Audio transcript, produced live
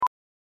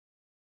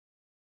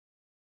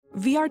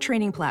VR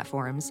training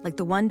platforms, like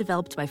the one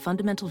developed by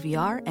Fundamental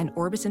VR and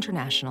Orbis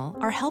International,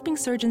 are helping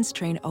surgeons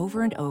train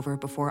over and over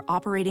before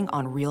operating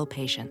on real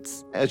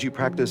patients. As you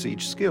practice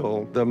each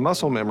skill, the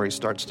muscle memory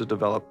starts to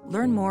develop.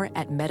 Learn more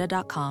at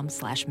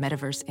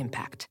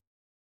meta.com/metaverseimpact.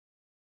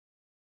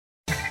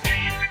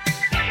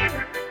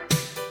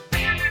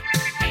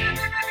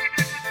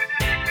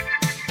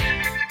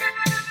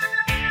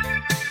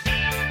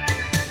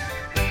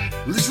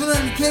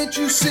 Listening, can't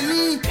you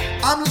see?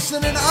 I'm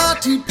listening to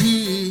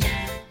RTP,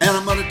 and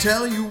I'm gonna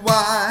tell you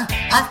why.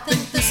 I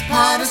think this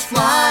pod is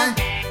fly.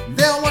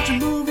 They'll watch a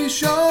movie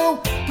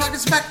show, talking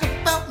smack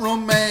about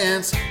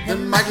romance.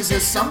 Then Mikey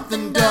says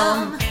something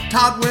dumb.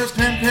 Todd wears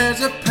 10 pairs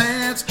of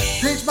pants.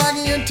 Paige,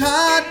 Mikey, and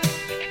Todd.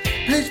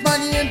 Paige,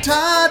 Mikey, and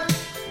Todd.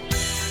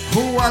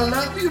 Oh, I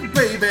love you,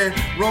 baby.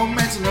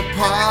 Romance in the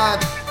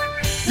pod.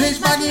 Paige,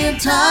 Mikey, and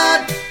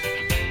Todd.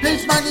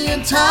 Paige, Mikey,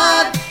 and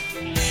Todd.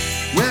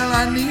 Well,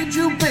 I need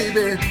you,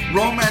 baby.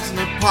 Romance in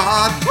the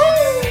pod.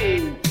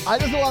 Woo! I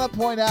just want to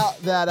point out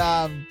that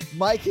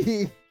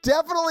Mikey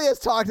definitely has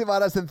talked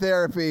about us in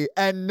therapy,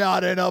 and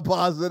not in a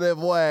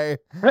positive way,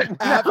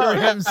 after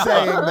him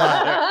saying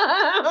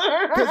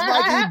that. Because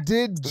Mikey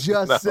did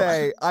just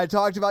say, I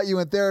talked about you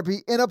in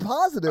therapy in a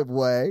positive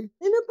way.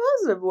 In a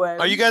positive way.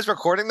 Are you guys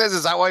recording this?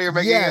 Is that why you're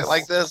making it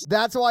like this?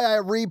 That's why I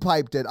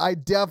repiped it. I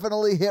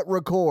definitely hit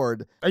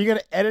record. Are you going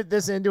to edit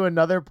this into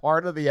another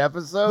part of the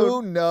episode?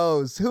 Who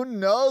knows? Who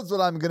knows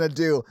what I'm going to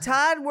do?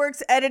 Todd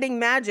works editing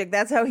magic.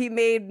 That's how he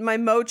made my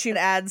Mochi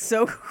ad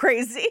so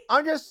crazy.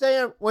 I'm just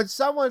saying, when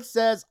someone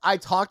says, I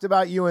talked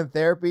about you in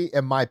therapy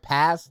in my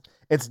past,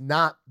 it's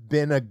not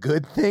been a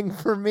good thing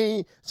for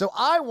me. So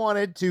I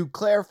wanted to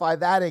clarify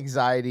that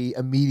anxiety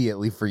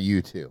immediately for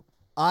you two.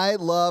 I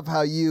love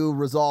how you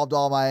resolved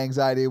all my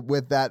anxiety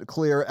with that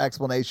clear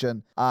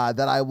explanation that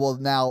I will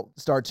now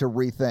start to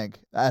rethink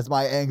as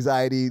my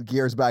anxiety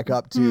gears back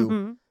up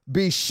to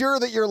be sure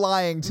that you're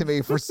lying to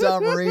me for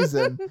some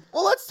reason.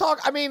 Well, let's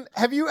talk. I mean,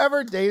 have you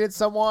ever dated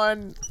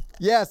someone?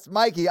 Yes,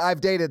 Mikey, I've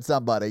dated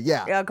somebody.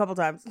 Yeah, a couple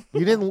times.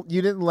 You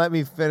didn't let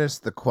me finish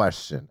the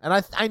question.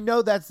 And I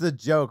know that's the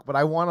joke, but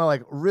I want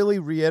to really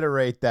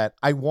reiterate that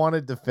I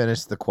wanted to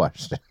finish the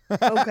question.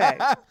 Okay.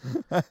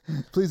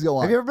 Please go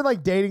on. Have you ever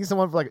been dating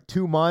someone for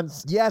 2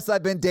 months? Yes,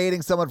 I've been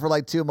dating someone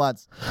for 2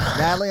 months.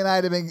 Natalie and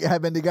I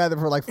have been together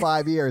for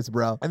 5 years,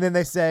 bro. And then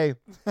they say,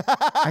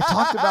 I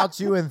talked about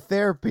you in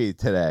therapy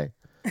today.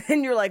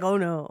 And you're like, oh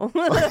no.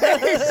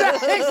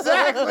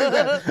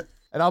 Exactly.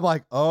 And I'm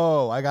like,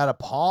 oh, I got to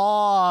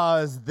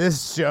pause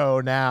this show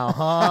now,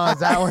 huh? Is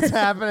that what's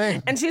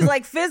happening? And she's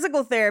like,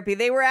 physical therapy.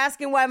 They were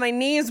asking why my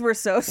knees were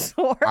so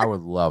sore. I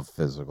would love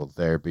physical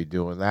therapy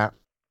doing that.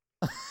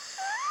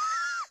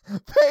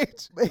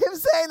 Paige, him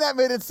saying that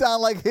made it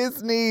sound like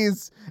his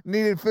knees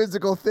needed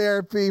physical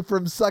therapy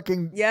from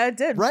sucking. Yeah, it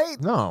did. Right?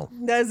 No.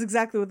 That is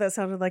exactly what that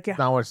sounded like, yeah.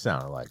 Not what it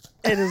sounded like.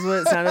 It is what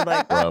it sounded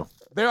like. Bro,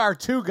 there are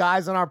two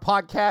guys on our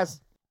podcast,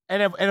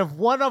 and if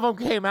one of them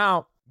came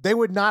out, they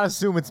would not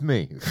assume it's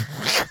me.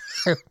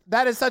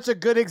 That is such a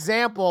good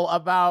example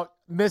about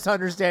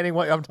misunderstanding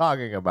what I'm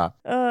talking about.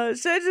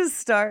 Should I just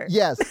start?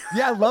 Yes.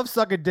 Yeah, I love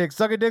sucking dick.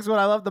 Sucking dick's what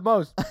I love the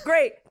most.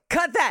 Great.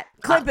 Cut that.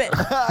 Clip it.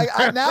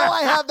 Now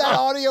I have that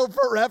audio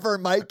forever,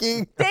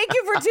 Mikey. Thank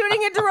you for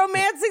tuning into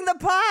Romancing the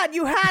Pod.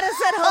 You had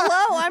us at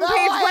hello. I'm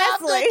Paige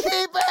Wesley. I have to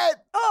keep it.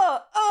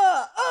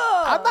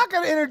 I'm not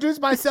going to introduce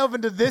myself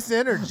into this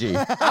energy.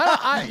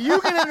 You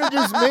can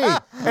introduce me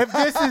if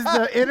this is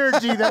the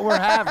energy that we're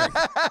having.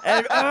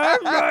 And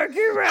I'm Mikey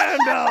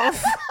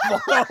Randolph.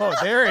 Oh,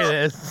 there it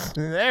is.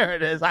 There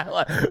it is.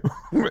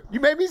 You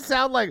made me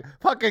sound like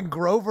fucking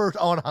Grover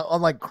on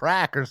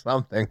crack or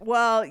something.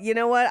 Well, you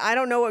know what? I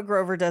don't know what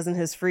Grover does in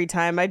his free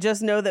time. I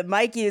just know that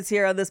Mikey is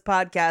here on this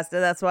podcast,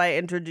 and that's why I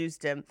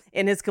introduced him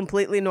in his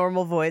completely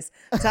normal voice.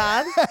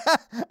 Todd?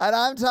 And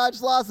I'm Todd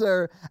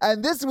Schlosser.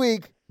 And this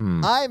week,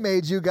 I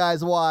made you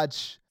guys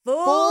watch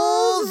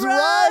Fools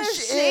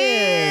Rush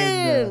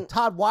In.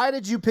 Todd, why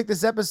did you pick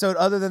this episode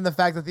other than the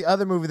fact that the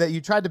other movie that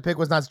you tried to pick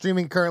was not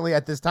streaming currently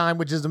at this time,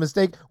 which is a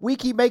mistake we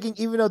keep making,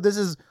 even though this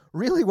is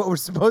really what we're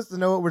supposed to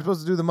know, what we're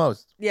supposed to do the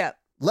most? Yeah.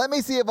 Let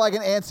me see if I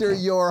can answer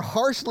your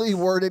harshly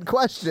worded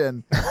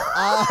question. So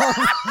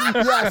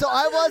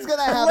I was going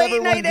to have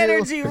late night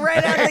energy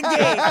right out the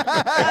gate.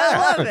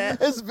 I love it.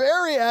 It's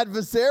very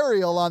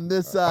adversarial on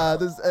this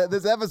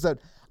this episode.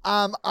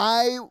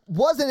 I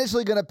was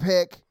initially going to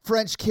pick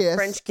French Kiss,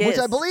 which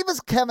I believe is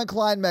Kevin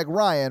Kline, Meg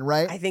Ryan,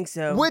 right? I think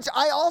so. Which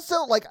I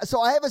also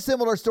so I have a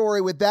similar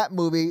story with that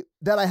movie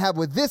that I have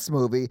with this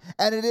movie,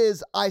 and it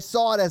is I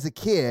saw it as a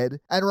kid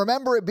and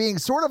remember it being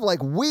sort of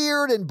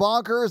weird and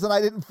bonkers, and I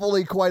didn't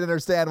fully quite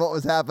understand what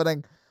was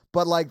happening.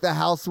 But the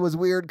house was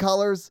weird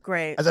colors.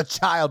 Great. As a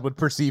child would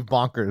perceive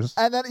bonkers.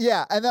 And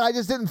then I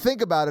just didn't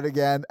think about it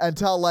again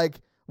until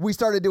we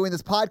started doing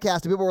this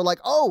podcast and people were like,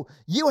 oh,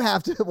 you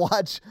have to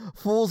watch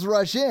Fools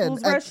Rush In.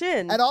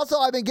 And also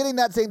I've been getting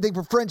that same thing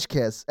for French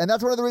Kiss. And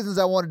that's one of the reasons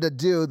I wanted to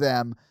do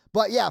them.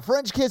 But yeah,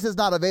 French Kiss is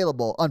not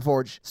available,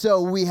 unfortunately.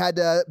 So we had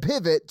to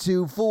pivot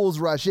to Fools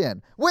Rush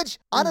In, which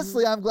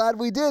honestly I'm glad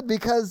we did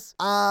because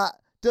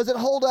Does it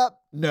hold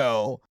up?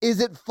 No. Is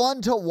it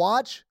fun to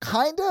watch?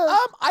 Kinda.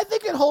 I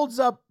think it holds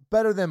up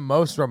better than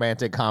most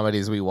romantic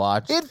comedies we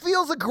watch. It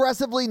feels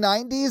aggressively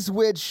 90s,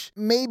 which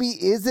maybe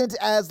isn't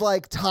as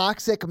like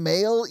toxic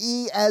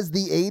male-y as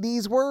the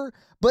 80s were,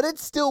 but it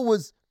still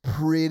was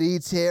pretty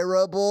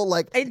terrible.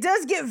 Like, it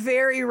does get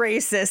very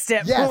racist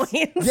at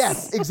points.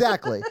 Yes,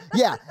 exactly.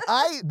 Yeah,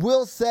 I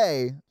will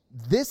say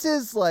this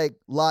is like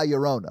La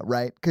Llorona,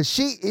 right? Because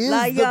she is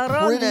the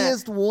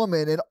prettiest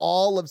woman in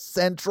all of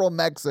central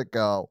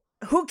Mexico.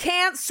 Who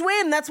can't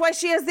swim. That's why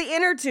she has the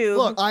inner tube.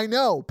 Look, I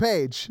know,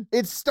 Paige.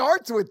 It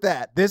starts with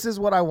that. This is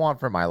what I want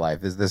for my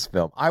life, is this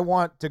film. I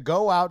want to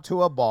go out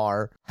to a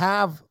bar,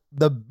 have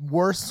the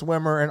worst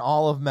swimmer in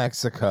all of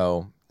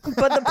Mexico.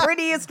 But the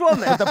prettiest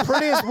woman. The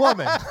prettiest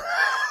woman.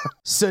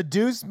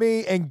 Seduce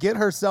me and get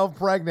herself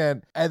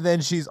pregnant, and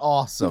then she's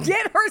awesome.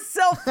 Get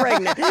herself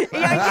pregnant. Yeah,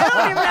 you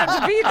don't even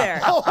have to be there.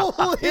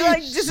 Holy You're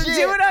like, just shit.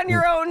 do it on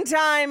your own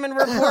time and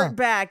report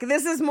back.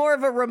 This is more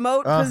of a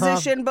remote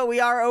position, but we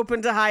are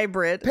open to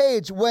hybrid.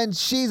 Paige, when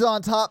she's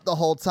on top the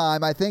whole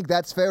time, I think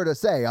that's fair to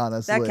say,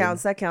 honestly. That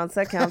counts.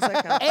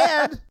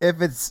 And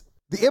if it's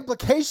the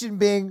implication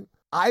being,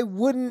 I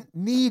wouldn't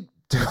need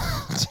to,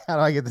 how do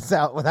I get this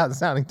out without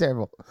sounding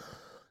terrible?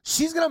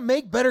 She's going to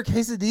make better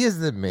quesadillas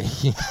than me.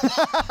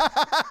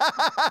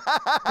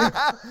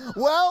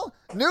 Well,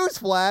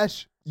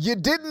 newsflash. You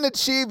didn't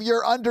achieve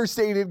your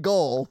understated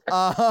goal. You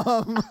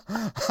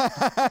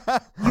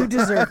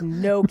deserve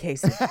no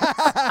quesadilla.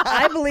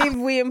 I believe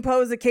we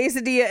impose a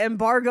quesadilla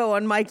embargo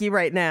on Mikey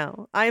right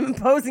now. I'm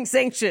imposing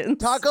sanctions.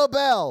 Taco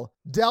Bell,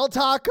 Del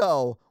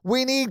Taco.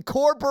 We need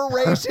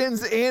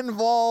corporations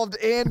involved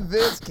in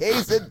this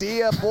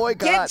quesadilla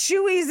boycott. Get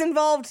Chewy's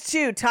involved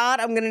too. Todd,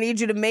 I'm going to need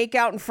you to make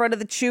out in front of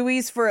the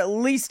Chewy's for at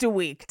least a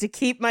week to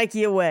keep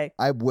Mikey away.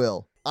 I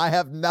will. I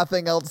have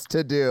nothing else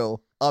to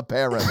do.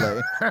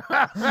 Apparently. What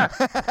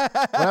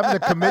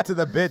happened to commit to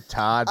the bit,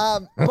 Todd?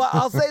 But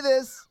I'll say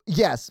this.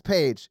 Yes,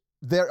 Paige,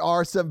 there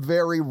are some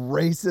very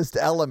racist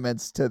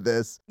elements to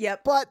this.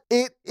 Yep. But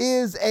it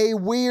is a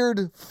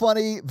weird,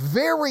 funny,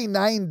 very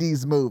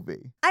 90s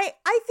movie. I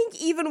think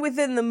even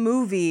within the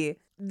movie,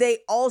 they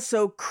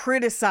also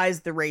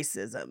criticize the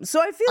racism.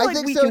 So I feel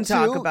like we can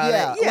talk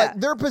about it. Yeah.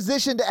 Like, they're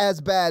positioned as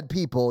bad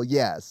people,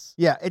 yes.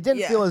 Yeah, it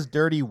didn't feel as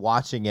dirty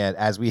watching it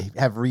as we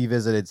have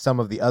revisited some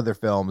of the other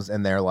films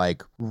and their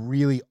like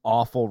really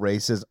awful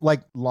racism,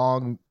 like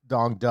Long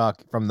Dong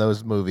Duck from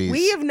those movies.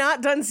 We have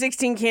not done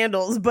 16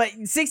 Candles, but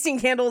 16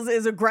 Candles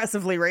is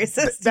aggressively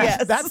racist.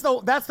 Yes. That's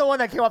the one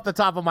that came off the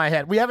top of my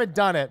head. We haven't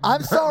done it.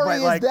 I'm sorry,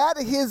 is that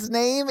his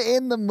name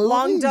in the movie?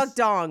 Long Duck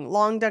Dong.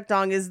 Long Duck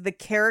Dong is the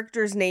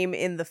character's name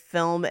in the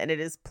film, and it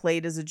is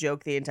played as a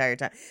joke the entire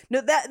time.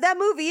 No, that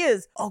movie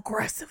is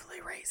aggressively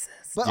racist.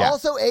 But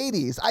also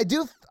 80s. I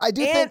do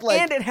think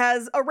like... And it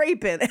has a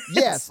rape in it.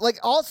 Yes, like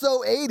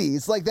also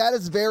 80s. Like that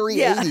is very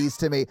 80s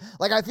to me.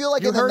 Like I feel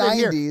like in the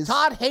 90s...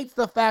 Todd hates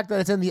the fact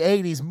that it's in the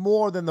 80s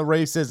more than the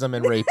racism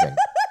and raping.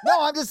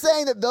 No, I'm just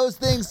saying that those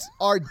things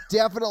are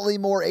definitely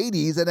more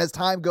 80s, and as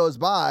time goes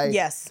by,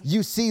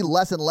 you see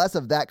less and less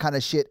of that kind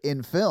of shit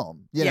in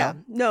film. You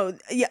know?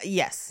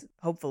 Yes,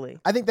 hopefully.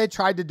 I think they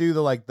tried to do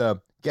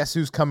the Guess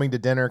Who's Coming to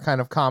Dinner kind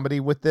of comedy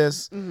with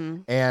this. Mm-hmm.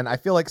 And I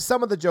feel like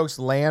some of the jokes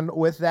land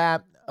with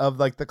that of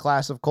like the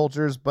clash of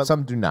cultures, but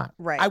some do not.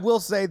 Right. I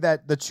will say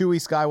that the Chewie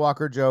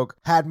Skywalker joke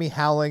had me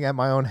howling at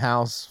my own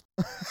house.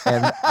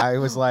 And I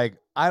was like,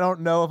 I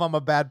don't know if I'm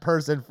a bad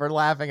person for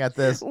laughing at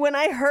this. When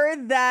I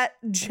heard that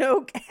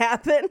joke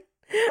happen,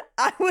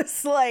 I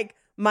was like,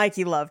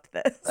 Mikey loved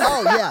this.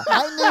 Oh, yeah.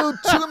 I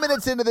knew 2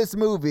 minutes into this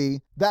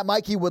movie that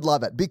Mikey would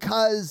love it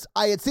because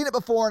I had seen it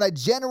before and I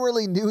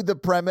generally knew the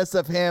premise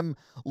of him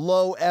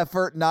low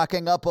effort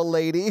knocking up a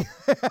lady.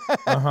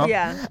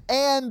 Yeah.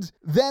 And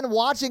then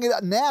watching it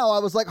now, I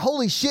was like,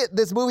 holy shit,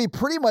 this movie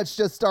pretty much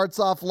just starts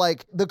off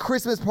like the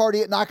Christmas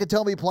party at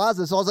Nakatomi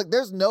Plaza. So I was like,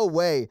 there's no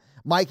way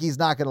Mikey's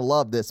not going to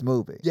love this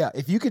movie. Yeah,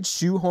 if you could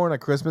shoehorn a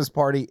Christmas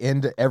party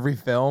into every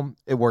film,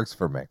 it works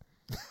for me.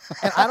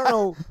 And I don't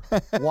know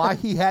why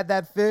he had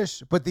that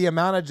fish, but the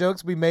amount of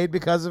jokes we made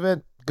because of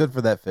it, good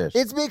for that fish.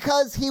 It's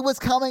because he was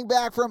coming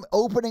back from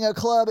opening a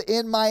club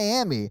in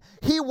Miami.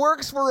 He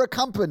works for a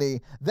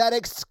company that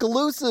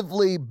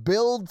exclusively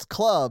builds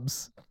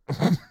clubs.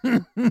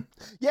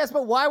 Yes,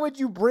 but why would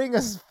you bring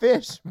a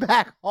fish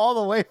back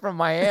all the way from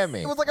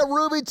Miami? It was like a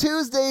Ruby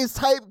Tuesdays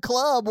type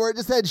club where it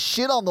just had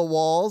shit on the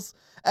walls.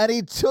 And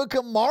he took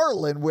a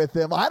marlin with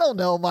him. I don't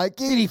know,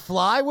 Mikey. Did he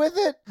fly with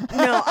it?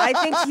 No, I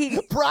think he...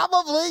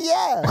 Probably,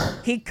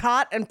 yeah. He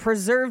caught and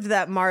preserved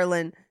that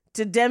marlin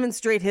to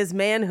demonstrate his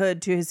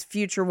manhood to his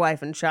future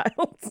wife and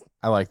child.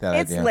 I like that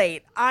idea. It's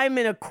late. I'm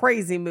in a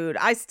crazy mood.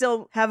 I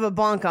still have a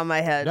bonk on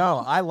my head.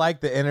 No, I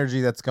like the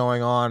energy that's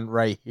going on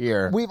right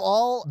here. We've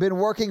all been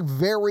working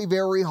very,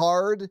 very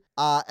hard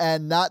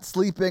and not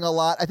sleeping a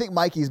lot. I think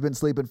Mikey's been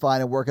sleeping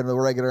fine and working a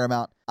regular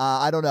amount.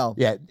 I don't know.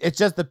 Yeah, it's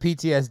just the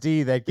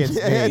PTSD that gets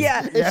me.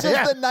 It's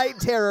just the night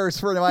terrors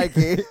for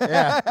Mikey. This is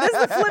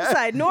the flip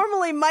side.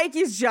 Normally,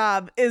 Mikey's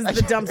job is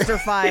the dumpster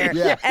fire.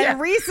 And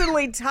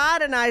recently,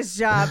 Todd and I's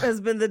job has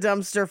been the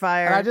dumpster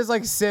fire. And I just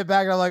like sit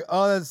back and I'm like,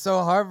 oh, that's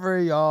so hard for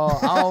y'all.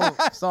 Oh,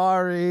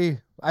 sorry.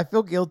 I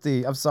feel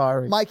guilty. I'm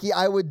sorry. Mikey,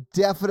 I would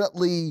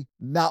definitely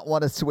not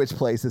want to switch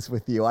places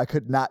with you. I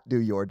could not do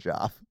your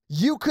job.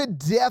 You could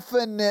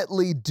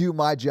definitely do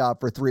my job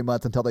for 3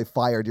 months until they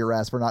fired your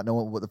ass for not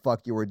knowing what the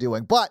fuck you were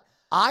doing. But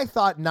I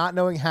thought not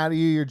knowing how to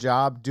do your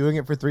job, doing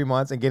it for 3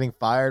 months and getting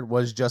fired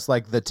was just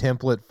like the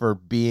template for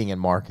being in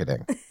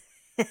marketing.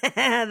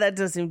 That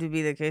does seem to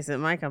be the case at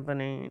my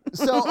company.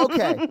 So,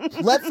 okay,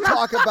 let's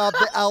talk about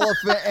the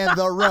elephant in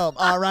the room,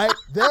 all right?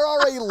 There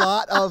are a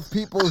lot of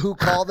people who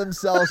call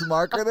themselves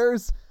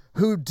marketers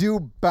who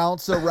do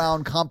bounce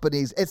around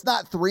companies. It's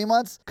not 3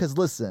 months, because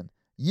listen,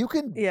 you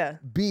can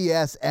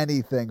BS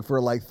anything for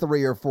like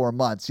 3 or 4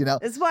 months, you know?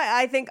 It's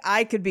why I think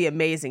I could be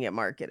amazing at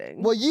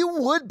marketing. Well, you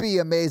would be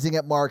amazing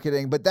at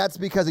marketing, but that's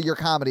because of your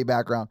comedy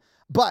background.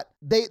 But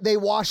they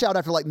wash out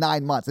after like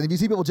 9 months. And if you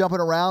see people jumping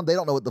around, they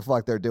don't know what the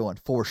fuck they're doing,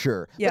 for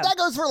sure. Yeah. But that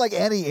goes for like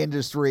any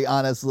industry,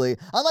 honestly.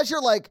 Unless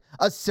you're like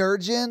a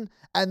surgeon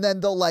and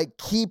then they'll like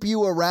keep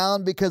you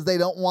around because they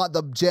don't want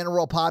the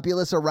general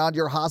populace around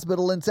your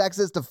hospital in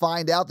Texas to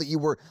find out that you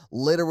were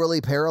literally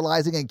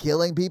paralyzing and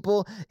killing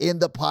people in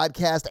the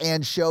podcast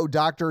and show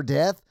Dr.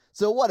 Death.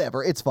 So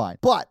whatever, it's fine.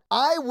 But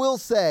I will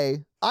say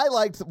I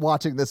liked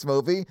watching this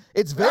movie.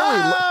 It's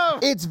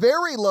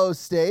very low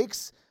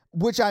stakes,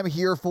 which I'm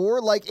here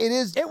for. Like,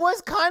 it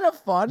was kind of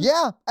fun.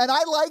 Yeah, and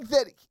I like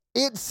that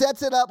it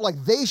sets it up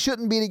like they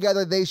shouldn't be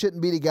together,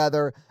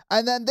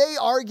 and then they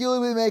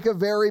arguably make a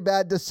very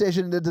bad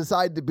decision to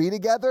decide to be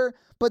together,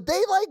 but they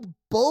like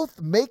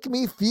both make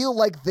me feel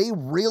like they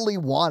really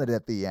want it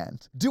at the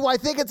end. Do I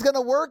think it's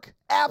gonna work?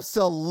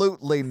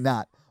 Absolutely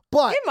not.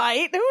 But it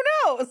might. Who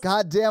knows?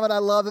 God damn it, I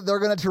love that they're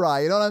going to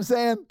try. You know what I'm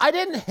saying? I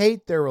didn't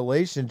hate their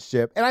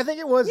relationship. And I think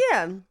it was...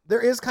 Yeah.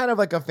 There is kind of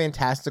like a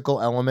fantastical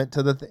element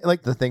to the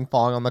like the thing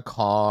falling on the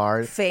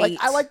car. Fate. Like,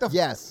 I like the...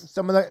 Yes.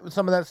 Some of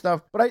that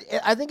stuff. But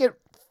I think it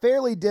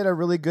fairly did a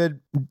really good...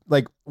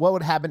 Like, what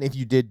would happen if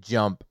you did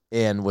jump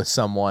in with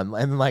someone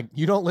and like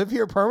you don't live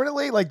here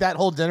permanently? Like that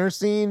whole dinner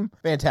scene,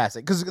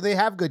 fantastic, because they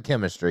have good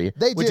chemistry.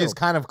 They do, which is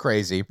kind of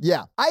crazy.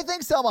 Yeah, I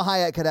think Salma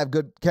Hayek could have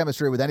good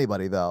chemistry with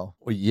anybody, though.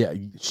 Well, yeah,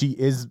 she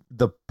is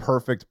the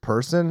perfect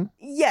person.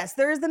 Yes,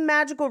 there is the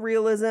magical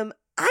realism.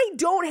 I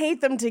don't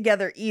hate them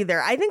together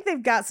either. I think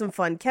they've got some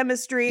fun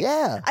chemistry.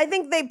 Yeah, I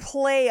think they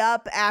play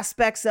up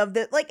aspects of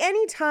that. Like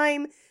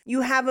anytime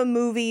you have a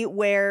movie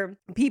where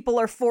people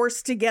are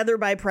forced together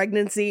by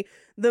pregnancy,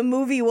 the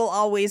movie will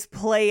always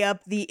play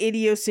up the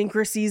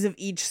idiosyncrasies of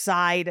each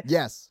side.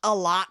 Yes. A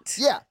lot.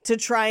 Yeah. To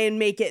try and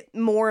make it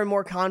more and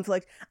more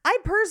conflict. I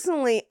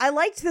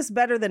liked this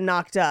better than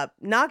Knocked Up.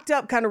 Knocked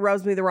Up kind of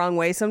rubs me the wrong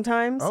way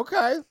sometimes.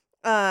 Okay.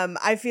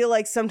 I feel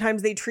like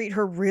sometimes they treat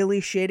her really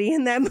shitty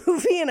in that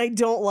movie and I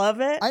don't love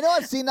it. I know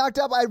I've seen Knocked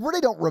Up. I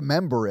really don't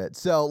remember it.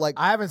 So like,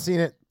 I haven't seen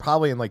it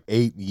probably in like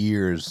 8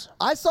 years.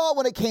 I saw it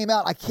when it came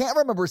out. I can't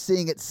remember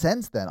seeing it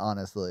since then,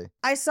 honestly.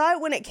 I saw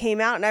it when it came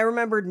out and I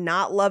remember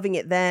not loving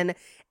it then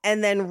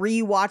and then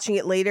rewatching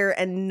it later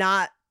and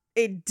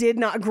it did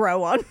not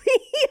grow on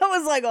me. I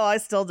was like, oh, I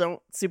still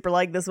don't super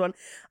like this one.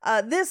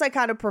 This I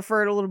kind of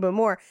preferred a little bit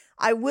more.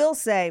 I will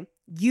say,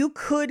 you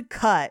could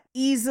cut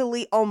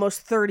easily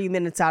almost 30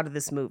 minutes out of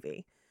this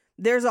movie.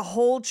 There's a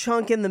whole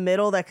chunk in the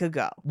middle that could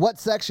go. What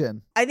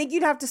section? I think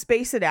you'd have to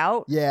space it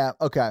out. Yeah,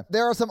 okay.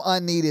 There are some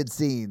unneeded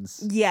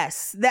scenes.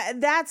 Yes,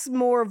 that's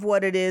more of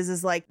what it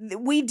is like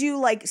we do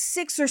like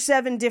 6 or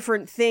 7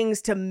 different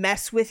things to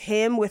mess with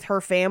him, with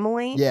her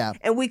family. Yeah.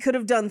 And we could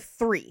have done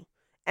 3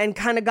 and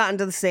kind of gotten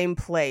to the same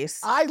place.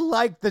 I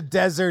like the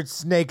desert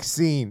snake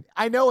scene.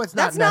 I know it's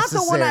not necessary. That's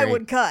not the one I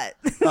would cut.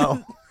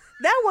 Oh.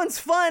 That one's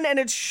fun and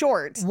it's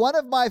short. One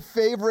of my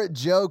favorite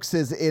jokes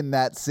is in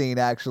that scene,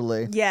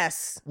 actually.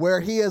 Yes. Where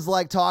he is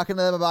like talking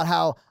to them about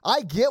how,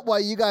 I get why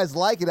you guys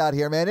like it out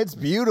here, man. It's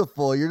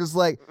beautiful. You're just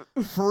like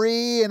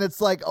free and it's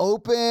like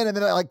open. And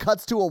then it like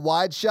cuts to a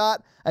wide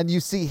shot and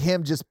you see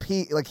him just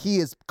pee. Like he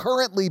is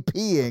currently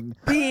peeing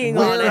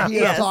on it. He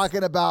is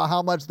talking about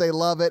how much they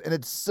love it. And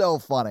it's so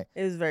funny.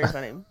 It is very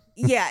funny.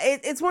 Yeah,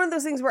 it's one of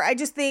those things where I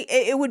just think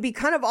it would be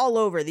kind of all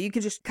over that you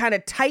could just kind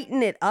of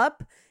tighten it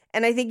up.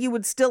 And I think you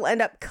would still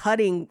end up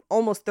cutting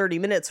almost 30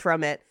 minutes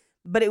from it,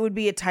 but it would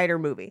be a tighter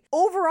movie.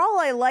 Overall,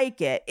 I like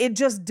it. It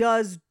just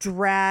does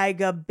drag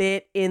a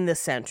bit in the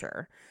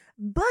center.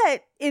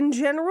 But in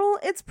general,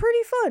 it's pretty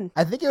fun.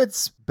 I think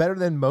it's better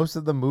than most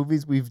of the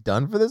movies we've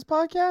done for this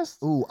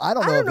podcast. Ooh, I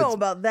don't know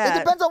about that. It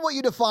depends on what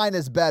you define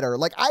as better.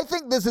 Like, I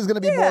think this is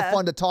going to be more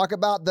fun to talk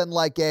about than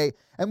like an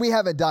and we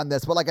haven't done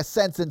this, but like a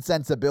Sense and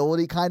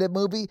Sensibility kind of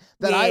movie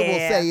that I will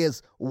say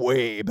is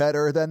way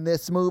better than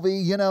this movie,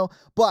 you know?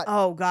 But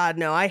oh God,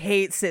 no, I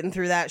hate sitting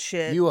through that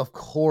shit. You of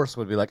course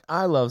would be like,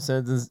 I love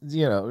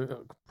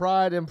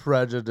Pride and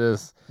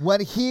Prejudice. When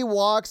he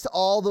walks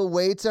all the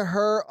way to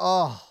her,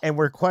 and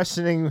we're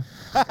questioning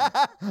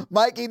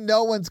Mikey,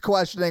 no one's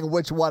questioning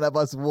which one of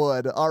us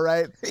would, all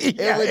right?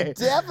 It would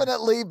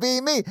definitely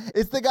be me.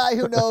 It's the guy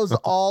who knows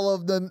all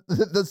of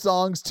the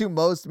songs to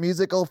most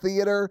musical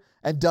theater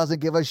and doesn't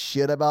give a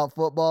shit about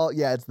football.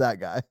 Yeah, it's that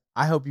guy.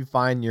 I hope you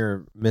find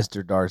your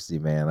Mr. Darcy,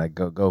 man. I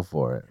go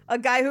for it. A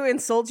guy who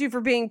insults you for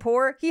being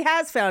poor, he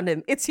has found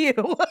him. It's you.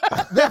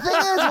 The thing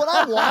is, when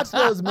I watch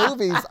those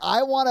movies,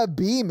 I want to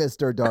be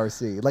Mr.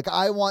 Darcy. Like,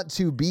 I want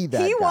to be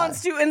that He guy.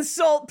 wants to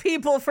insult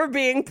people for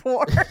being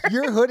poor.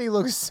 Your hoodie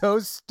looks so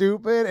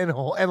stupid and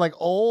like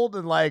old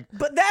and like...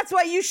 But that's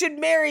why you should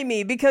marry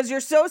me, because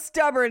you're so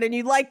stubborn and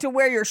you like to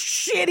wear your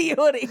shitty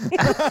hoodie.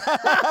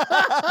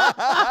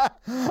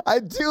 I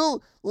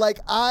do... Like,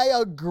 I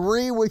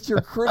agree with your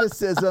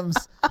criticisms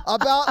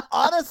about,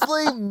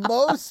 honestly,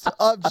 most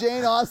of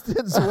Jane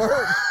Austen's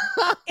work.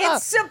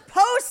 It's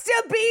supposed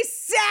to be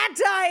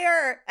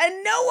satire,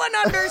 and no one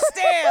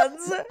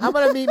understands. I'm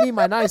going to meet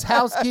my nice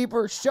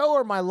housekeeper, show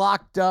her my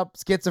locked up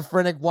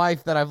schizophrenic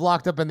wife that I've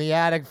locked up in the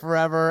attic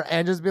forever,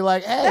 and just be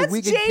like, hey, that's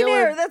we can Jane kill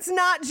Eyre. her. That's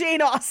not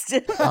Jane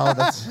Austen. Oh,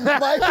 that's...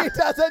 Mikey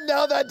doesn't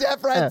know the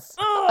difference.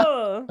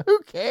 Who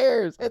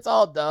cares? It's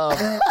all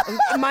dumb.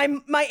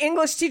 My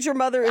English teacher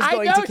mother is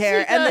going to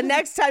care, and the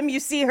next time you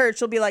see her,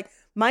 she'll be like,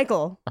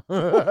 Michael.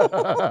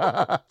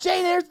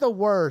 Jane Eyre's the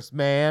worst,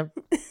 man.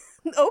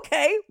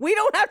 Okay, we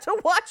don't have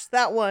to watch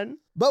that one.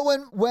 But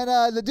when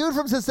the dude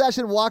from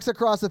Succession walks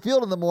across the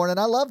field in the morning,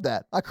 I love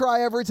that. I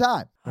cry every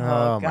time.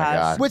 Oh my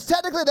God. Which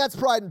technically that's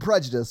Pride and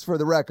Prejudice, for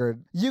the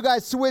record. You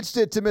guys switched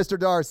it to Mr.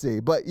 Darcy,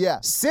 but yeah.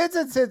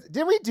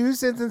 Did we do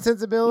Sense and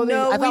Sensibility?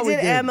 No, we did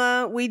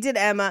Emma. We did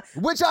Emma.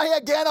 Which I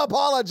again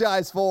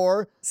apologize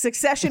for.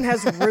 Succession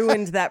has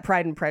ruined that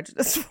Pride and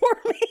Prejudice for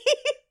me.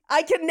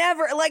 I can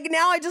never, like,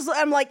 now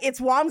I'm like, it's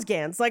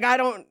Wamsgans. Like,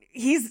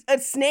 he's a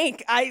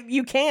snake.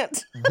 You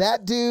can't.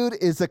 That dude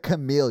is a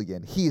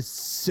chameleon. He's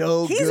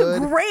so He's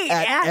good a great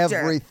at actor.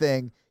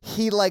 everything.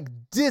 He like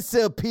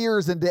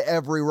disappears into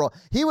every role.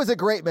 He was a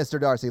great Mr.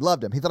 Darcy.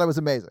 Loved him. He thought I was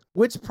amazing.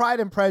 Which Pride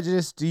and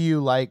Prejudice do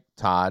you like,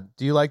 Todd?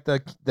 Do you like the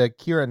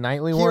Keira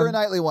Knightley one? Keira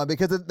Knightley one,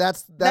 because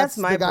that's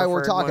my the guy we're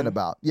preferred talking one.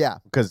 about. Yeah.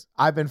 Because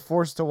I've been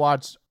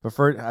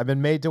I've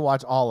been made to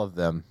watch all of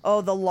them.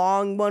 Oh, the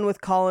long one with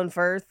Colin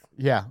Firth.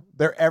 Yeah.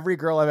 They're every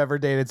girl I've ever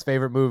dated's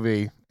favorite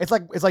movie. It's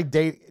like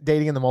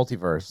dating in the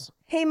multiverse.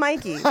 Hey,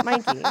 Mikey,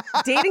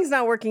 dating's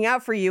not working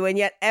out for you, and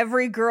yet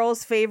every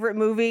girl's favorite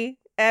movie,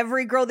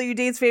 every girl that you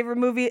date's favorite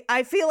movie,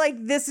 I feel like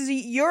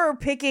you're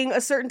picking a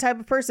certain type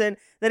of person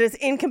that is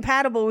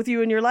incompatible with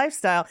you and your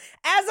lifestyle,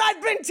 as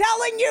I've been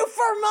telling you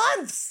for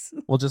months.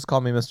 Well, just call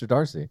me Mr.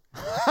 Darcy.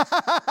 No,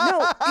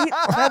 he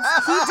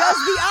does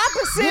the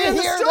opposite in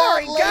the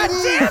story. God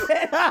damn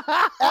it.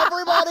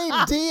 Everybody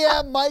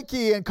DM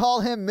Mikey and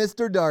call him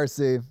Mr.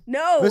 Darcy.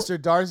 No.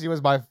 Mr. Darcy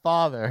was my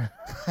father.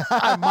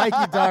 I'm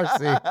Mikey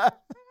Darcy.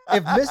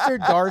 If Mr.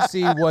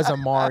 Darcy was a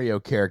Mario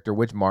character,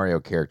 which Mario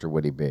character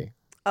would he be?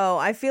 Oh,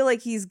 I feel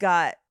like he's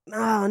got,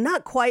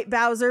 not quite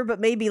Bowser, but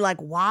maybe like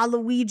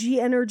Waluigi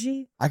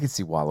energy. I could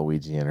see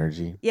Waluigi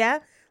energy. Yeah?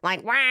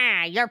 Like,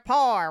 wah, you're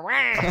poor,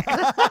 wah.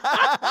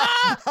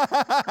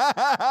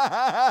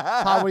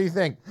 Todd, what do you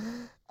think?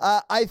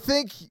 I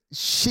think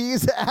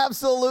she's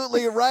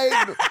absolutely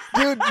right.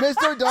 Dude,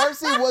 Mr.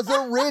 Darcy was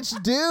a rich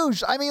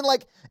douche. I mean,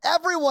 like,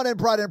 everyone in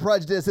Pride and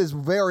Prejudice is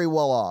very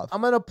well off.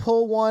 I'm going to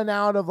pull one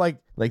out of like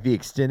the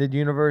extended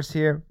universe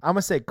here. I'm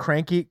going to say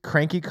Cranky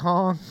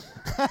Kong.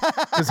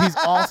 Because he's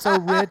also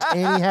rich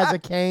and he has a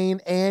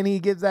cane and he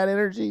gives that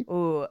energy.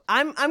 Ooh,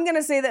 I'm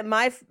gonna say that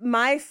my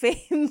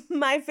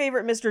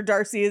favorite Mr.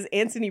 Darcy is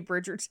Anthony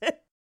Bridgerton.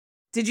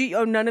 Did you?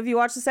 Oh, none of you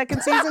watched the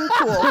second season?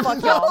 Cool.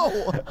 Fuck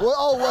y'all.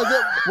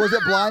 Was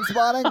it Blind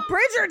Spotting?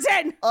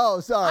 Bridgerton. Oh,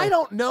 sorry. I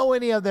don't know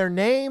any of their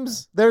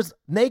names. There's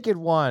Naked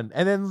One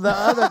and then the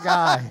other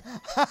guy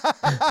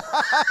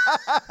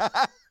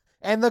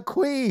and the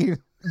Queen.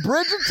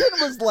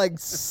 Bridgerton was like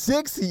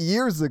 6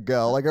 years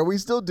ago. Like, are we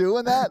still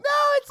doing that? No,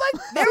 it's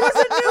like There was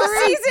a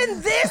new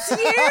season this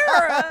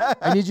year.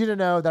 I need you to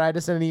know that I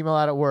just sent an email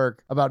out at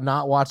work about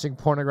not watching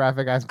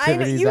pornographic I know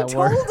activities you at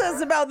work. told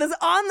us about this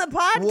on the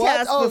podcast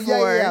What? Oh,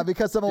 before. yeah,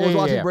 because someone was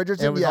watching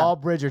Bridgerton? It was all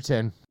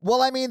Bridgerton.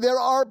 Well, I mean, there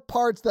are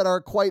parts that are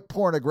quite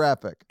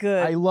pornographic.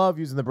 Good. I love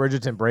using the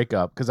Bridgerton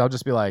breakup because I'll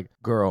just be like,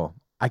 girl,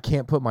 I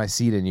can't put my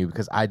seed in you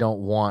because I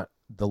don't want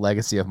the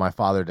legacy of my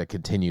father to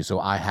continue, so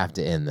I have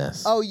to end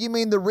this. Oh, you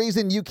mean the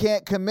reason you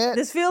can't commit?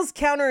 This feels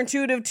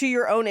counterintuitive to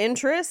your own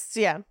interests.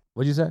 Yeah.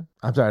 What'd you say?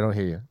 I'm sorry, I don't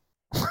hear you.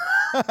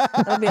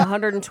 That'd be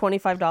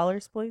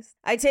 $125, please.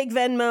 I take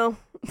Venmo.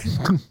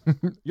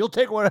 You'll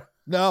take one.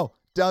 No,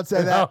 don't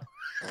say that.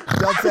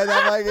 Don't say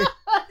that, Mikey.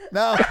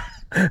 No.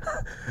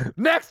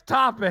 Next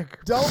topic.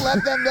 Don't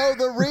let them know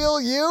the real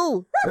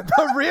you.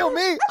 The real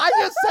me. I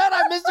just said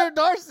I'm Mr.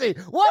 Darcy.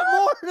 What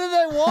more do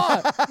they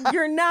want?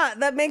 You're not.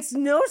 That makes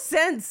no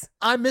sense.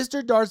 I'm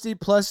Mr. Darcy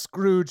plus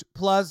Scrooge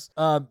plus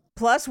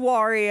plus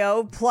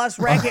Wario plus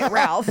Wreck-It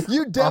Ralph.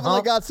 You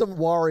definitely got some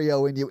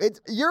Wario in you.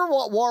 You're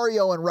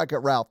Wario and Wreck-It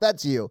Ralph.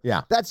 That's you.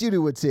 Yeah. That's you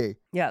to a T.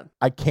 Yeah.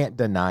 I can't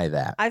deny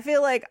that. I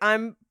feel like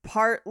I'm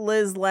part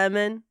Liz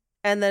Lemon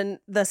and then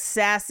the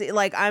sassy,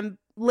 like I'm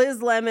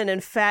Liz Lemon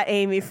and Fat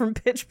Amy from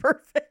Pitch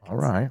Perfect. All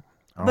right.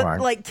 But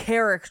like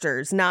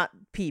characters, not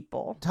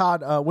people.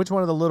 Todd, which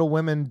one of the Little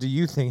Women do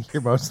you think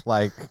you're most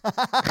like?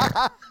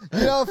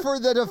 You know, for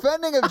the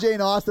defending of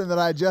Jane Austen that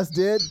I just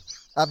did,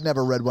 I've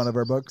never read one of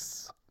her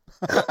books.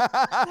 That's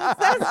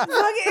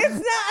fucking, it's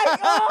not.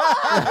 Oh,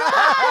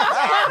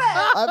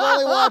 I've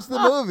only watched the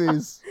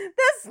movies.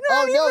 That's not.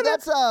 Oh no,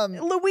 that's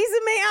Louisa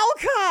May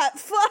Alcott.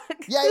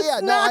 Fuck. Yeah.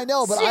 No, I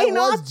know, but Jane I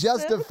was Austen.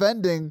 just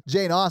defending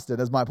Jane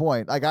Austen as my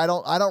point. Like I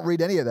don't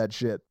read any of that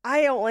shit.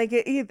 I don't like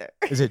it either.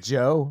 Is it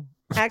Joe?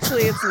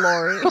 Actually, it's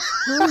Lori.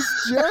 Who's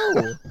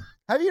Joe?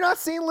 Have you not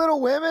seen Little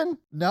Women?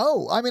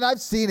 No, I mean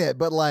I've seen it,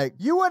 but like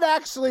you would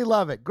actually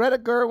love it. Greta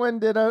Gerwig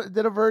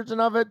did a version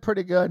of it,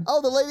 pretty good. Oh,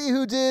 the lady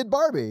who did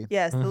Barbie.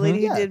 Yes, the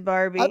lady who did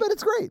Barbie. I bet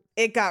it's great.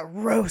 It got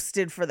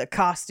roasted for the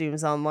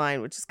costumes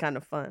online, which is kind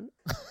of fun.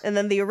 And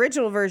then the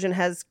original version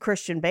has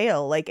Christian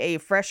Bale, like a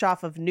fresh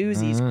off of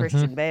Newsies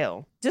Christian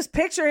Bale. Just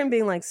picture him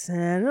being like,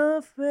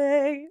 Santa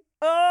Fe,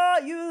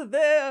 are you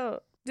there?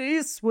 Do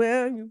you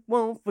swear you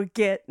won't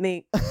forget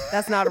me?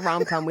 That's not a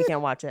rom-com. We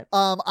can't watch it.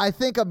 I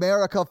think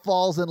America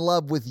falls in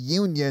love with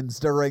unions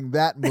during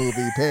that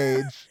movie,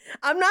 Paige.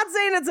 I'm not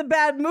saying it's a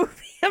bad movie.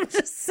 I'm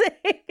just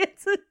saying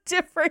it's a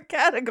different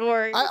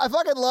category. I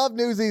fucking love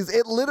Newsies.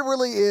 It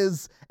literally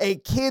is a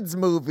kids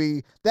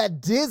movie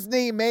that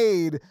Disney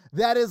made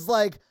that is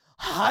like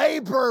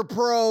hyper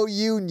pro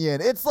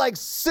union. It's like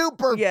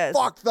super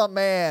fuck the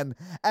man.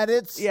 And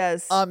it's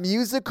a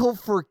musical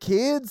for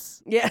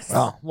kids. Yes.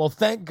 Oh, well,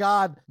 thank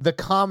God the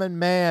common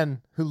man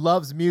who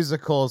loves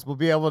musicals will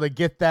be able to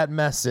get that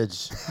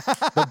message.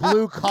 The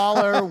blue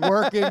collar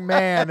working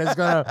man is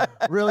going to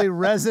really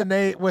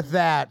resonate with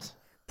that.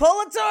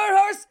 Pull a turd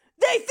horse.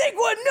 They think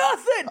we're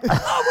nothing.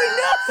 Are we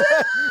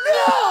nothing?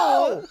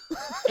 No.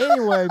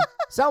 Anyway,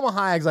 Salma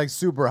Hayek's like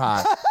super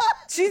hot.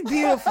 She's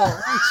beautiful.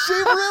 She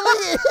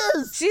really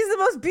is. She's the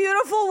most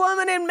beautiful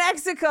woman in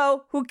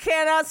Mexico who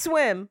cannot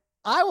swim.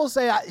 I will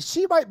say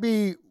she might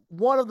be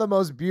one of the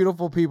most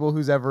beautiful people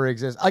who's ever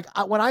existed. Like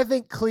when I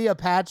think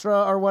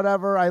Cleopatra or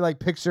whatever, I like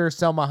picture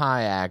Salma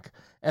Hayek.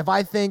 If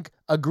I think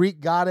a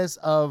Greek goddess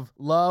of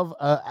love,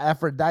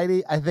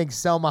 Aphrodite, I think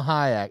Salma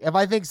Hayek. If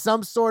I think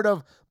some sort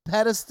of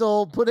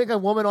pedestal, putting a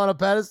woman on a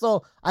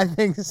pedestal, I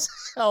think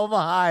Salma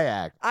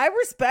Hayek. I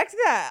respect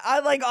that. I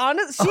like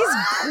honest. She's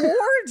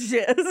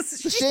gorgeous.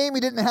 It's a shame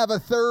we didn't have a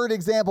third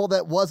example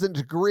that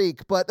wasn't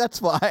Greek, but that's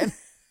fine.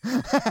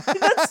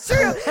 That's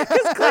true,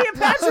 because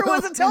Cleopatra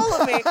wasn't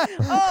telling me.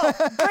 Oh,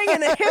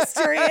 bringing the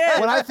history in.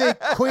 When I think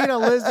Queen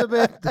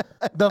Elizabeth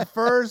the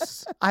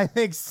First, I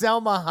think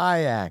Salma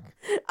Hayek.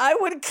 I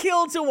would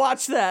kill to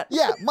watch that.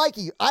 Yeah,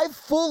 Mikey, I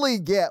fully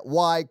get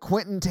why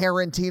Quentin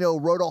Tarantino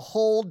wrote a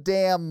whole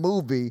damn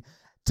movie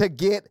to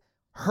get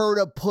her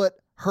to put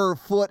her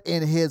foot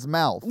in his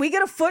mouth. We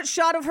get a foot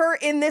shot of her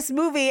in this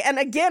movie, and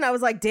again, I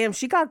was like, damn,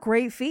 she got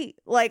great feet.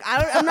 Like,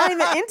 I'm not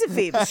even into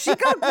feet, but she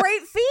got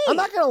great feet. I'm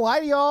not gonna lie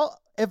to y'all.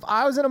 If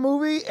I was in a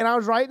movie and I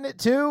was writing it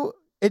too,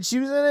 and she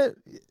was in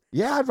it,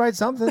 yeah, I'd write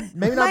something.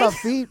 Maybe not about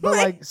feet, but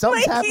like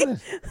something's happening.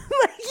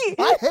 Mikey,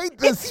 I hate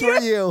this for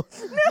you.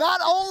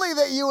 Not only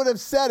that you would have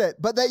said it,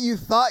 but that you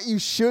thought you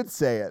should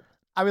say it.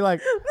 I'd be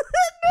like,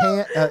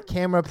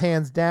 camera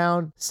pans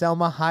down,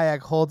 Salma Hayek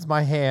holds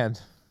my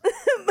hand.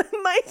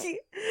 Mikey,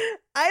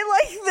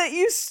 I like that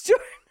you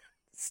started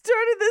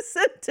the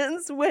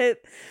sentence with,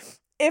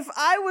 if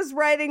I was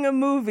writing a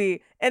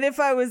movie and if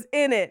I was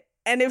in it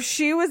and if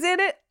she was in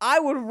it, I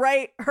would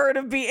write her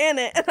to be in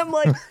it. And I'm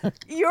like,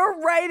 you're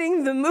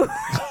writing the movie.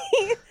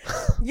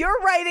 You're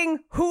writing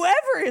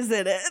whoever is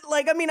in it.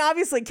 Like, I mean,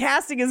 obviously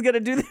casting is going to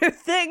do their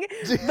thing,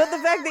 but the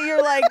fact that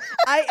you're like,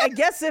 I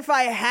guess if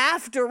I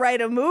have to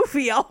write a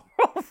movie, I'll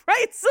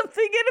write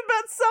something in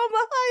about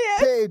Salma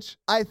Hayek. Paige,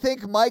 I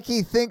think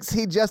Mikey thinks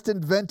he just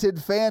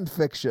invented fan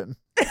fiction.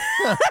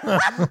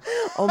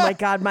 Oh my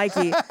God,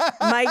 Mikey,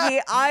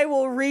 I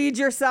will read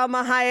your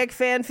Salma Hayek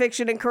fan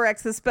fiction and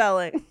corrects the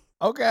spelling.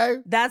 Okay.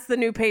 That's the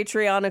new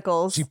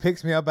Patreonicals. She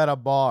picks me up at a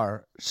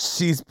bar.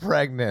 She's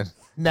pregnant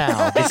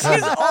now.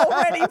 She's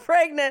already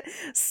pregnant.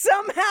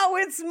 Somehow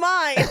it's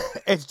mine.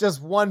 It's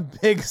just one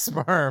big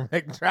sperm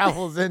that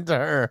travels into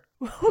her.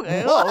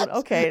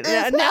 Okay.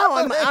 Now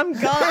I'm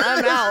gone.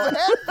 I'm out.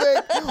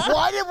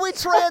 Why did we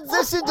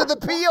transition to the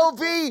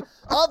POV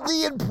of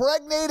the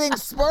impregnating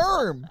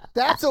sperm?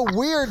 That's a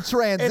weird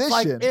transition. It's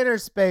like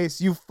interspace.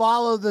 You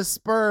follow the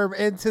sperm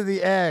into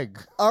the egg.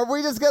 Are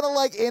we just gonna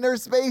like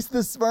interspace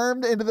the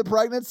sperm into the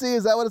pregnancy?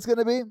 Is that what it's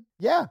gonna be?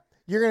 Yeah.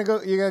 You're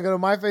gonna go to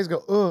my face,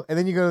 go, ugh, and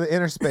then you go to the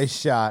interspace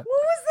shot. What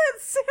was that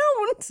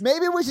sound?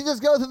 Maybe we should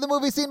just go through the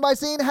movie scene by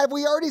scene. Have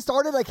we already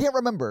started? I can't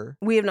remember.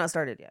 We have not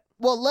started yet.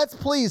 Well, let's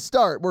please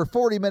start. We're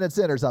 40 minutes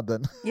in or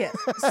something. Yeah.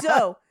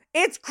 So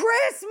it's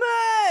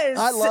Christmas.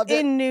 I loved it.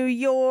 In New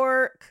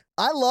York.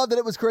 I love that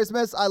it was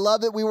Christmas. I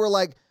love that we were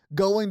like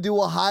going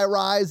to a high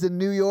rise in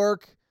New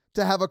York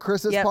to have a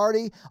Christmas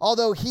party.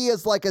 Although he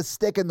is like a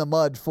stick in the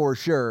mud for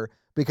sure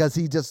because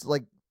he just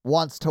like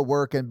wants to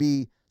work and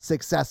be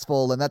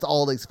successful, and that's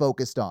all he's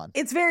focused on.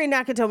 It's very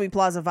Nakatomi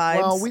Plaza vibes.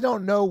 Well, we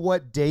don't know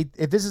what date.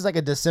 If this is like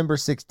a December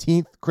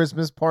 16th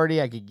Christmas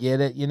party, I could get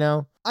it, you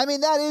know? I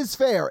mean, that is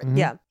fair. Mm-hmm.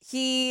 Yeah.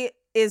 He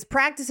is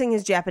practicing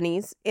his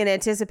Japanese in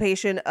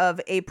anticipation of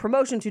a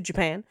promotion to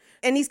Japan,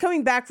 and he's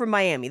coming back from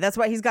Miami. That's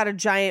why he's got a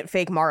giant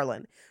fake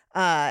marlin.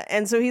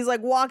 And so he's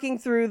like walking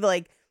through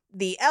like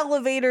the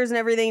elevators and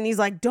everything, and he's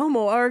like,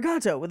 domo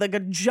arigato, with like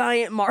a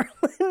giant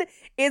marlin.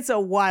 It's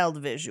a wild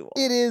visual.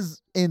 It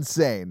is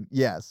insane,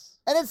 yes.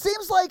 And it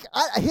seems like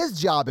his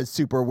job is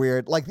super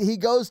weird. Like, he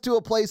goes to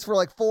a place for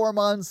like 4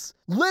 months,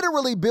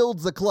 literally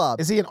builds the club.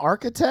 Is he an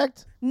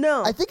architect?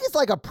 No. I think he's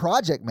like a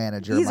project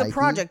manager. He's Mikey. a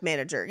project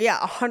manager. Yeah,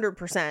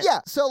 100%.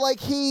 Yeah, so like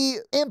he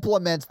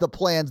implements the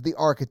plans the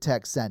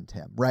architect sent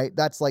him, right?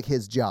 That's like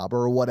his job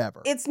or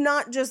whatever. It's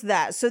not just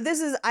that. So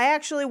I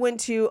actually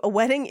went to a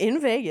wedding in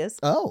Vegas.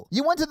 Oh,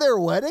 you went to their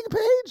wedding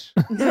page?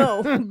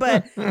 No,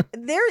 but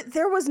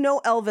there was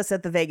no Elvis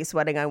at the Vegas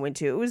wedding I went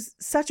to. It was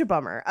such a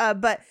bummer.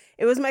 But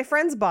it was my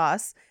friend's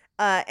boss.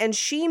 And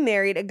she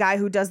married a guy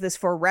who does this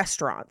for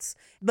restaurants.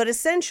 But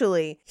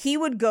essentially, he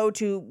would go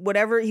to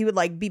whatever, he would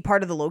like be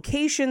part of the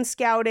location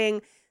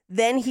scouting.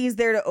 Then he's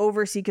there to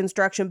oversee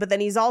construction, but then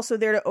he's also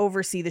there to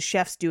oversee the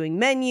chefs doing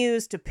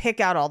menus, to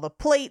pick out all the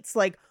plates,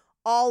 like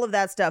all of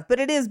that stuff. But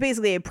it is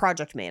basically a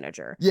project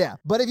manager. Yeah,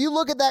 but if you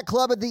look at that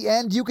club at the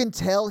end, you can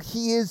tell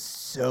he is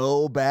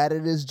so bad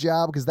at his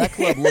job because that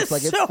club looks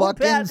like it so fucking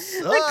bad.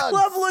 sucks. The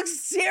club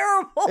looks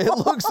terrible.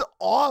 It looks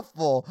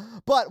awful,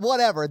 but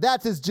whatever.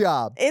 That's his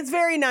job. It's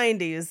very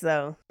 90s,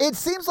 though. It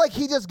seems like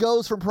he just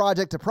goes from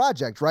project to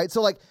project, right?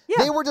 So, like,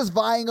 they were just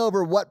vying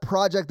over what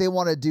project they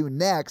want to do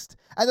next.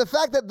 And the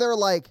fact that they're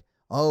like,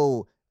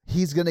 oh,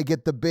 he's going to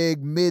get the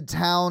big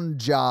Midtown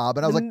job.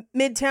 And I was like,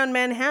 Midtown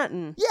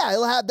Manhattan. Yeah,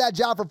 he'll have that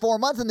job for 4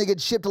 months and they get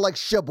shipped to like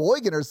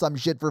Sheboygan or some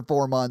shit for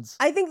 4 months.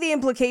 I think the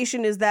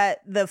implication is that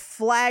the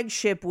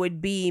flagship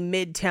would be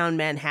Midtown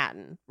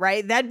Manhattan,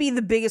 right? That'd be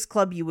the biggest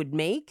club you would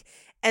make.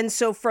 And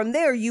so from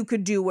there, you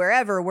could do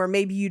wherever, where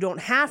maybe you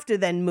don't have to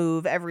then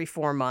move every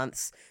 4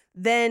 months.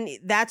 Then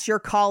that's your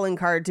calling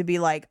card to be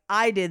like,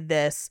 I did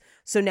this,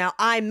 so now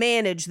I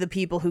manage the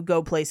people who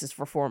go places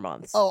for 4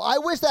 months. Oh, I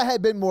wish that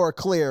had been more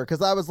clear,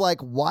 because I was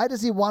like, why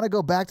does he want to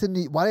go back to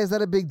New York? Why is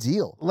that a big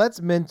deal?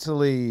 Let's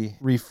mentally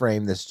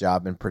reframe this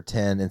job and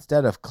pretend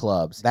instead of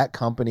clubs, that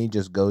company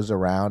just goes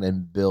around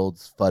and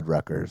builds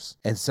Fuddruckers.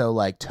 And so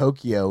like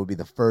Tokyo would be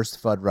the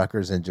first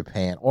Fuddruckers in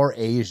Japan or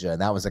Asia,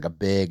 and that was like a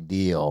big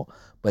deal.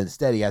 But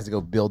instead he has to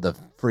go build the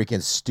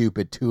freaking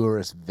stupid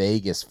tourist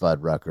Vegas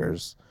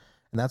Fuddruckers.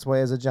 And that's why he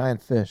has a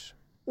giant fish.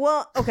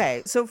 Well,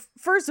 okay. So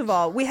first of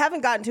all, we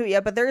haven't gotten to it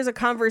yet, but there is a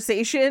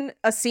conversation,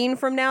 a scene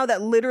from now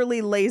that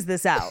literally lays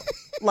this out.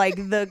 Like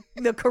the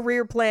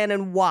career plan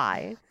and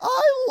why.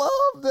 I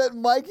love that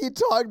Mikey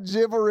talked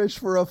gibberish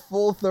for a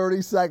full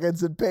 30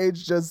 seconds and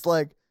Paige just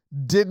like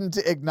didn't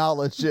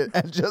acknowledge it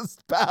and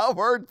just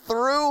powered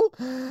through.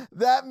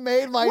 That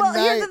made my night. Well,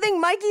 here's the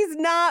thing. Mikey's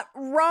not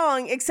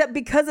wrong, except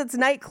because it's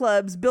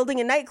nightclubs.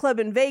 Building a nightclub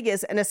in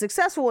Vegas and a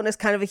successful one is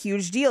kind of a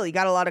huge deal. You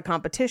got a lot of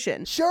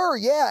competition. Sure,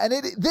 yeah. And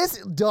this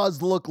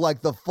does look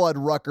like the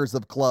Fuddruckers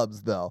of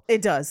clubs, though.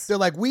 It does. They're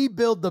like, we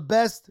build the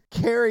best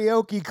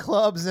karaoke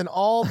clubs in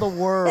all the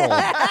world.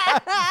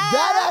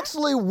 That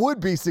actually would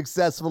be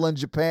successful in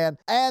Japan.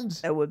 And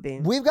it would be.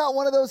 We've got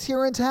one of those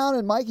here in town,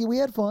 and Mikey, we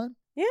had fun.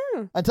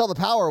 Yeah. Until the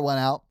power went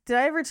out. Did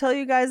I ever tell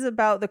you guys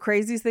about the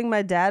craziest thing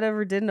my dad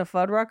ever did in a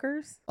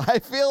Fuddruckers? I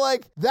feel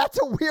like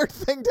that's a weird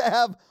thing to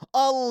have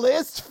a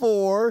list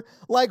for.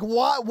 Like,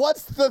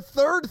 what's the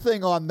third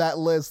thing on that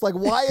list? Like,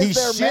 why is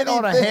there shit many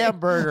on a things?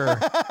 hamburger.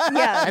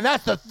 Yeah. And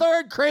that's the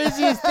third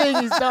craziest thing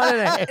he's done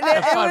in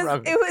a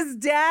Fuddrucker. It was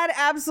dad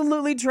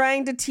absolutely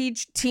trying to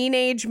teach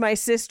teenage my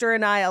sister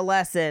and I a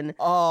lesson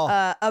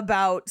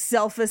about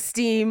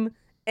self-esteem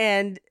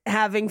and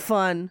having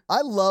fun.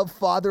 I love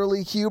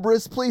fatherly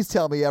hubris. Please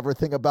tell me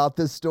everything about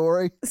this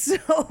story.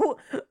 So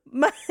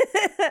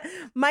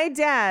my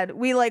dad,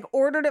 we like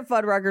ordered at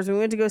Fuddruckers. We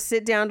went to go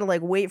sit down to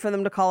like wait for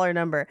them to call our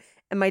number.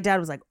 And my dad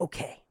was like,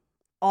 okay,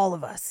 all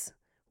of us,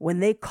 when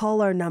they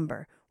call our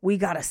number, we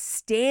got to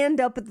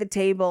stand up at the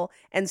table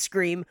and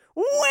scream,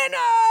 winner!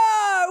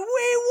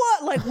 We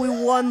won! Like we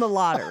won the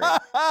lottery.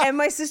 And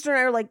my sister and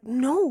I were like,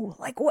 no,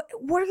 like what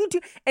are you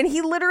doing? And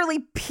he literally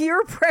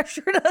peer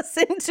pressured us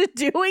into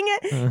doing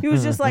it. He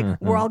was just like,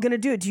 we're all going to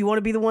do it. Do you want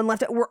to be the one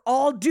left out?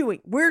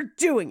 We're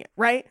doing it,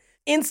 right?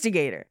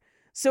 Instigator.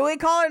 So we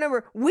call our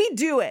number. We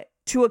do it.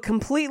 to a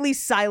completely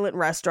silent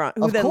restaurant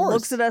who then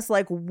looks at us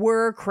like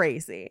we're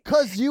crazy.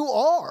 Because you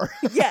are.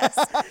 Yes.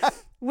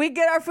 We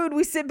get our food,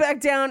 we sit back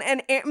down,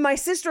 and my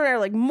sister and I are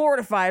like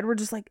mortified. We're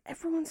just like,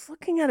 everyone's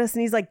looking at us.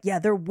 And he's like, yeah,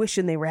 they're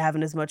wishing they were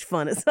having as much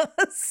fun as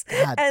us.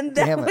 God and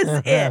that was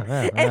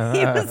it. And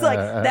he was like,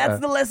 that's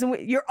the lesson.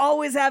 You're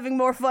always having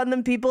more fun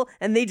than people,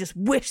 and they just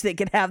wish they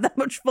could have that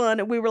much fun.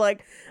 And we were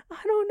like,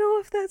 I don't know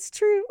if that's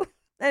true.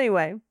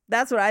 Anyway,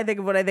 that's what I think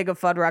of when I think of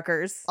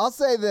Fuddruckers. I'll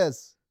say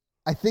this.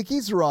 I think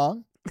he's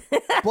wrong,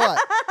 but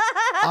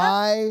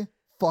I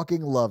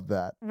fucking love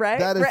that. Right?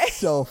 That is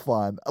so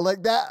fun.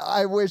 Like that,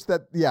 I wish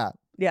that, yeah.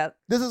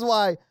 This is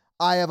why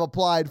I have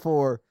applied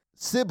for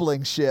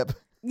siblingship.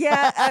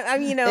 Yeah, I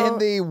mean, in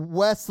the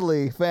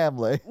Wesley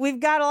family. We've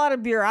got a lot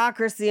of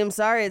bureaucracy. I'm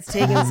sorry it's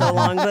taken so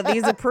long, but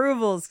these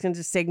approvals can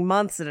just take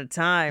months at a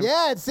time.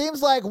 Yeah, it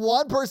seems like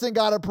one person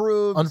got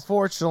approved.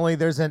 Unfortunately,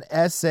 there's an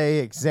essay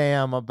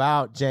exam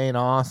about Jane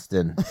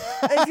Austen.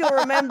 If you'll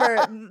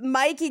remember,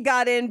 Mikey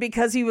got in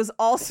because he was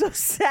also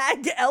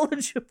SAG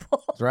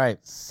eligible. That's right.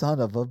 Son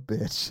of a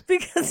bitch.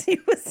 Because he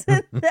was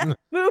in that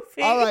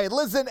movie. All right,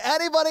 listen,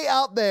 anybody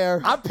out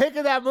there. I'm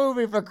picking that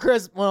movie for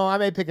Chris. Well, I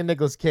may pick a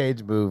Nicolas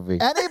Cage movie.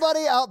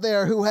 Anybody out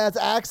there who has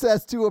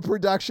access to a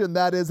production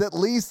that is at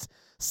least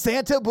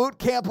Santa Boot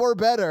Camp or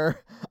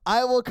better,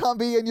 I will come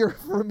be in your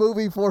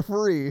movie for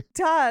free.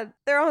 Todd,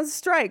 they're on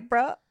strike,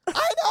 bro.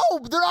 I know.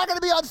 They're not going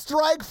to be on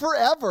strike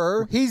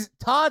forever.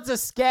 Todd's a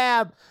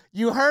scab.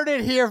 You heard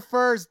it here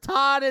first.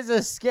 Todd is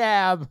a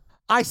scab.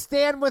 I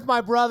stand with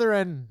my brother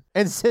and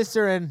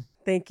sister and...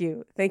 Thank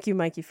you. Thank you,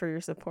 Mikey, for your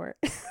support.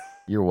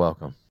 You're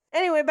welcome.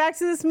 Anyway, back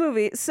to this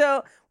movie.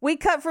 So we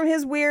cut from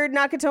his weird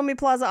Nakatomi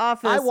Plaza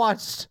office. I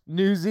watched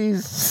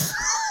Newsies.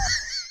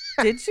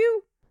 Did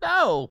you?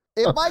 No.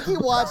 If Mikey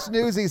watched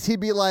Newsies, he'd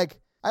be like,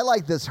 I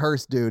like this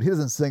Hearst dude. He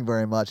doesn't sing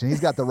very much, and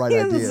he's got the right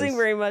ideas. He doesn't sing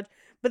very much.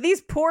 But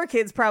these poor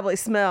kids probably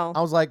smell.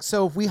 I was like,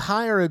 so if we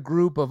hire a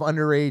group of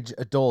underage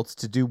adults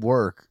to do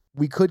work,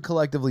 we could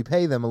collectively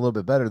pay them a little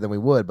bit better than we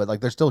would, but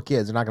like they're still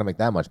kids. They're not going to make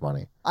that much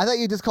money. I thought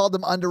you just called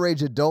them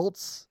underage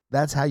adults.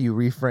 That's how you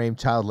reframe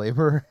child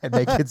labor and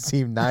make it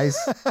seem nice.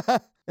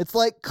 It's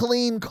like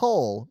clean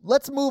coal.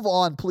 Let's move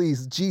on,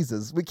 please.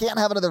 Jesus, we can't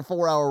have another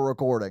 4-hour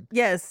recording.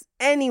 Yes.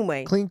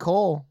 Anyway. Clean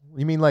coal?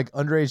 You mean like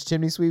underage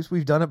chimney sweeps?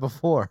 We've done it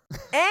before.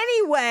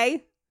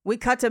 Anyway, we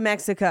cut to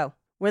Mexico.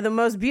 We're the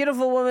most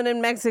beautiful woman in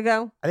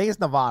Mexico. I think it's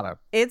Nevada.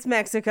 It's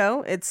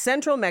Mexico. It's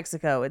central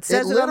Mexico. It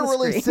says it on the screen. It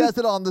literally says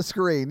it on the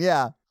screen,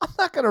 yeah. I'm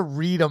not going to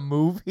read a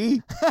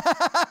movie.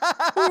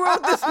 Who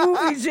wrote this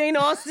movie, Jane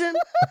Austen?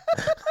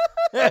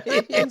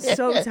 I'm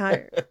so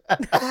tired.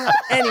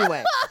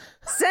 Anyway,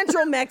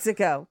 central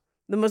Mexico.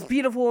 The most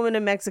beautiful woman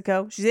in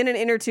Mexico. She's in an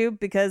inner tube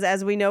because,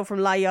 as we know from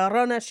La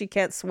Llorona, she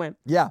can't swim.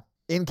 Yeah,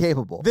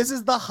 incapable. This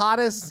is the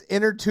hottest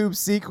inner tube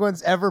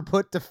sequence ever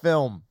put to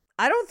film.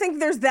 I don't think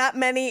there's that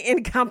many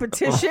in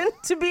competition,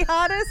 to be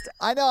honest.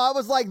 I know. I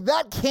was like,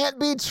 that can't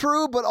be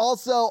true, but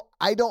also,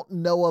 I don't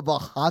know of a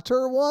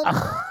hotter one.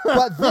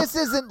 But this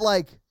isn't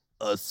like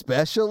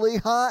especially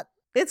hot.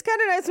 It's kind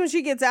of nice when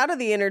she gets out of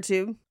the inner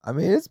tube. I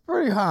mean, it's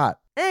pretty hot.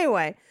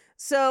 Anyway,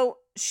 so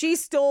she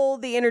stole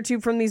the inner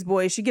tube from these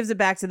boys. She gives it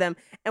back to them.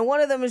 And one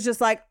of them is just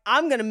like,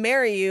 I'm going to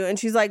marry you. And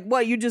she's like,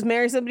 what, you just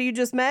marry somebody you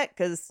just met?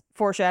 Because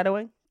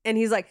foreshadowing. And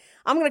he's like,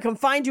 I'm going to come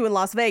find you in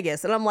Las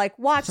Vegas. And I'm like,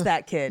 watch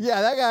that kid.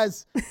 Yeah,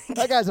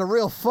 that guy's a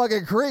real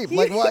fucking creep.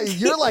 Like, what?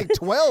 You're like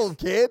 12,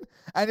 kid.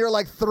 And you're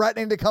like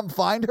threatening to come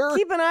find her?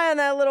 Keep an eye on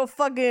that little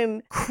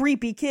fucking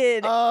creepy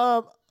kid.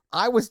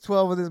 I was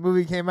 12 when this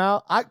movie came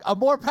out.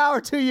 More power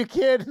to you,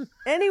 kid.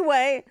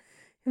 Anyway,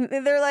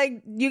 they're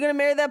like, you going to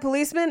marry that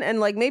policeman?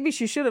 And like, maybe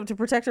she should have to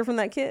protect her from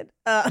that kid.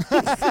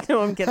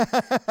 No, I'm kidding.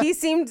 He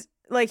seemed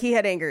like he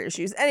had anger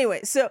issues.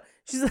 Anyway, so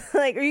she's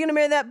like, are you going to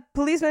marry that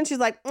policeman? She's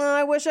like, oh,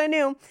 I wish I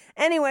knew.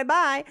 Anyway,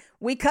 bye.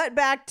 We cut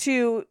back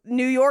to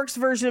New York's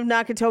version of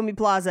Nakatomi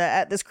Plaza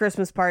at this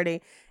Christmas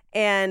party.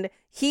 And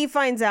he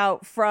finds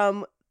out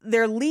from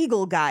their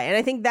legal guy. And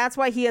I think that's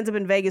why he ends up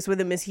in Vegas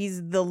with him, is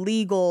he's the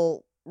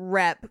legal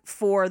rep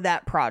for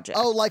that project.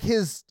 Oh, like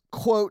his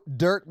quote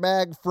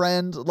dirtbag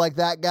friend, like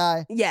that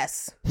guy?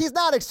 Yes. He's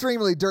not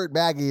extremely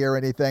dirtbaggy or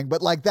anything,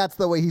 but like that's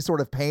the way he's sort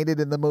of painted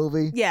in the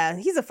movie. Yeah,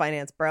 he's a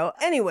finance bro.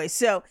 Anyway,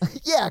 so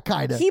yeah,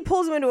 kind of. He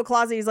pulls him into a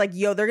closet. He's like,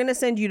 yo, they're going to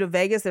send you to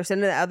Vegas. They're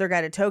sending the other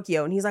guy to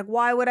Tokyo. And he's like,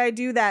 why would I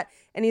do that?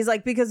 And he's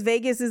like, because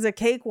Vegas is a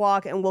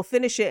cakewalk and we'll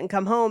finish it and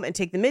come home and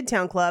take the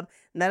Midtown Club.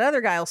 And that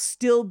other guy will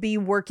still be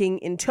working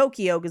in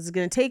Tokyo because it's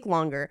going to take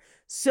longer.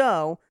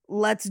 So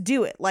let's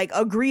do it. Like,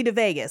 agree to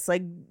Vegas.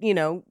 Like, you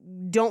know,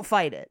 don't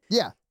fight it.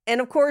 Yeah. And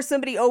of course,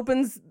 somebody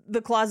opens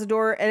the closet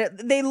door and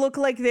they look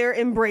like they're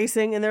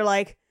embracing and they're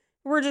like,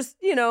 we're just,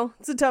 you know,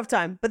 it's a tough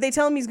time. But they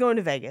tell him he's going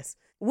to Vegas.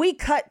 We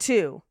cut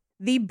to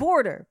the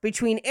border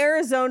between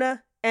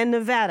Arizona and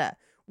Nevada,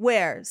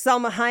 where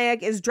Salma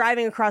Hayek is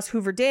driving across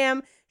Hoover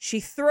Dam. She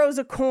throws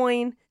a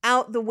coin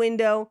out the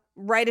window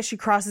right as she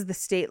crosses the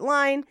state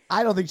line.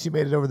 I don't think she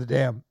made it over the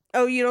dam.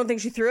 Oh, you don't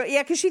think she threw it?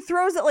 Yeah, because she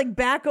throws it like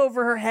back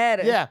over her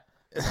head. Yeah.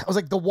 I was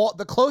like,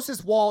 the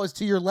closest wall is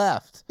to your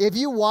left. If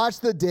you watch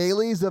the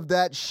dailies of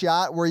that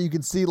shot where you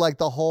can see like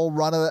the whole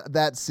run of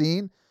that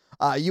scene,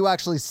 you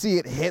actually see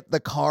it hit the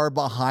car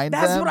behind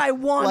them. That's what I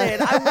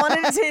wanted. I wanted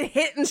it to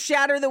hit and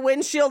shatter the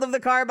windshield of the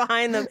car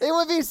behind them. It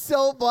would be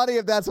so funny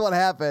if that's what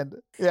happened.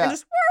 Yeah. And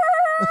just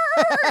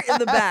in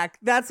the back.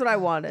 That's what I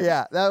wanted.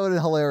 Yeah, that would be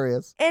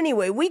hilarious.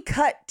 Anyway, we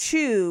cut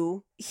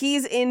to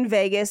he's in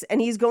Vegas and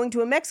he's going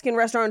to a Mexican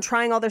restaurant and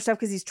trying all their stuff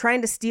because he's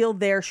trying to steal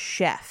their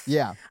chef.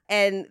 Yeah.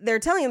 And they're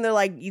telling him, they're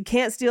like, you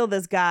can't steal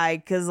this guy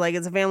because like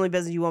it's a family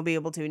business. You won't be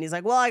able to. And he's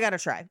like, well, I got to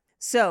try.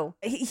 So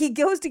he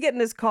goes to get in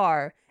his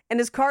car. And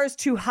his car is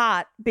too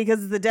hot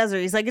because it's the desert.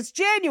 He's like, it's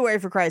January,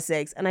 for Christ's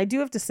sakes. And I do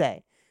have to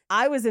say,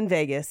 I was in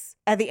Vegas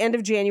at the end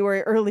of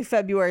January, early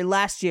February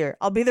last year.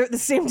 I'll be there at the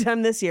same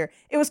time this year.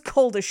 It was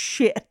cold as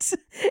shit.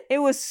 It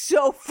was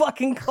so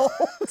fucking cold.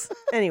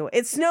 Anyway,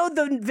 it snowed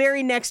the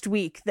very next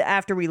week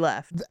after we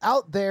left.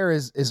 Out there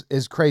is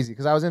crazy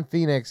because I was in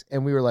Phoenix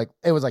and we were like,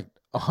 it was like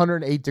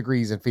 108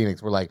 degrees in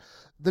Phoenix. We're like,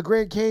 the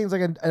Grand Canyon's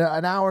like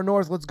an hour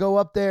north. Let's go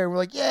up there. And we're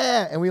like,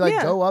 yeah. And we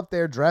go up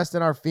there dressed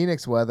in our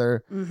Phoenix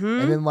weather. Mm-hmm.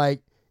 And then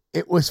like,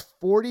 it was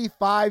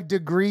 45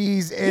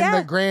 degrees in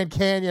the Grand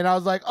Canyon. I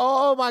was like,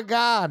 oh my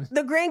God.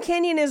 The Grand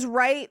Canyon is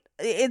right.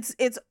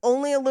 It's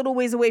only a little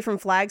ways away from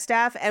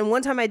Flagstaff. And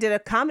one time I did a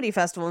comedy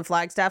festival in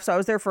Flagstaff. So I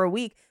was there for a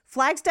week.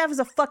 Flagstaff is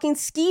a fucking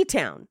ski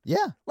town.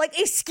 Yeah. Like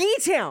a ski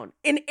town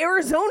in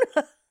Arizona.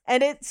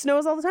 And it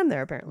snows all the time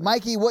there, apparently.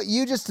 Mikey, what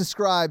you just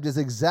described is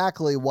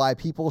exactly why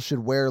people should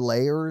wear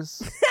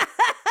layers.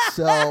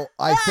 So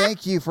I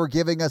thank you for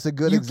giving us a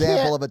good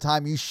example of a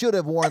time you should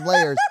have worn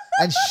layers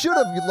and should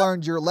have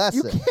learned your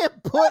lesson. You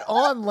can't put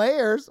on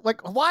layers.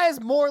 Like, why is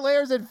more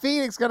layers in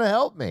Phoenix going to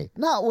help me?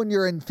 Not when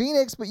you're in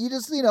Phoenix, but you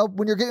just,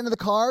 when you're getting into the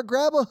car,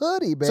 grab a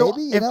hoodie, baby.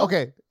 So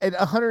okay, at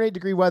 108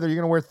 degree weather, you're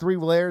going to wear 3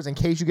 layers in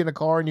case you get in a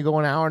car and you go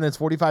an hour and it's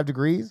 45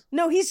 degrees?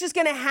 No, he's just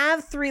going to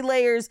have 3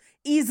 layers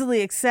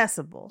easily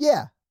accessible.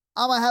 Yeah.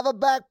 I'm going to have a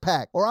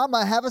backpack, or I'm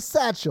going to have a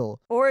satchel.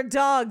 Or a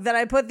dog that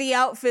I put the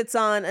outfits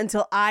on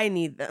until I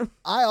need them.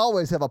 I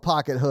always have a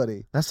pocket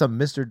hoodie. That's some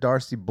Mr.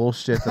 Darcy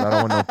bullshit that I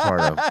don't want no part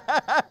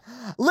of.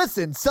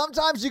 Listen,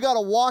 sometimes you got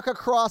to walk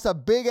across a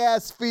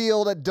big-ass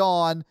field at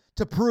dawn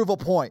to prove a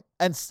point.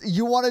 And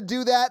you want to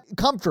do that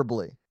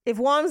comfortably. If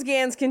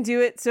Wamsgans can do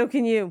it, so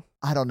can you.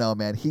 I don't know,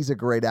 man. He's a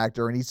great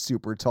actor, and he's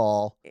super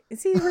tall.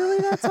 Is he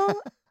really that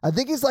tall? I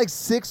think he's like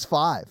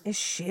 6'5". Is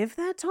Shiv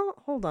that tall?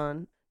 Hold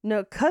on.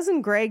 No,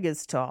 Cousin Greg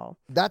is tall.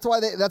 That's why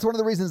that's one of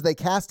the reasons they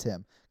cast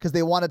him, because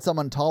they wanted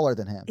someone taller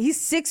than him. He's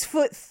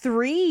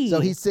 6'3". So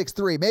he's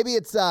 6'3". Maybe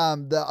it's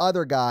the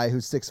other guy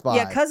who's 6'5".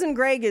 Yeah, Cousin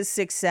Greg is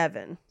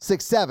 6'7".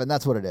 6'7",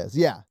 that's what it is.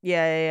 Yeah.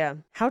 Yeah.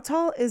 How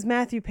tall is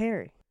Matthew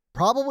Perry?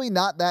 Probably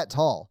not that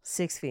tall.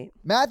 6 feet.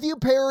 Matthew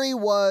Perry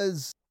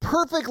was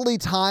perfectly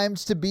timed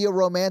to be a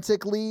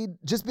romantic lead,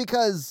 just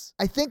because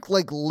I think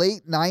like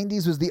late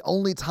 90s was the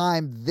only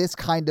time this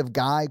kind of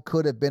guy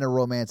could have been a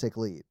romantic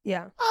lead.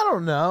 Yeah. I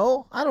don't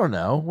know.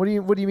 What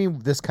do you mean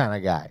this kind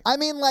of guy? I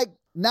mean, like,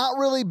 not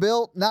really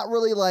built, not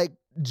really like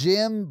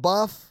gym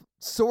buff,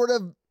 sort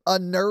of a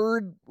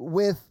nerd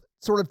with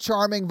sort of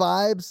charming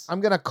vibes.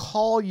 I'm going to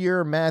call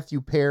your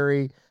Matthew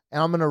Perry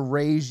and I'm going to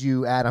raise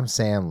you Adam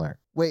Sandler.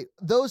 Wait,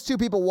 those two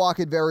people walk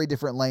in very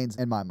different lanes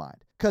in my mind.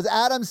 Because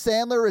Adam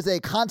Sandler is a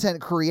content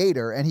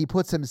creator and he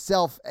puts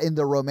himself in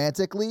the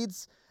romantic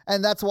leads.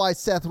 And that's why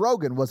Seth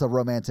Rogen was a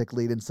romantic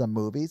lead in some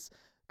movies,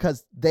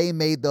 because they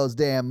made those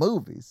damn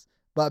movies.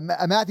 But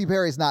Matthew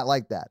Perry's not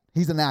like that.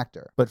 He's an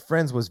actor. But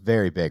Friends was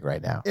very big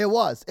right now. It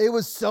was. It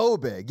was so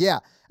big, yeah.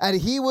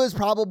 And he was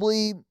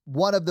probably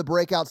one of the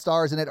breakout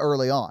stars in it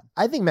early on.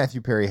 I think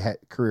Matthew Perry's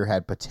career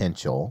had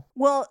potential.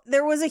 Well,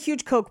 there was a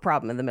huge coke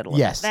problem in the middle of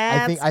it. Yes,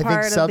 I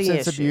think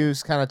substance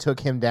abuse kind of took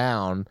him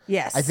down.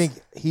 Yes. I think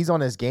he's on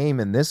his game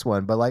in this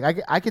one, but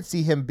like I could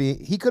see him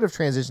he could have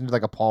transitioned to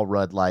like a Paul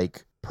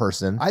Rudd-like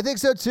person. I think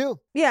so too.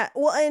 Yeah,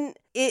 well, and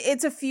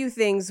it's a few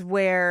things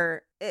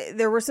where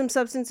there were some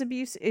substance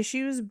abuse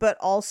issues, but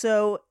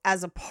also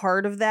as a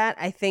part of that,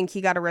 I think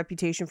he got a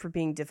reputation for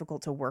being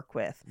difficult to work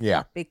with.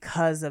 Yeah.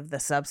 Because of the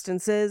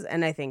substances,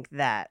 and I think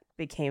that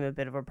became a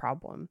bit of a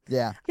problem.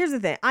 Yeah. Here's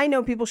the thing. I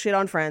know people shit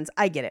on Friends.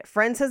 I get it.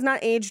 Friends has not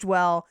aged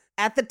well.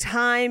 At the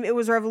time, it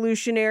was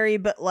revolutionary,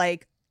 but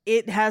like,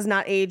 it has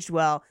not aged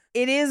well.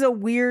 It is a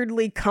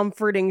weirdly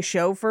comforting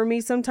show for me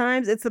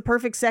sometimes. It's the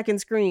perfect second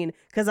screen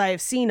because I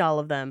have seen all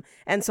of them.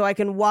 And so I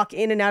can walk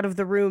in and out of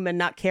the room and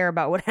not care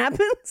about what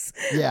happens.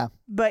 Yeah.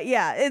 But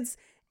yeah,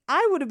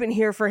 I would have been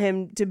here for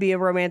him to be a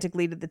romantic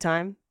lead at the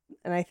time.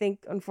 And I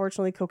think,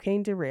 unfortunately,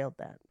 cocaine derailed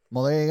that.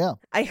 Well, there you go.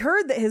 I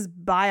heard that his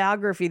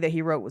biography that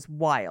he wrote was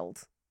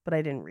wild, but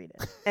I didn't read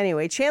it.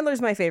 Anyway, Chandler's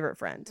my favorite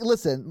friend.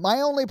 Listen, my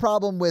only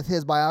problem with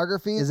his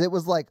biography is it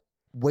was like,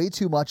 way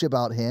too much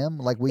about him.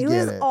 Like, it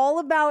was all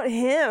about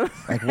him.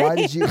 Like,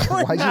 why'd you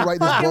write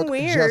this book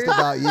weird. just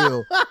about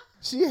you?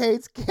 She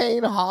hates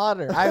Kane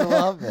Hodder. I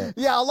love it.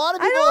 Yeah, a lot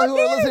of people who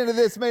are listening to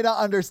this may not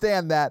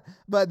understand that,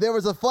 but there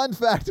was a fun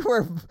fact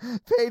where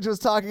Paige was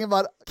talking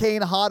about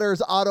Kane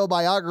Hodder's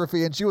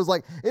autobiography, and she was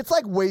like, it's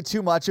like way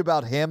too much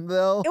about him,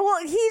 though.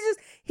 Well,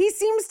 he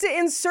seems to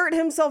insert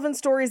himself in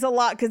stories a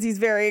lot because he's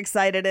very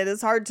excited, and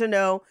it's hard to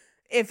know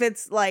if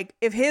it's like,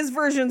 if his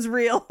version's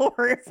real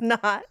or if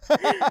not.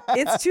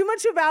 It's too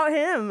much about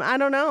him. I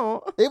don't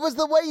know. It was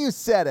the way you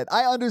said it.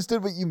 I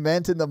understood what you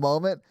meant in the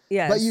moment.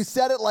 Yes. But you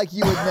said it like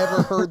you had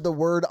never heard the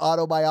word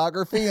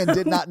autobiography and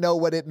did not know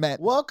what it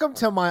meant. Welcome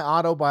to my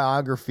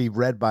autobiography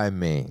read by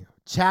me.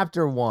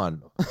 Chapter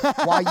 1.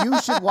 Why you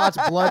should watch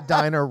Blood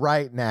Diner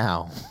right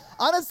now.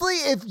 Honestly,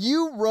 if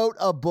you wrote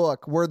a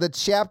book where the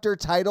chapter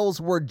titles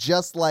were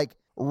just like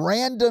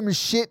random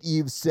shit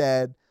you've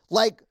said,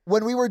 like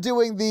when we were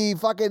doing the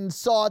fucking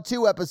Saw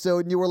 2 episode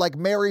and you were like,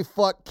 marry,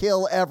 fuck,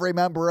 kill every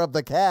member of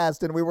the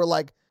cast. And we were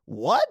like,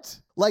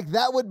 what? Like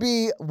that would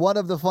be one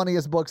of the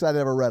funniest books I'd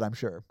ever read, I'm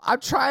sure.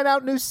 I'm trying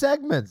out new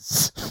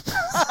segments.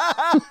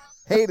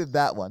 Hated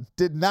that one.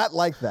 Did not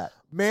like that.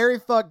 Marry,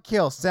 fuck,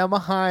 kill. Selma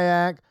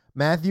Hayek,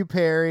 Matthew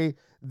Perry,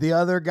 the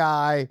other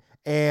guy,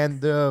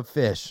 and the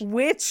fish.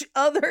 Which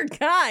other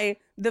guy?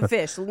 The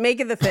fish. Make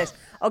it the fish.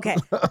 Okay.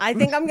 I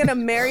think I'm going to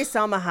marry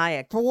Salma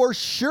Hayek. For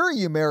sure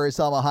you marry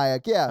Salma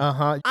Hayek, yeah.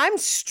 Uh-huh. I'm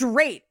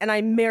straight and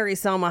I marry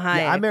Salma Hayek.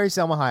 Yeah, I marry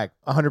Selma Hayek.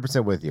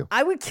 100% with you.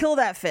 I would kill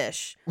that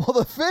fish. Well,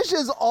 the fish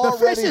is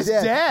already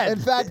dead.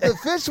 In fact, the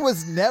fish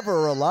was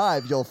never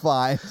alive, you'll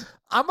find.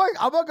 I'm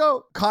gonna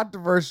go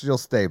controversial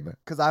statement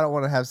because I don't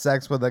want to have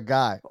sex with a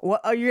guy.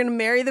 What? Are you going to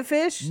marry the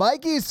fish?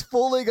 Mikey's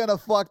fully gonna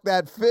fuck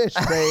that fish,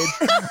 Paige.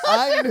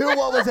 I knew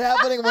what was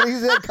happening when he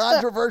said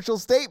controversial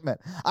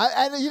statement.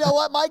 And you know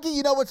what, Mikey?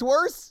 You know what's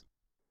worse?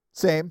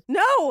 Same.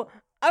 No.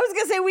 I was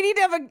going to say we need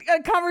to have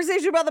a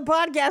conversation about the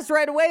podcast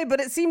right away, but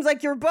it seems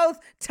like you're both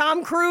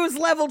Tom Cruise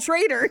level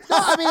traitors. No,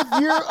 I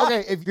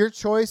mean, if your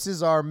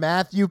choices are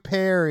Matthew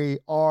Perry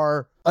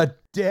or a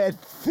dead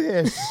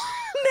fish.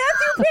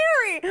 Matthew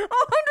Perry, 100% of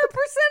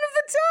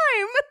the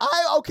time.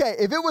 Okay,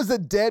 if it was a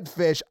dead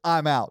fish,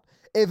 I'm out.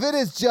 If it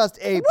is just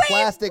a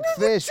plastic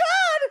fish.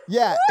 Todd,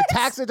 yeah, a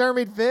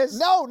taxidermied fish?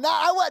 No,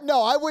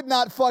 I would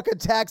not fuck a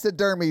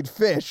taxidermied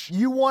fish.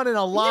 You wanted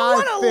a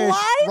live fish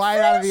right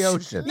out of the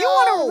ocean. You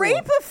want to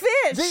rape a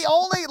fish?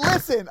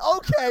 Listen,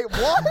 okay,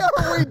 why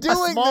are we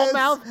doing this?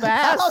 Smallmouth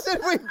bass? How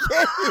did we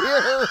get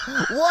here?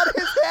 What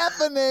is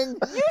happening?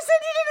 You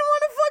said you didn't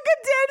want to fuck a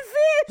dead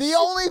fish. The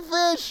only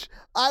fish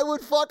I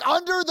would fuck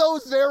under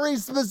those very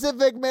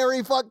specific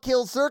marry, fuck,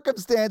 kill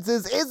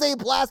circumstances is a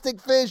plastic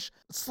fish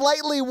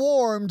slightly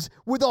warmed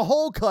with a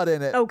hole cut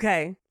in it.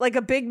 Okay, like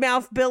a big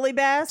mouth Billy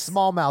bass?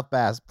 Smallmouth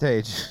bass,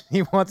 Paige.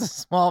 He wants a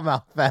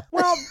smallmouth bass.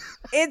 Well,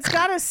 it's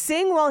got to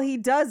sing while he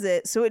does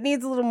it, so it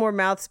needs a little more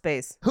mouth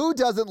space. Who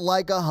doesn't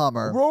like a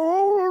Hummer?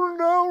 Rolling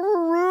down the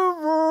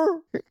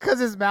river. Because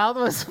his mouth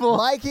was full.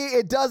 Mikey,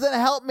 it doesn't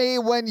help me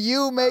when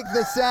you make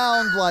the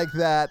sound like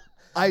that.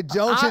 I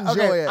don't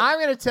enjoy it. I'm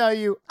going to tell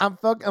you, I'm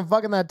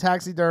fucking that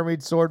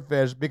taxidermied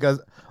swordfish because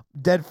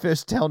dead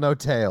fish tell no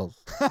tales.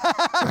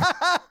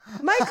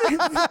 Mike,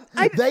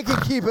 they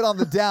can keep it on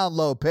the down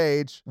low,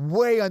 Paige.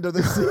 Way under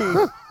the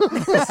sea.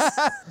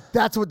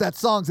 That's what that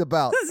song's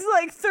about. This is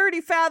like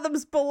 30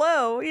 fathoms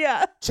below.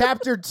 Yeah.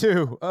 Chapter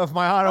 2 of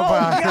my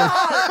autobiography.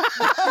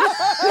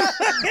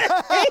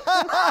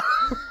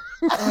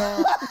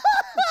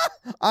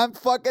 I'm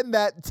fucking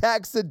that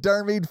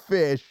taxidermied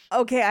fish.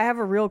 Okay, I have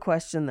a real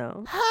question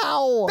though.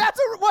 How? That's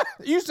what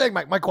you saying?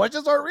 My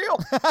questions aren't real.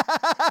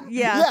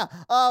 Yeah.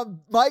 Yeah.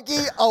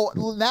 Mikey. Oh,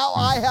 now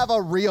I have a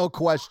real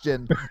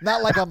question,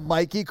 not like a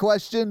Mikey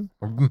question.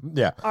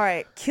 Yeah. All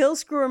right. Kill,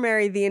 screw, or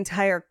marry the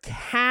entire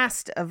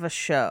cast of a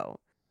show.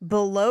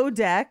 Below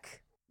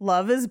Deck,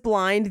 Love is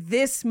Blind,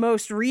 this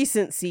most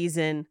recent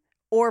season,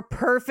 or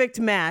Perfect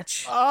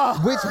Match.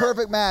 Which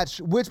perfect match?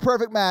 Which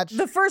perfect match?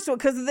 The first one,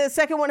 because the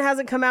second one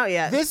hasn't come out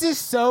yet. This is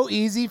so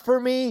easy for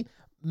me.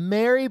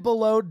 Marry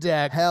Below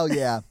Deck. Hell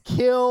yeah.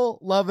 Kill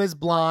Love is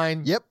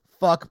Blind. Yep.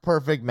 Fuck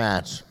Perfect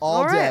Match.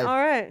 All day. All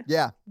right.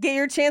 Yeah. Get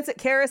your chance at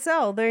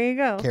Carousel. There you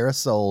go. Kara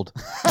sold.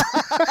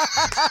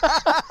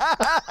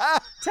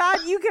 Todd,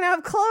 you can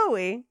have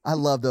Chloe. I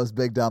love those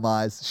big dumb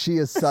eyes. She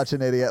is such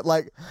an idiot.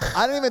 Like,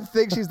 I don't even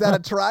think she's that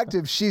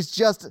attractive. She's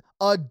just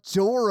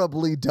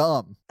adorably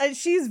dumb. And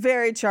she's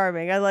very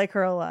charming. I like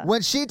her a lot.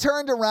 When she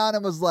turned around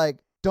and was like,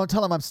 don't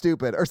tell him I'm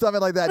stupid or something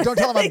like that. Don't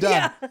tell him I'm dumb.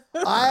 Yeah.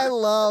 I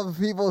love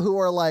people who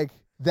are like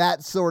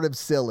that sort of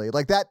silly.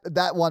 Like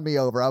that won me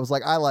over. I was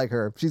like, I like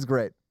her. She's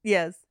great.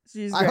 Yes,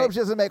 she's I great. hope she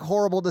doesn't make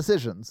horrible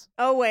decisions.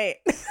 Oh, wait.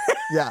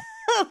 Yeah.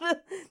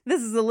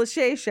 This is a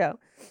Lachey show.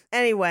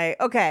 Anyway,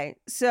 okay.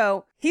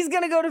 So he's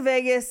going to go to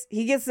Vegas.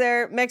 He gets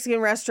there,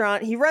 Mexican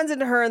restaurant. He runs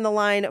into her in the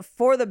line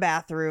for the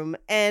bathroom,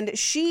 and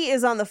she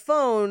is on the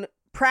phone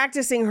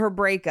practicing her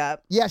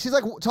breakup. Yeah, she's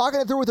like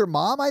talking it through with her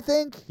mom, I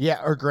think.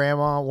 Yeah, or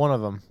grandma, one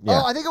of them.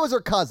 Yeah. Oh, I think it was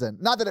her cousin.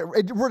 Not that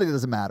it really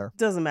doesn't matter.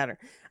 Doesn't matter.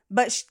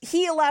 But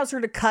he allows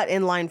her to cut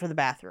in line for the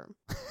bathroom.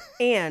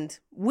 And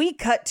we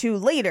cut to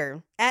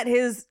later at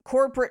his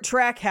corporate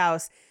track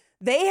house.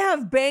 They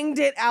have banged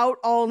it out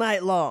all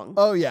night long.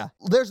 Oh, yeah.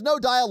 There's no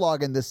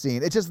dialogue in this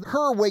scene. It's just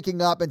her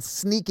waking up and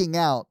sneaking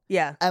out.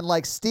 Yeah. And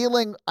like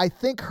stealing, I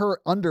think, her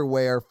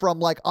underwear from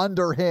like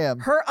under him.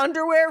 Her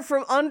underwear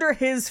from under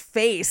his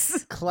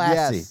face.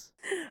 Classy. Yes.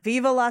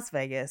 Viva Las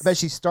Vegas. I bet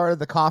she started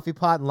the coffee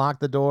pot and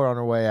locked the door on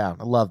her way out.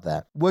 I love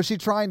that. Was she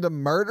trying to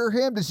murder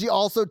him? Did she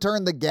also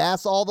turn the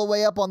gas all the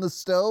way up on the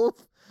stove?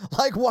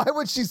 Like, why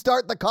would she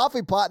start the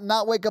coffee pot and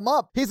not wake him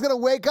up? He's going to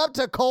wake up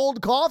to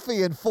cold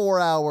coffee in 4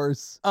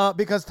 hours.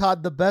 Because,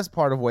 Todd, the best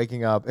part of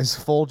waking up is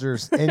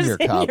Folgers in your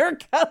In cup. your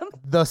cup.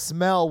 The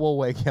smell will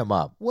wake him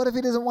up. What if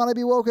he doesn't want to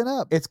be woken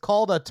up? It's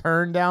called a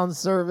turn down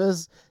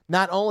service.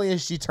 Not only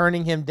is she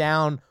turning him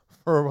down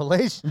for a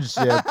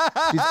relationship,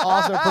 she's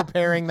also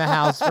preparing the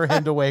house for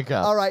him to wake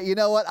up. All right, you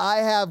know what? I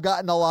have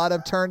gotten a lot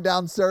of turn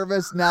down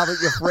service now that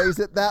you phrase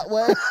it that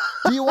way.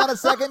 Do you want a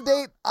second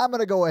date? I'm going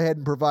to go ahead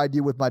and provide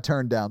you with my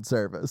turn down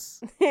service.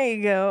 Here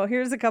you go.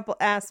 Here's a couple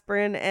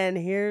aspirin, and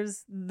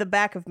here's the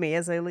back of me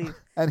as I leave.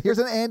 And here's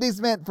an Andy's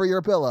Mint for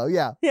your pillow.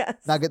 Yeah. Yes.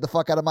 Now get the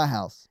fuck out of my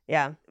house.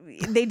 Yeah.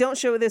 They don't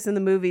show this in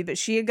the movie, but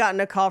she had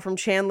gotten a call from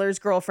Chandler's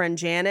girlfriend,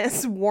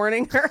 Janice,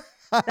 warning her.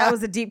 That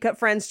was a deep cut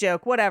Friends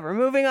joke. Whatever.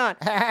 Moving on.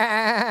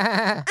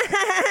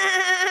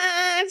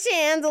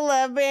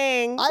 Chandler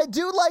Bing. I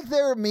do like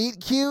their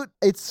meet cute.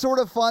 It's sort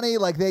of funny.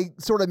 Like they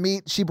sort of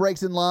meet, she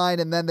breaks in line,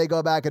 and then they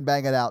go back and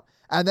bang it out.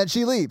 And then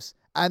she leaves.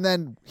 And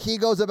then he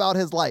goes about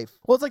his life.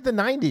 Well, it's like the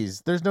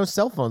 90s. There's no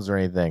cell phones or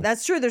anything.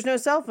 That's true. There's no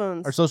cell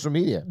phones. Or social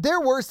media.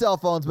 There were cell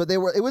phones, but it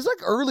was like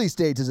early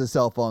stages of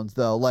cell phones,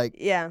 though. Like,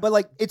 Yeah. But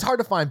like, it's hard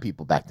to find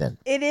people back then.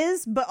 It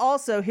is, but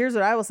also, here's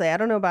what I will say. I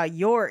don't know about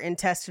your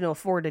intestinal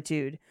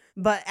fortitude,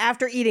 but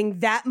after eating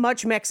that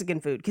much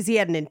Mexican food, because he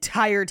had an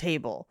entire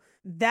table,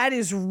 that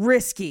is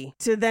risky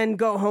to then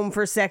go home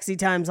for sexy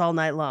times all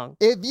night long.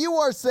 if you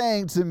are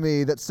saying to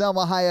me that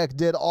Selma Hayek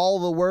did all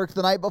the work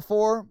the night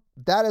before,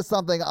 that is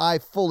something I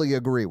fully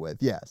agree with,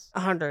 yes.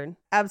 100.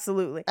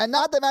 Absolutely. And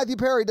not that Matthew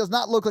Perry does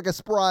not look like a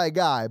spry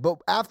guy, but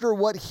after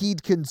what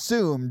he'd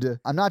consumed,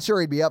 I'm not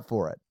sure he'd be up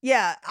for it.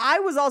 Yeah, I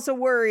was also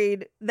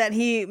worried that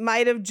he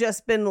might have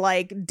just been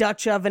like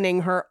Dutch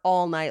ovening her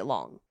all night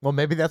long. Well,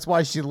 maybe that's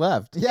why she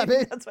left. Yeah,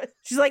 babe. That's why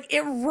she's like,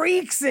 it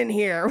reeks in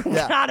here. We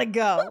Yeah. gotta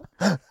go.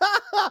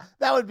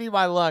 That would be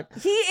my luck.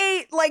 He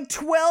ate like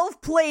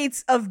 12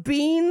 plates of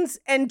beans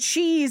and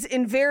cheese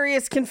in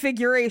various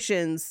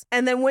configurations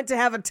and then went to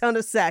have a ton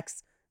of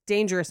sex.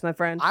 Dangerous, my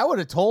friend. I would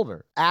have told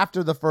her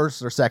after the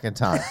first or second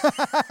time.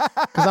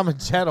 Because I'm a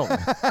gentleman.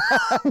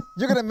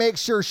 You're going to make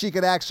sure she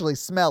could actually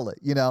smell it,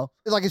 you know?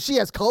 Like if she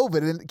has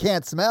COVID and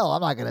can't smell,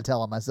 I'm not going to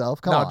tell her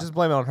myself. Come on. Just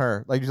blame it on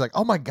her. Like, she's like,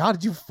 oh my God,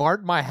 did you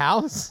fart in my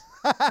house?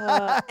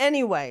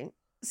 Anyway,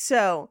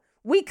 so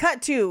we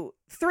cut to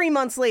 3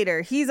 months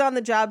later. He's on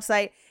the job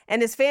site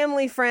and his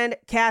family friend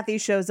Kathy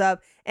shows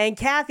up, and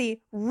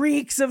Kathy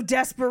reeks of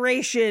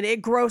desperation.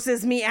 It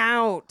grosses me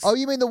out. Oh,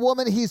 you mean the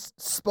woman he's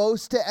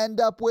supposed to end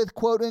up with,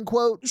 quote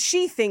unquote?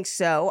 She thinks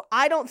so.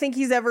 I don't think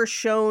he's ever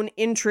shown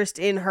interest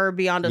in her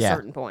beyond a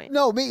certain point.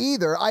 No, me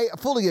either. I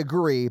fully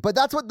agree. But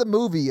that's what the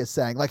movie is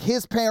saying. Like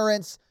his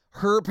parents,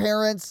 her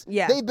parents,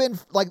 Yeah. they've been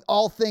like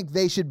all think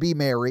they should be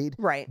married.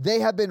 Right.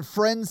 They have been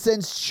friends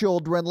since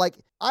children. Like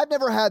I've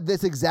never had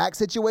this exact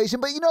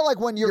situation, but you know, like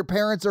when your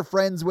parents are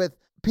friends with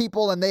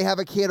people and they have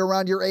a kid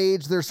around your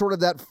age, there's sort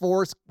of that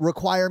forced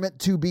requirement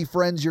to be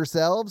friends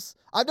yourselves.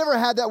 I've never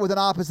had that with an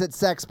opposite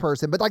sex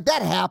person, but like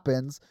that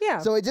happens. Yeah.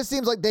 So it just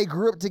seems like they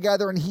grew up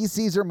together and he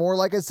sees her more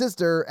like a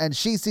sister and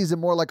she sees him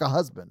more like a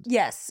husband.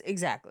 Yes,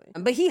 exactly.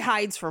 But he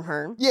hides from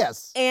her.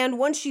 Yes. And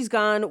once she's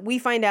gone, we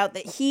find out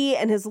that he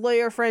and his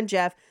lawyer friend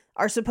Jeff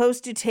are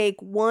supposed to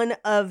take one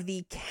of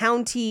the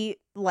county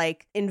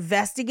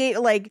investigate,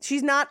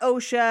 she's not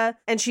OSHA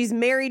and she's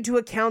married to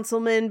a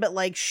councilman,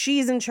 but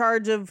she's in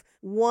charge of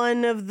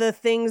one of the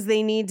things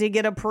they need to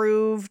get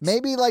approved.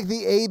 Maybe like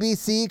the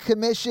ABC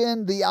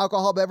Commission, the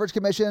Alcohol Beverage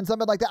Commission,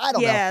 something like that. I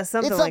don't know. Yeah,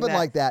 something it's like something that.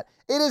 like that.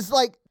 It is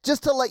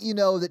just to let you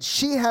know that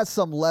she has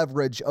some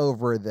leverage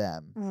over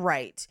them.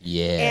 Right.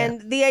 Yeah.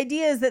 And the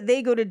idea is that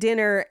they go to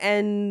dinner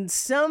and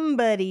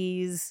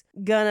somebody's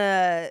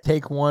gonna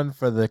Take one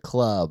for the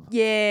club.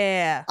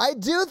 Yeah. I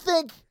do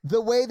think the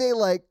way they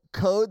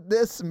code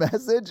this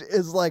message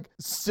is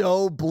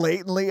so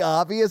blatantly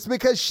obvious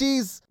because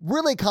she's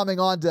really coming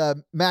on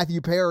to Matthew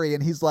Perry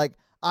and he's like,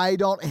 I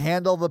don't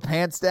handle the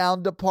pants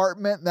down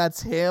department.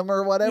 That's him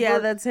or whatever. Yeah,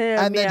 that's him.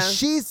 And then yeah.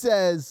 she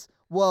says,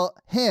 well,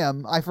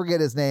 him, I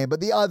forget his name,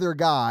 but the other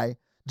guy,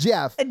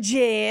 Jeff.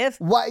 Jeff.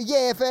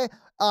 Hefe,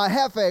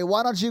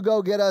 why don't you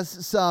go get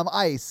us some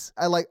ice?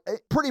 I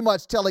pretty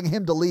much telling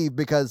him to leave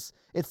because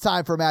it's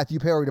time for Matthew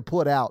Perry to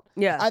put out.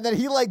 Yeah. And then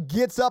he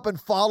gets up and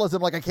follows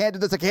him I can't do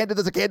this, I can't do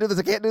this, I can't do this,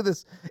 I can't do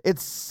this.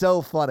 It's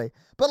so funny.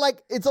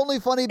 But it's only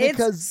funny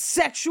because it's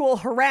sexual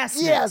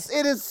harassment. Yes,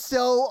 it is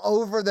so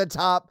over the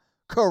top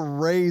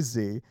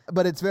crazy,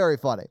 but it's very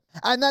funny.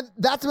 And then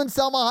that's when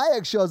Selma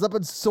Hayek shows up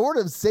and sort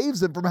of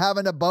saves him from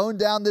having to bone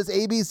down this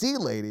ABC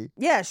lady.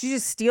 Yeah, she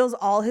just steals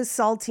all his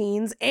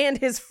saltines and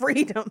his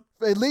freedom.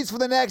 At least for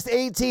the next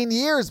 18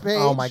 years, Paige.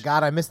 Oh my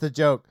God, I missed the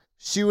joke.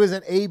 She was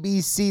an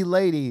ABC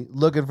lady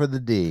looking for the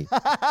D.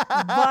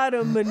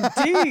 Vitamin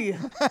D.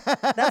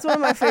 That's one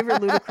of my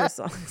favorite Ludacris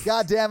songs.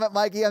 God damn it,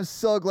 Mikey. I'm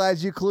so glad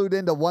you clued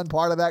into one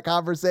part of that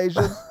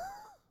conversation.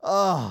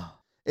 Oh,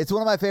 it's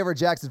one of my favorite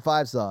Jackson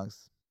 5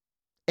 songs.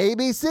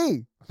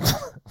 ABC.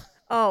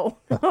 Oh,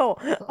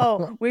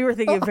 we were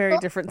thinking a very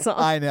different song.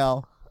 I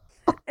know.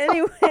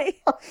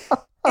 Anyway,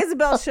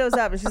 Isabel shows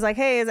up and she's like,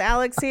 hey, is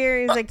Alex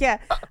here? And he's like, yeah.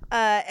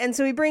 And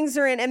so he brings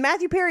her in, and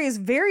Matthew Perry is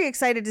very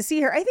excited to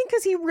see her. I think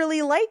because he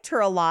really liked her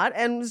a lot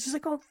and was just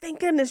like, oh, thank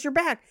goodness you're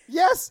back.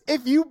 Yes,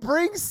 if you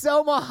bring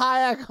Selma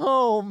Hayek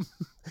home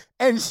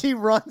and she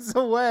runs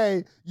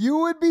away, you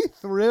would be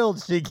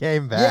thrilled she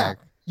came back.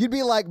 Yeah. You'd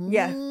be like,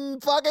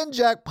 fucking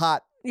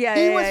jackpot. Yeah,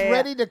 he was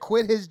ready to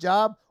quit his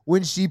job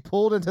when she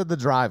pulled into the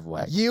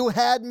driveway. You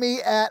had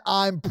me at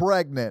I'm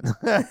pregnant.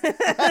 You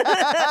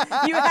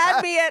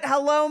had me at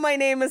hello, my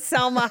name is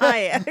Salma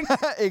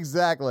Hayek.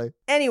 Exactly.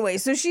 Anyway,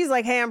 so she's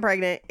like, hey, I'm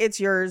pregnant. It's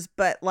yours.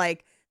 But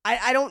like,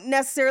 I don't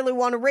necessarily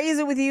want to raise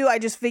it with you. I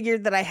just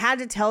figured that I had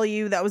to tell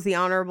you that was the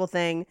honorable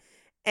thing.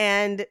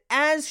 And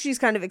as she's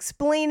kind of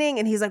explaining,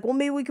 and he's like, well,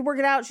 maybe we could work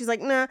it out. She's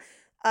like, nah.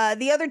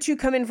 The other two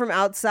come in from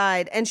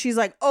outside, and she's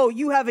like, oh,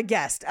 you have a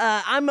guest.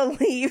 I'm going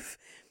to leave.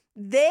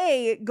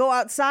 They go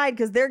outside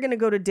because they're going to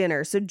go to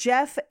dinner. So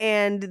Jeff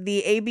and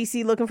the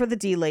ABC looking for the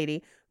D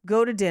lady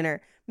go to dinner.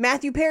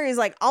 Matthew Perry's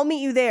like, I'll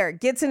meet you there.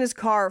 Gets in his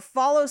car,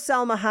 follows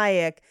Salma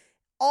Hayek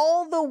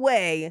all the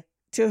way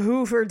to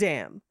Hoover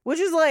Dam, which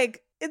is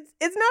like, it's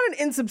not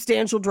an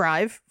insubstantial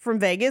drive from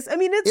Vegas. I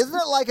mean, isn't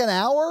it like an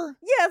hour?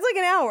 Yeah, it's like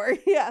an hour.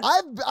 Yeah.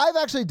 I've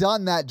actually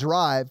done that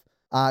drive.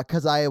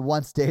 Because I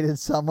once dated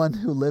someone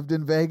who lived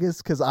in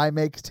Vegas because I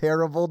make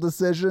terrible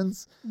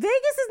decisions. Vegas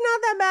is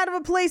not that bad of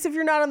a place if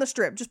you're not on the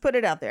strip. Just put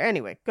it out there.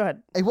 Anyway, go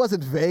ahead. It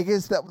wasn't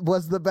Vegas that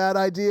was the bad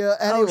idea.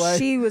 Anyway. Oh,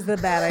 she was the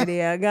bad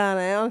idea. Got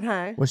it.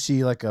 Okay. Was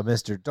she like a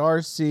Mr.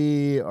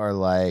 Darcy or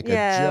like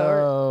a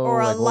Joe?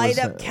 Or a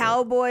light-up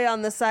cowboy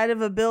on the side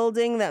of a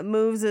building that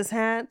moves his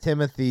hat?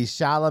 Timothy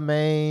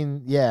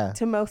Chalamet. Yeah.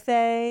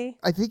 Timothy.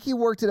 I think he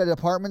worked at a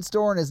department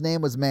store and his name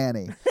was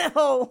Manny.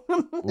 Oh.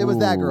 It was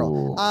that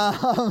girl.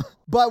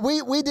 But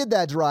we did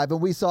that drive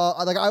and we saw,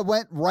 like, I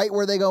went right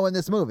where they go in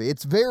this movie.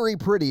 It's very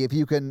pretty if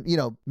you can,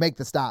 make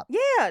the stop.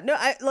 Yeah, no,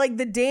 like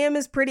the dam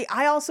is pretty.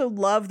 I also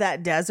love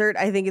that desert.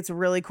 I think it's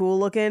really cool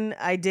looking.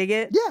 I dig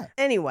it. Yeah.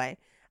 Anyway,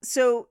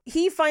 so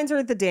he finds her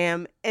at the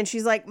dam and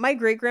she's like, my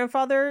great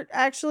grandfather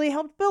actually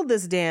helped build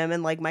this dam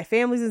and like my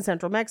family's in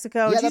central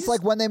Mexico. Yeah, that's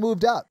like when they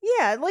moved up.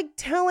 Yeah, like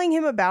telling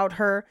him about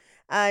her.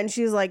 And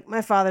she's like,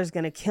 my father's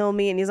going to kill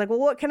me. And he's like, well,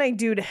 what can I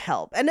do to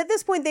help? And at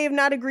this point, they have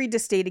not agreed to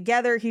stay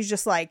together. He's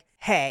just like,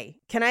 hey,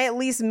 can I at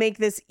least make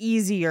this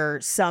easier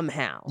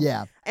somehow?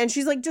 Yeah. And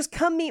she's like, just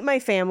come meet my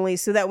family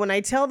so that when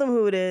I tell them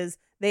who it is,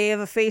 they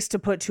have a face to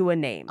put to a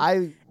name.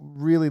 I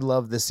really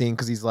love this scene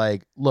because he's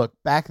like, look,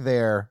 back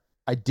there,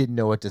 I didn't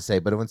know what to say.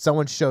 But when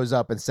someone shows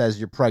up and says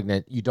you're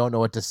pregnant, you don't know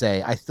what to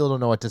say. I still don't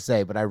know what to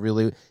say, but it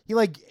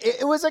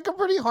was like a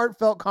pretty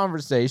heartfelt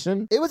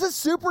conversation. It was a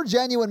super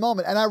genuine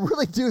moment. And I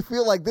really do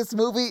feel like this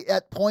movie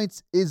at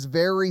points is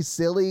very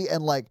silly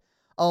and like,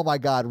 oh my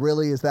God,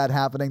 really? Is that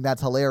happening?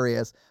 That's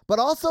hilarious. But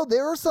also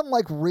there are some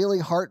like really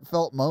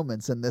heartfelt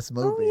moments in this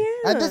movie.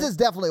 Oh, yeah. And this is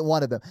definitely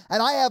one of them.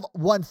 And I have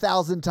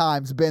 1,000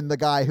 times been the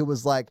guy who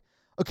was like,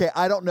 okay,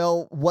 I don't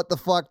know what the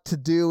fuck to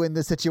do in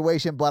this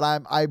situation, but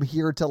I'm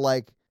here to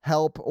like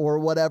help or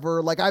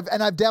whatever. Like I've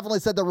definitely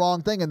said the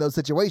wrong thing in those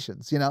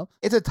situations,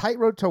 It's a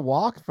tightrope to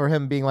walk for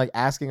him being like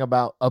asking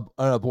about an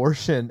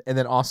abortion and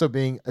then also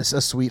being a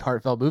sweet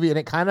heartfelt movie. And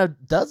it kind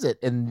of does it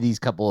in these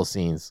couple of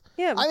scenes.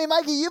 Yeah. I mean,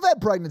 Mikey, you've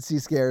had pregnancy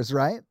scares,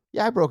 right?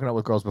 Yeah, I've broken up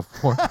with girls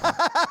before.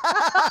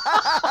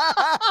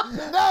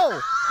 No,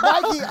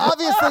 Mikey,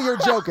 obviously you're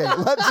joking.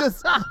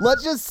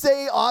 Let's just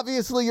say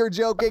obviously you're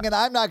joking, and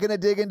I'm not going to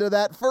dig into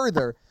that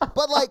further.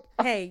 But like,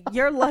 hey,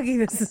 you're lucky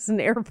this is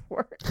an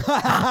airport.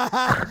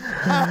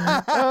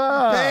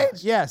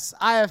 Yes,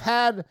 I have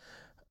had,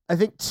 I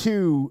think,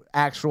 2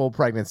 actual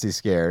pregnancy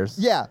scares.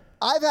 Yeah,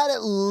 I've had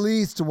at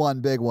least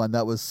one big one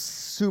that was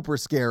super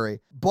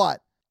scary,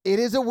 but it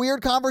is a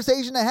weird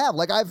conversation to have.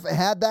 Like I've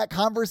had that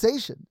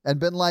conversation and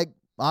been like,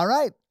 all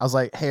right. I was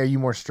like, hey, are you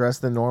more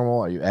stressed than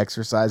normal? Are you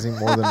exercising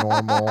more than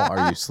normal?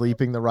 Are you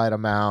sleeping the right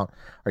amount?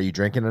 Are you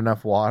drinking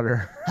enough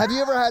water? Have you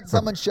ever had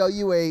someone show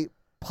you a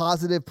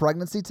positive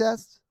pregnancy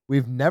test?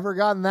 We've never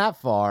gotten that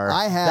far.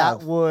 I have.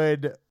 That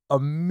would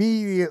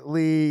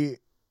immediately,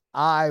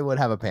 I would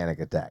have a panic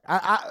attack.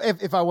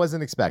 If I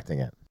wasn't expecting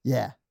it.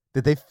 Yeah.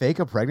 Did they fake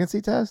a pregnancy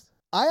test?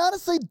 I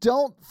honestly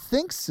don't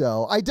think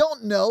so. I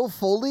don't know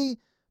fully,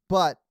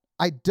 but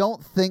I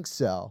don't think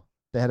so.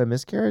 They had a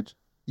miscarriage?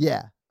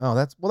 Yeah. Oh,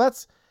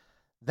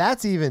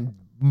 that's even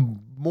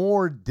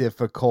more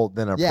difficult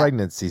than a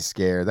pregnancy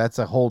scare. That's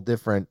a whole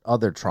different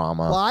other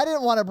trauma. Well, I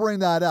didn't want to bring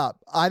that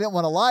up. I didn't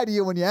want to lie to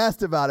you when you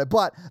asked about it.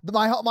 But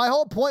my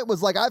whole point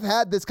was like, I've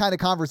had this kind of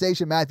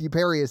conversation Matthew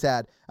Perry has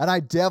had, and I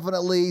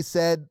definitely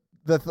said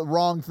the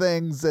wrong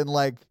things, and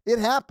like, it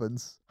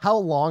happens. How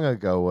long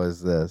ago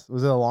was this?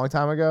 Was it a long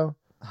time ago?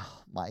 Oh,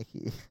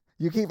 Mikey.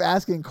 You keep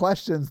asking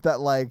questions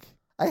that, like,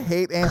 I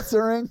hate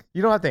answering.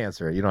 You don't have to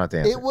answer it.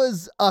 It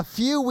was a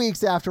few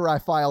weeks after I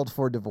filed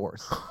for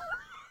divorce.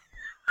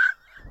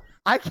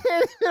 I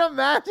can't even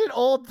imagine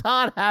old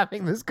Todd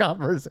having this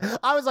conversation.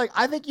 I was like,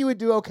 I think you would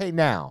do okay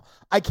now.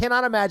 I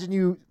cannot imagine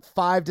you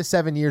 5 to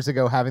 7 years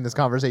ago having this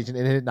conversation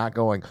and it not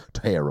going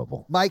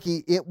terrible.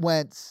 Mikey, it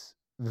went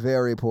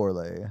very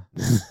poorly.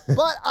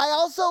 But I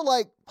also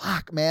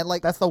fuck, man,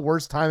 that's the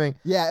worst timing.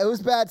 Yeah, it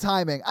was bad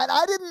timing. And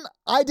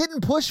I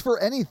didn't push for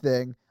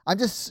anything. I'm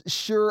just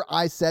sure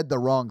I said the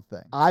wrong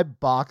thing. I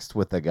boxed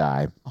with a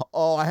guy.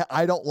 Oh,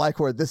 I don't like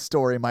where this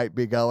story might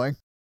be going.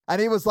 And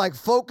he was like,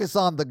 focus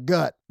on the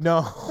gut.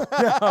 No.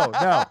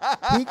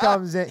 He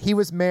comes in. He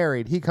was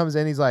married. He comes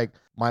in. He's like,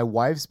 my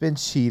wife's been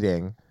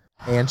cheating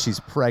and she's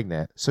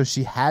pregnant. So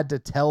she had to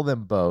tell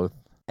them both.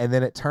 And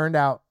then it turned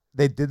out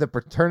they did the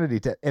paternity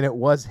test and it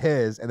was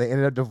his. And they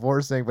ended up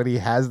divorcing, but they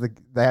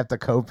have to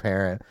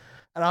co-parent.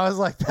 And I was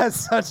like, that's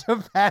such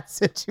a bad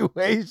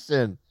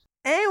situation.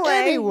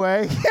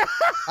 Anyway.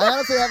 I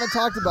honestly haven't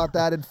talked about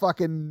that in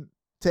fucking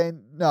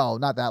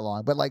not that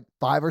long, but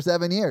 5 or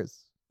 7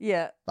 years.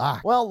 Yeah.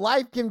 Fuck. Well,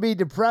 life can be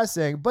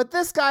depressing, but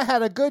this guy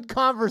had a good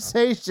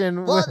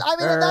conversation with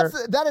her.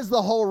 That is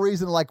the whole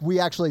reason we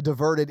actually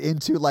diverted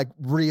into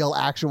real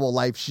actual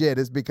life shit,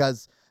 is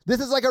because this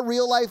is a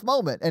real life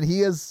moment and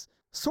he is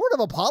sort of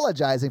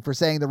apologizing for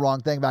saying the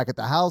wrong thing back at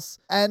the house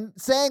and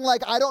saying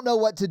I don't know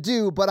what to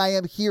do, but I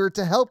am here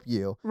to help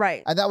you.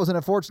 Right. And that was an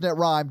unfortunate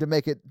rhyme to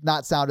make it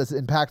not sound as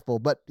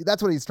impactful, but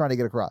that's what he's trying to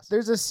get across.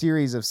 There's a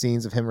series of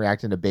scenes of him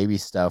reacting to baby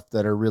stuff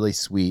that are really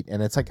sweet.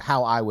 And it's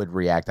how I would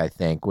react, I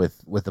think,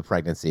 with the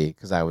pregnancy.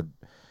 Because I would,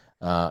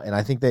 and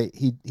I think that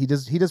he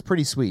does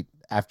pretty sweet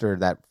after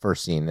that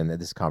first scene in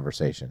this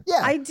conversation.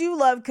 Yeah. I do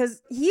love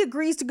because he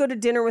agrees to go to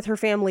dinner with her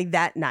family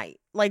that night.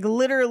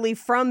 Literally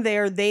from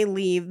there, they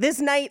leave. This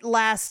night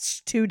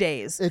lasts 2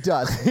 days. It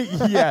does.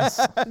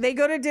 Yes. They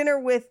go to dinner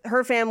with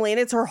her family and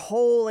it's her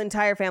whole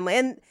entire family.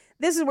 And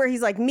this is where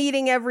he's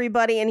meeting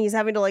everybody and he's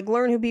having to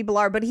learn who people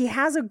are, but he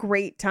has a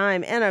great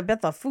time. And I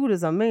bet the food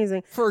is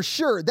amazing. For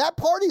sure. That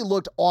party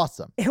looked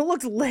awesome. It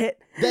looked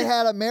lit. They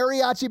had a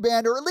mariachi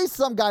band or at least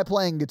some guy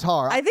playing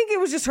guitar. I think it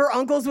was just her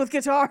uncles with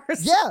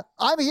guitars. Yeah,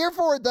 I'm here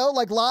for it though.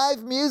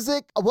 Live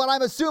music. What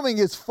I'm assuming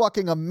is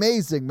fucking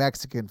amazing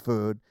Mexican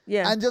food.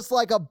 Yeah. And just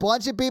a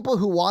bunch of people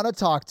who want to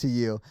talk to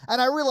you.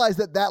 And I realized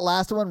that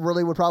last one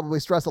really would probably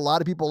stress a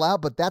lot of people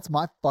out, but that's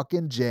my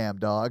fucking jam,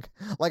 dog.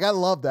 I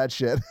love that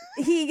shit.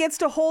 He gets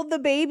to hold the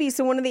baby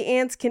so one of the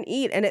ants can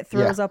eat and it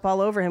throws up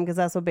all over him because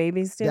that's what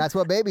babies do. That's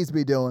what babies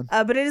be doing.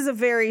 But it is a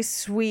very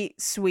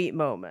sweet, sweet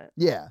moment.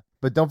 Yeah.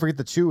 But don't forget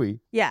the Chewy.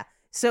 Yeah.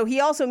 So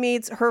he also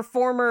meets her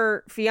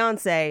former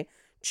fiance,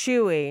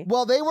 Chewy.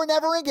 Well, they were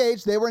never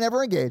engaged.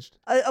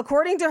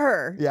 According to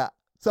her. Yeah.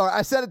 Sorry,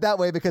 I said it that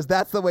way because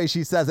that's the way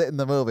she says it in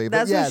the movie.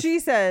 But That's what she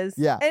says.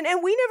 Yeah. And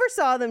we never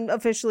saw them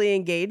officially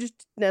engaged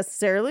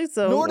necessarily.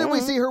 So nor did we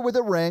see her with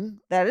a ring.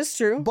 That is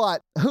true.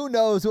 But who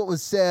knows what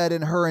was said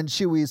in her and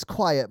Chewy's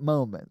quiet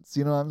moments.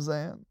 You know what I'm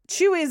saying?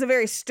 Chewy is a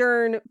very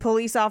stern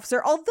police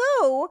officer,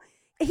 although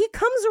he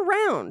comes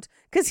around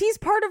because he's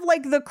part of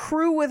the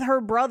crew with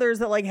her brothers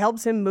that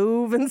helps him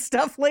move and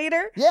stuff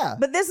later. Yeah.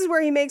 But this is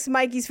where he makes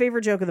Mikey's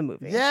favorite joke of the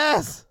movie.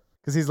 Yes.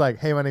 Because he's like,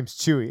 hey, my name's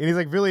Chewie. And he's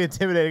really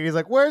intimidating. He's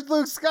like, where's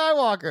Luke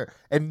Skywalker?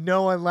 And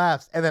no one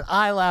laughs. And then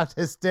I laughed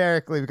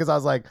hysterically because I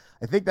was like,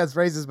 I think that's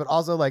racist, but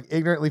also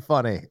ignorantly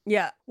funny.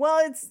 Yeah. Well,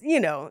 it's,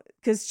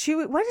 because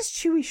Chewie, what is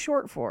Chewie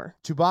short for?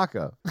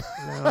 Chewbacca.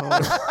 No.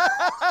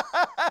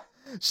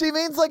 She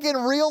means in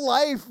real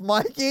life,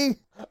 Mikey.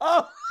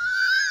 Oh.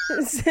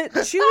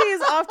 Chewie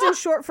is often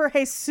short for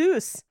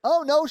Jesus.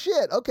 Oh, no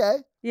shit. Okay.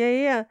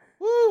 Yeah.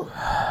 Woo.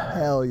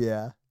 Hell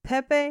yeah.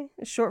 Pepe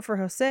is short for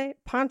Jose,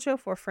 Pancho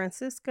for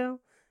Francisco,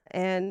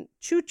 and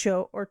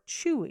Chucho or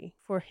Chewy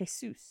for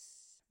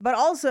Jesus. But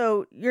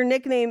also, your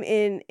nickname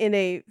in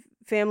a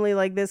family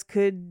like this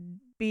could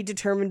be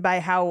determined by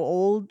how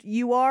old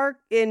you are,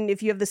 and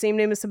if you have the same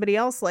name as somebody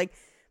else.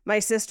 My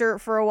sister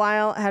for a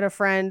while had a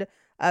friend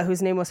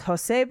whose name was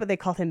Jose, but they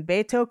called him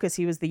Beto because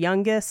he was the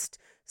youngest.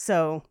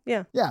 So,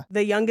 yeah.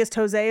 The youngest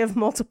Jose of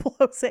multiple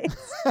Jose's.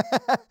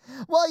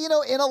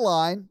 Well, in a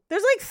line.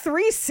 There's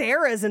 3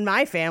 Sarahs in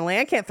my family.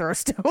 I can't throw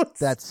stones.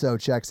 That so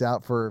checks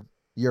out for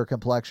your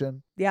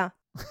complexion. Yeah.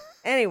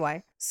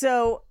 Anyway,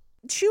 so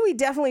Chewie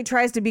definitely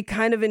tries to be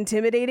kind of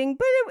intimidating,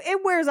 but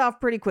it wears off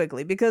pretty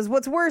quickly because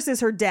what's worse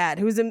is her dad,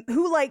 who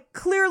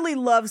clearly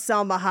loves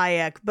Salma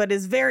Hayek, but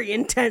is very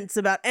intense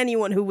about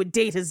anyone who would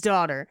date his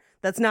daughter.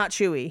 That's not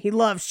Chewie. He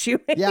loves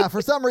Chewie. Yeah,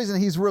 for some reason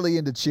he's really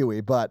into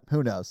Chewie, but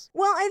who knows?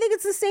 Well, I think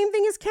it's the same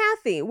thing as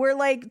Kathy, where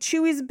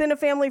Chewie's been a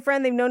family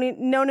friend. They've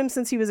known him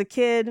since he was a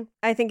kid.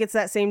 I think it's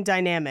that same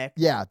dynamic.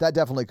 Yeah, that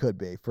definitely could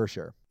be, for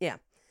sure. Yeah.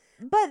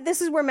 But this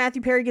is where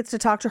Matthew Perry gets to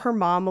talk to her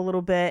mom a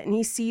little bit, and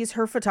he sees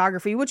her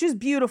photography, which is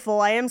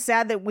beautiful. I am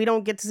sad that we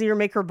don't get to see her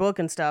make her book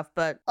and stuff,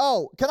 but...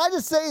 Oh, can I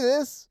just say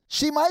this?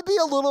 She might be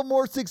a little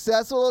more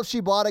successful if she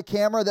bought a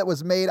camera that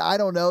was made, I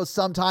don't know,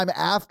 sometime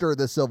after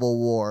the Civil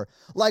War.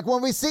 Like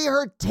when we see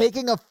her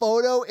taking a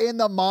photo in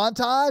the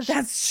montage.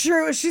 That's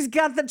true. She's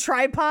got the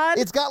tripod.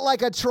 It's got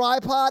like a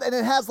tripod and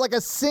it has like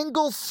a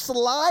single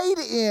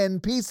slide-in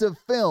piece of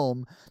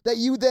film that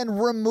you then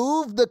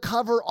remove the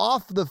cover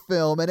off the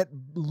film and it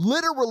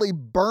literally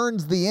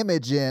burns the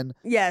image in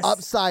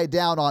upside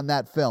down on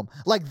that film.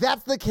 Like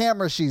that's the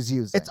camera she's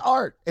using. It's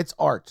art. It's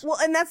art. Well,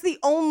 and that's the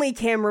only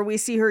camera we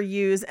see her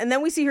use. And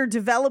then we see her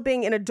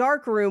developing in a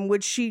dark room,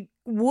 which she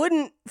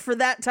wouldn't for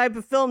that type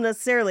of film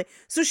necessarily.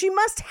 So she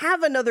must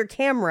have another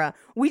camera.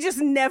 We just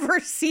never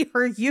see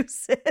her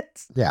use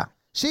it. Yeah.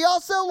 She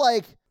also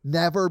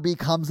never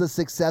becomes a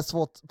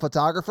successful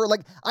photographer.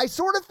 Like I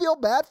sort of feel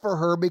bad for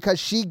her because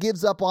she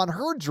gives up on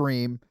her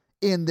dream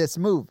in this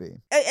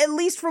movie. At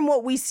least from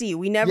what we see.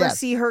 We never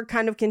see her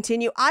kind of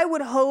continue. I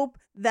would hope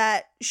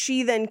that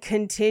she then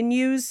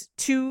continues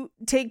to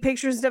take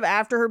pictures and stuff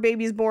after her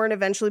baby's born,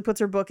 eventually puts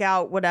her book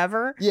out,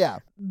 whatever. Yeah.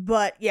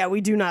 But yeah,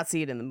 we do not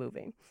see it in the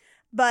movie.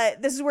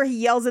 But this is where he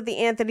yells at the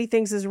ant that he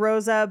thinks is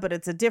Rosa, but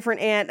it's a different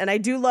ant. And I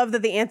do love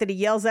that the ant that he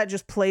yells at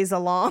just plays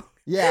along.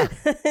 Yeah.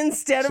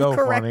 Instead of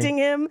correcting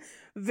him.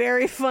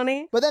 Very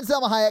funny. But then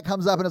Selma Hayek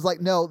comes up and is like,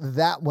 no,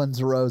 that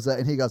one's Rosa.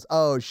 And he goes,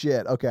 oh,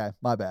 shit. Okay,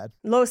 my bad.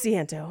 Lo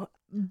siento.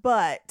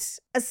 But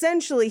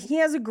essentially, he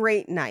has a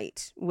great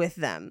night with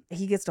them.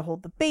 He gets to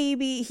hold the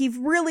baby. He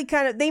really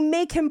they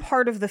make him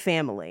part of the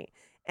family.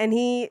 And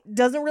he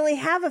doesn't really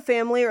have a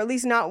family, or at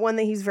least not one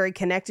that he's very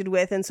connected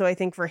with. And so I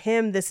think for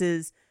him, this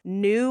is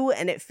new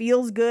and it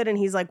feels good. And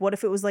he's like, what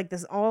if it was like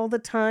this all the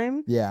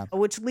time? Yeah.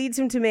 Which leads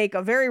him to make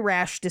a very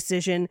rash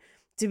decision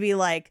to be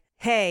like,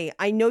 hey,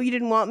 I know you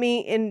didn't want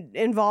me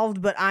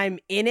involved, but I'm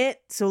in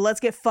it. So let's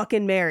get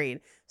fucking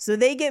married. So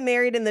they get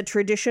married in the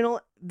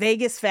traditional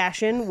Vegas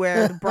fashion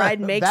where the bride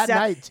makes that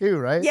night too,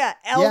 right? Yeah,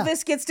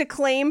 Elvis gets to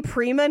claim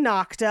prima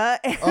nocta.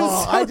 And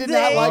I did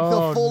not like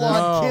the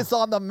full-on kiss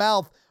on the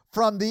mouth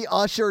from the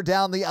usher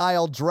down the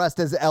aisle dressed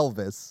as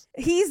Elvis.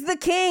 He's the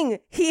king.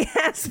 He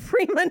has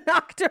prima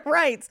nocta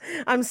rights.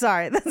 I'm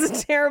sorry.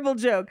 That's a terrible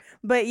joke.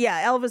 But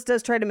yeah, Elvis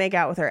does try to make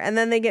out with her. And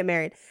then they get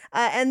married.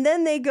 And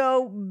then they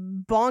go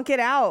bonk it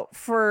out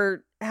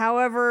for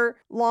however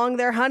long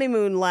their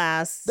honeymoon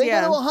lasts. They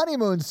go to a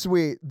honeymoon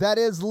suite that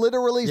is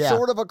literally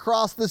sort of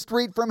across the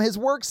street from his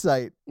work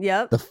site.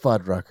 Yep. The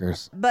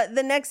Fuddruckers. But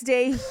the next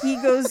day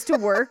he goes to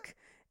work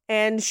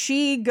and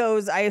she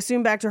goes, I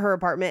assume, back to her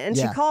apartment. And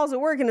she calls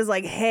at work and is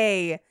like,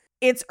 hey,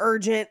 it's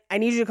urgent. I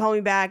need you to call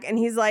me back. And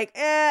he's like,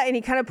 and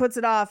he kind of puts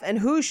it off. And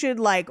who should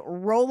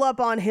roll up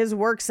on his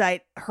work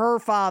site? Her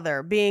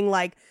father, being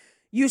like,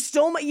 you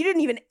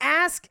didn't even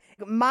ask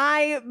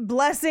my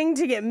blessing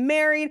to get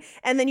married.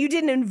 And then you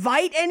didn't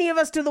invite any of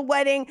us to the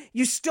wedding.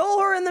 You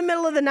stole her in the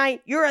middle of the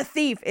night. You're a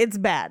thief. It's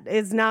bad.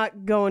 It's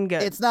not going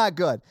good. It's not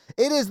good.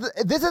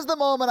 This is the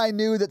moment I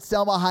knew that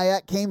Selma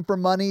Hayek came for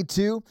money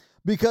too,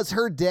 because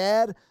her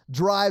dad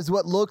drives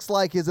what looks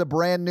like is a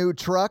brand new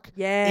truck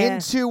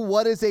into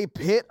what is a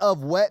pit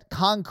of wet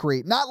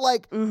concrete. Not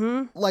like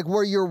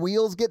where your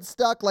wheels get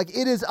stuck. Like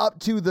it is up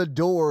to the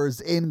doors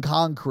in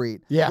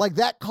concrete. Yeah. Like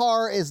that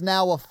car is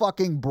now a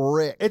fucking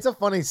brick. It's a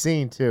funny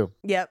scene too.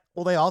 Yep.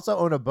 Well, they also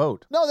own a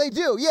boat. No, they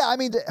do. Yeah, I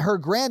mean, her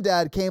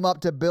granddad came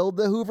up to build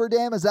the Hoover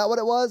Dam. Is that what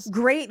it was?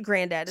 Great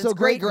granddad. So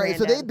great.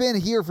 So they've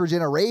been here for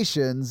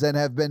generations and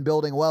have been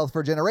building wealth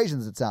for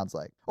generations, it sounds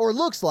like. Or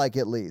looks like,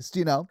 at least,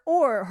 you know?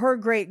 Or her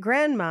great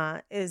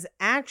grandma is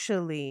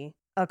actually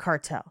a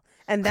cartel.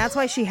 And that's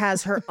why she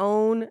has her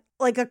own,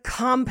 a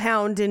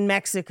compound in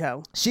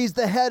Mexico. She's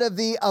the head of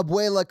the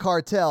Abuela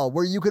cartel,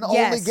 where you can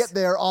only get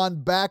there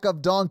on back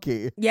of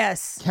donkey.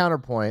 Yes.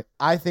 Counterpoint,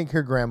 I think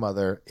her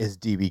grandmother is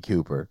D.B.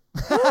 Cooper.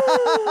 Abuela,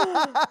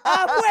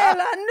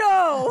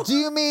 no! Do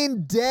you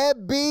mean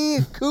Debbie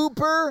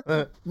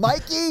Cooper?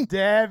 Mikey?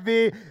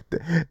 Debbie.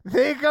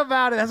 Think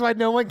about it. That's why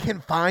no one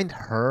can find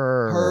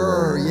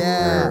her.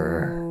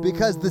 Yeah.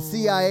 Because the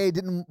CIA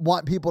didn't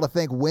want people to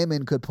think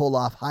women could pull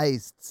off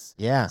heists.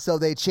 Yeah. So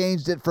they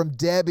changed it from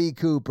Debbie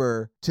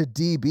Cooper to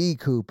DB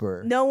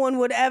Cooper. No one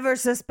would ever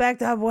suspect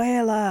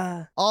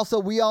Abuela. Also,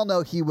 we all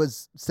know he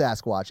was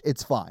Sasquatch.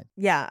 It's fine.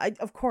 Yeah,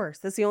 of course.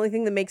 That's the only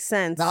thing that makes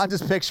sense. Now I'm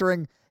just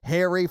picturing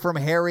Harry from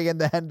Harry and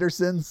the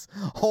Hendersons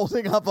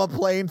holding up a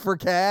plane for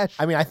cash.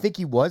 I mean, I think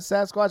he was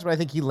Sasquatch, but I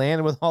think he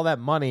landed with all that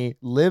money,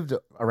 lived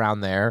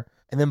around there,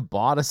 and then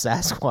bought a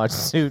Sasquatch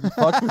suit and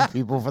fucked with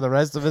people for the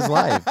rest of his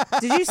life.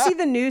 Did you see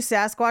the new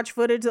Sasquatch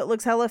footage that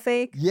looks hella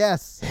fake?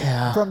 Yes.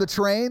 Yeah. From the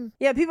train?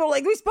 Yeah, people are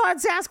like, we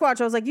spotted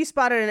Sasquatch. I was like, you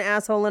spotted an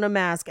asshole in a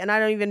mask, and I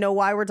don't even know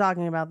why we're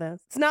talking about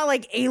this. It's not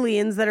like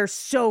aliens that are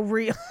so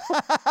real.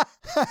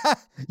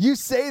 You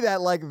say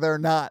that like they're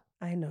not.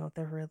 I know,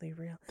 they're really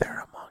real.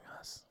 They're among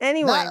us.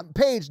 Anyway.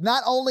 Paige,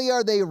 not only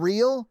are they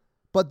real,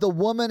 but the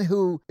woman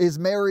who is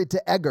married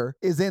to Edgar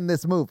is in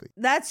this movie.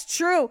 That's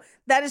true.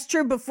 That is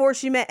true before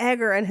she met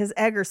Edgar and his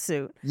Edgar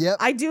suit. Yep.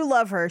 I do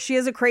love her. She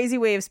has a crazy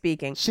way of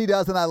speaking. She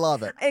does, and I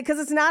love it. Because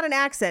it's not an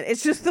accent.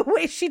 It's just the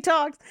way she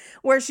talks,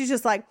 where she's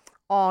just like,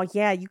 oh,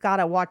 yeah, you got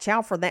to watch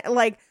out for that.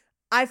 Like,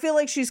 I feel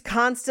like she's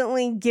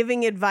constantly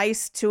giving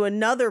advice to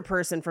another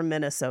person from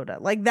Minnesota.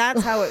 Like,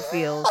 that's how it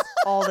feels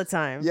all the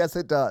time. Yes,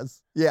 it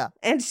does. Yeah.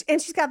 And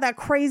she's got that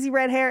crazy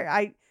red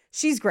hair.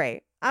 She's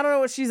great. I don't know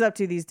what she's up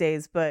to these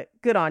days, but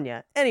good on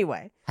you.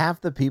 Anyway.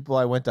 Half the people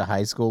I went to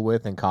high school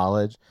with in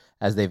college,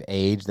 as they've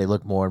aged, they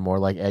look more and more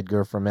like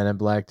Edgar from Men in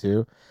Black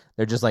too.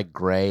 They're just like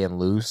gray and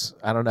loose.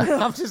 I don't know.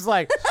 I'm just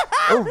like,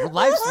 oh,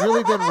 life's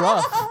really been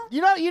rough.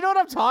 You know what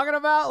I'm talking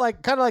about?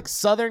 Like kind of like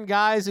Southern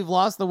guys who've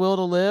lost the will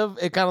to live.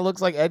 It kind of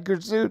looks like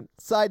Edgar's suit.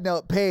 Side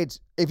note, Paige,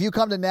 if you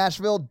come to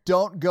Nashville,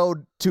 don't go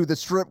to the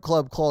strip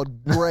club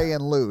called Gray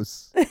and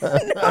Loose.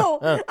 No,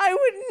 I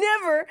would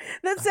never.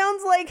 That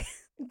sounds like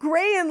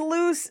Gray and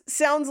Loose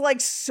sounds like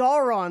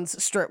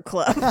Sauron's strip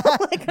club.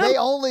 Like, they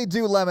only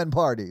do lemon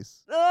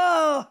parties.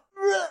 Oh.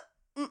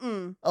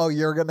 Oh,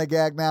 you're gonna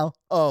gag now?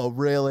 Oh,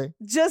 really?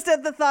 Just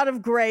at the thought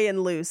of Gray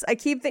and Loose,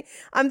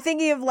 I'm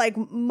thinking of like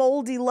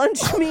moldy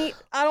lunch meat.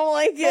 I don't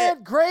like Man,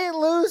 it. Gray and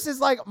Loose is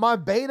like my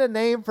beta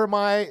name for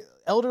my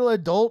elderly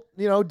adult,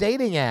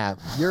 dating app.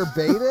 Your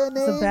beta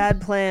name? It's a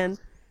bad plan.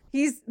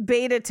 He's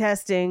beta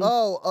testing.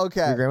 Oh,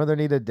 okay. Your grandmother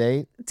need a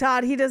date?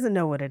 Todd, he doesn't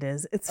know what it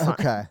is. It's fine.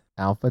 Okay.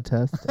 Alpha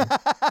testing.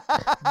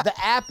 The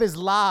app is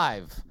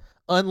live,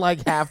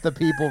 unlike half the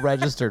people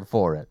registered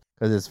for it,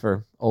 because it's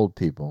for old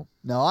people.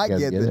 No, I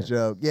get the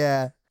joke.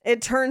 Yeah.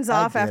 It turns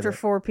off after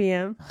 4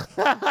 p.m.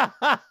 What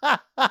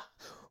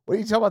are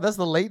you talking about? That's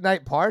the late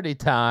night party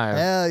time.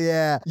 Hell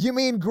yeah. You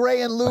mean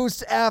Gray and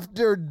Loose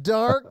after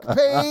dark,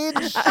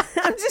 Paige?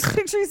 I'm just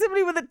picturing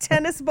somebody with a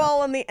tennis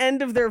ball on the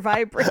end of their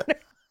vibrator.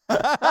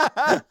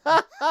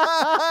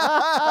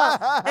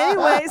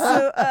 Anyway,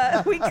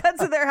 so we cut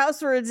to their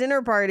house for a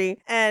dinner party,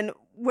 and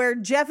where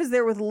Jeff is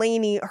there with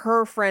Lainey,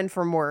 her friend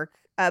from work,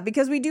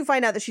 because we do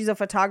find out that she's a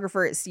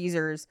photographer at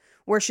Caesars,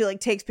 where she like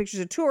takes pictures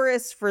of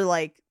tourists for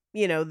like,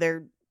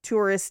 their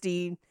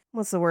touristy,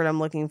 what's the word I'm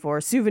looking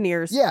for?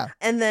 Souvenirs. Yeah.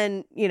 And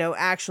then,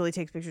 actually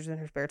takes pictures in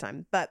her spare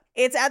time. But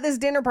it's at this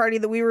dinner party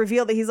that we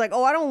reveal that he's like,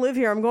 oh, I don't live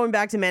here. I'm going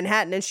back to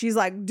Manhattan. And she's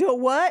like,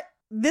 what?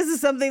 This is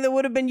something that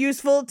would have been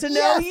useful to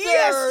know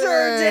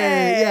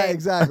yesterday. Yeah,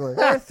 exactly.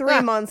 Or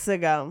 3 months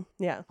ago.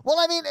 Yeah. Well,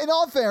 I mean, in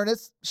all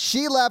fairness,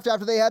 she left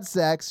after they had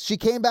sex. She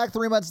came back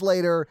 3 months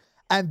later,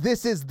 and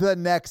this is the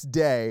next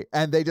day,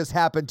 and they just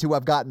happened to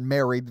have gotten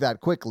married that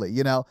quickly,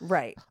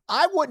 Right.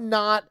 I would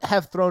not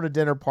have thrown a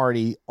dinner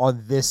party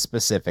on this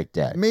specific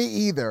day. Me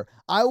either.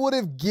 I would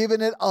have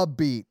given it a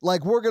beat.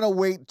 Like, we're going to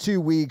wait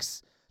 2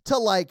 weeks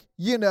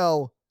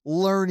to,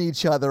 learn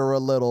each other a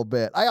little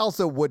bit. I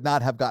also would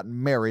not have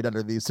gotten married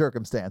under these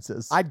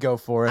circumstances. I'd go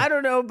for it. I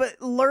don't know, but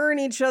learn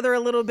each other a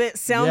little bit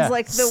sounds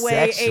like the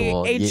way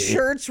a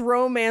church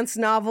romance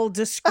novel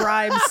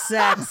describes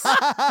sex.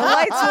 The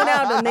lights went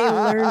out and they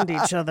learned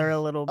each other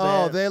a little bit.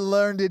 Oh, they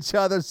learned each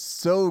other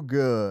so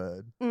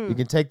good. You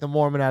can take the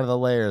Mormon out of the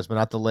layers, but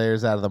not the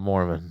layers out of the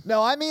Mormon.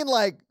 No, I mean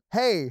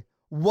hey,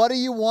 what do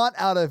you want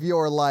out of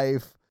your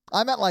life?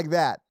 I meant like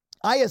that.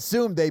 I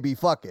assumed they be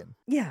fucking.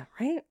 Yeah,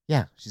 right?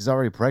 Yeah, she's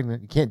already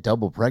pregnant. You can't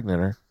double pregnant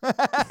her.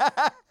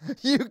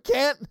 You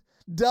can't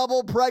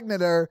double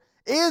pregnant her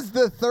is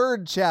the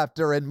third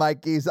chapter in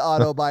Mikey's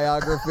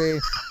autobiography.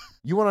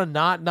 You want to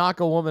not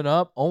knock a woman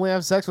up? Only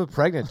have sex with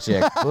pregnant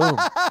chick. Boom.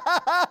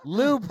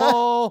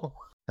 Loophole.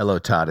 Hello,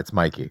 Todd. It's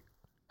Mikey.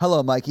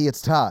 Hello, Mikey.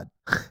 It's Todd.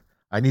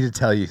 I need to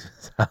tell you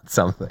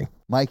something.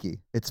 Mikey,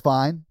 it's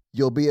fine.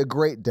 You'll be a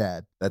great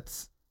dad.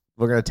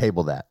 We're going to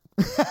table that.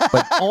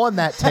 But on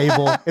that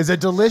table is a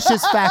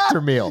delicious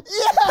Factor meal.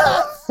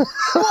 Yes!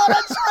 What a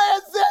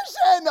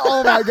transition!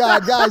 Oh my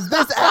God, guys,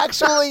 this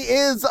actually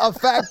is a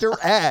Factor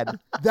ad.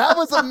 That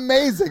was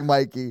amazing,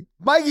 Mikey.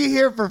 Mikey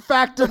here for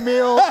Factor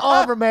meal.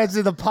 All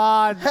Romancing the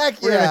Pod.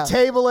 Heck yeah. We're going to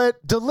table it.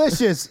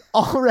 Delicious,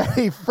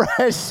 already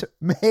fresh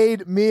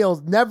made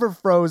meals, never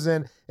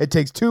frozen. It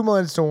takes 2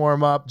 minutes to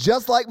warm up.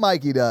 Just like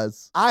Mikey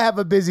does. I have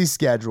a busy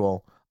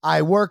schedule.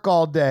 I work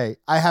all day.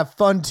 I have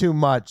fun too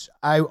much.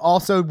 I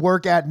also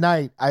work at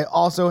night. I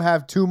also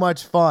have too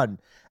much fun.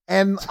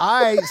 And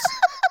I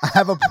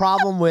have a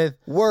problem with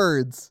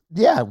words.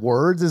 Yeah,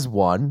 words is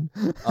one.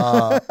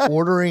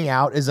 Ordering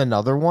out is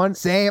another one.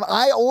 Same.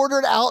 I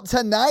ordered out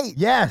tonight.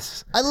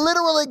 Yes. I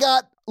literally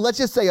got, let's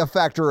just say, a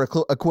Factor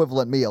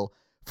equivalent meal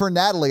for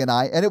Natalie and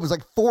I, and it was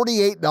like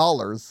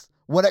 $48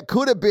 when it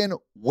could have been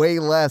way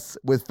less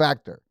with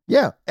Factor.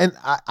 Yeah, and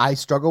I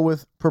struggle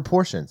with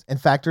proportions. And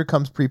Factor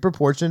comes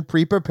pre-proportioned,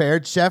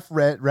 pre-prepared, chef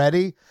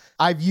ready.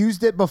 I've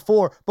used it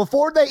before.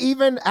 Before they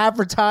even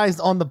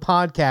advertised on the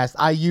podcast,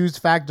 I used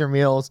Factor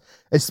meals,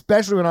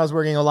 especially when I was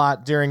working a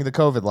lot during the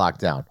COVID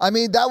lockdown. I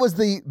mean, that was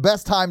the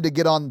best time to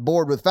get on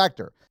board with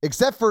Factor,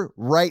 except for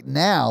right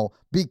now,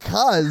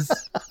 because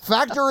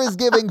Factor is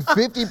giving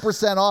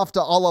 50% off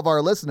to all of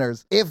our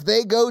listeners if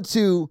they go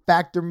to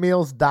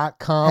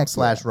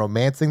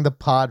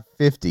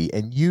factormeals.com/romancingthepod50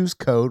 and use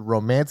code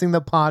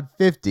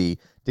romancingthepod50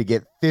 to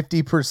get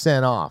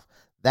 50% off.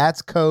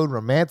 That's code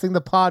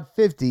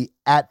romancingthepod50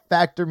 at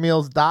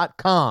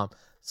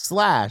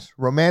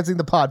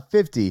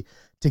factormeals.com/romancingthepod50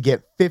 to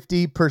get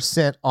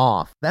 50%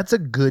 off. That's a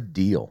good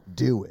deal.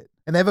 Do it.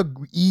 And they have a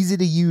easy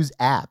to use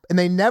app. And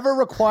they never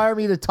require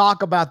me to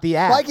talk about the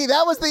app. Mikey,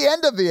 that was the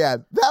end of the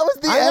ad. That was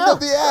the end of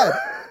the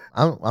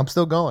ad. I'm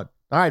still going.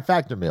 All right,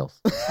 Factor Meals.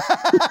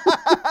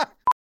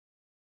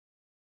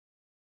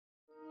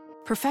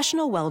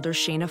 Professional welder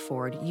Shayna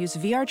Ford used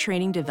VR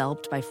training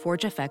developed by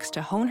ForgeFX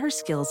to hone her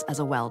skills as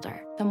a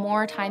welder. The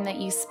more time that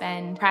you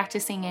spend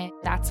practicing it,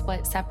 that's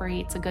what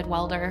separates a good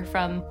welder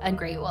from a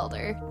great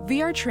welder.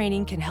 VR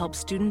training can help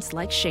students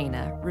like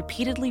Shayna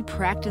repeatedly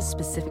practice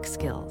specific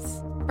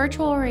skills.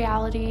 Virtual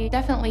reality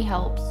definitely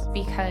helps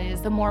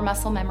because the more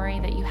muscle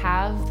memory that you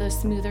have, the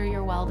smoother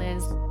your weld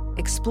is.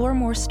 Explore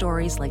more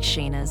stories like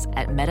Shayna's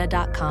at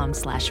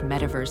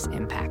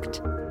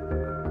meta.com/metaverseimpact.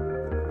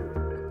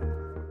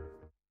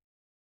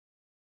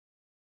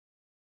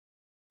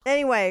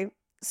 Anyway,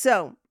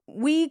 so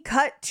we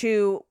cut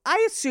to,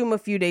 I assume a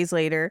few days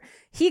later,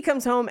 he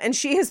comes home and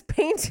she has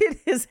painted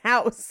his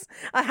house,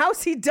 a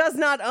house he does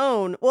not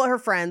own. Well, her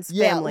friends,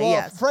 family,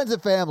 yes. Friends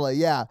and family,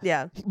 yeah.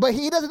 Yeah. But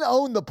he doesn't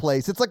own the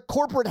place. It's like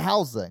corporate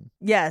housing.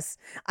 Yes.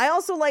 I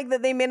also like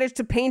that they managed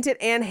to paint it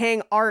and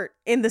hang art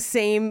in the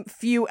same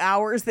few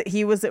hours that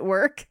he was at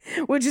work,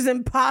 which is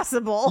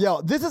impossible.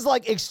 Yo, this is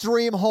like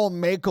extreme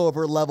home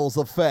makeover levels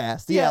of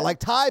fast. Yeah, like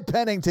Ty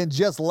Pennington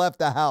just left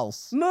the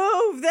house.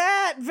 Move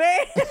that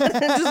van.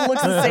 It just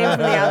looks the same from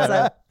the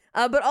outside.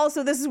 But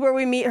also, this is where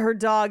we meet her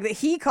dog that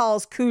he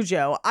calls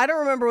Cujo. I don't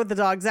remember what the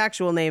dog's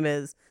actual name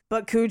is,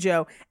 but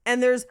Cujo.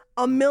 And there's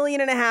 1.5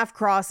 million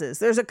crosses.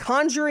 There's a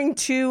Conjuring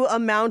 2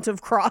 amount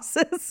of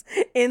crosses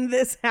in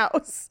this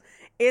house.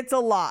 It's a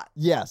lot.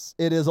 Yes,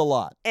 it is a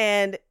lot.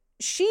 And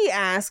she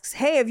asks,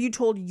 hey, have you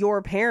told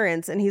your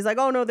parents? And he's like,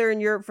 oh, no, they're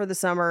in Europe for the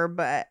summer,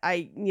 but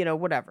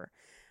whatever.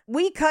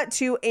 We cut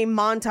to a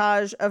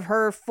montage of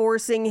her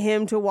forcing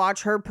him to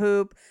watch her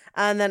poop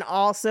and then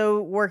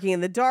also working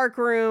in the dark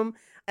room.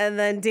 And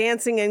then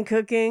dancing and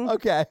cooking.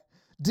 Okay.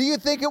 Do you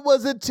think it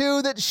was a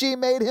 2 that she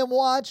made him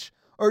watch?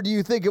 Or do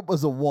you think it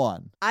was a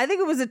 1? I think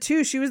it was a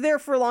 2. She was there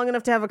for long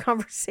enough to have a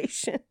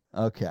conversation.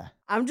 Okay.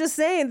 I'm just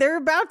saying, they're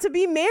about to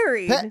be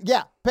married.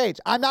 Paige,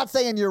 I'm not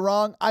saying you're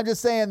wrong. I'm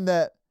just saying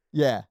that,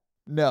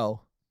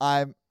 no.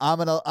 I'm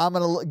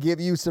gonna give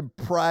you some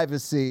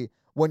privacy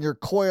when you're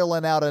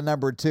coiling out a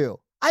number 2.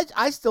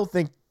 I still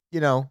think,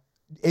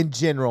 in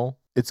general,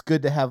 it's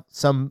good to have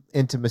some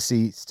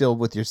intimacy still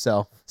with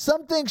yourself.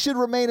 Some things should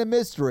remain a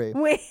mystery.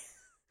 Wait,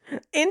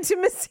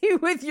 intimacy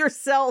with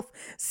yourself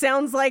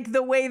sounds like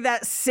the way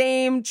that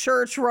same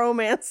church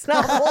romance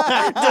novel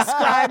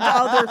described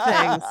other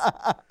things.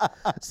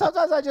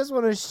 Sometimes I just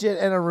want to shit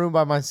in a room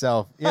by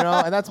myself,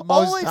 and that's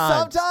most Only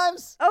times.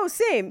 Sometimes? Oh,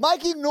 same.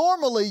 Mikey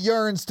normally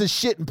yearns to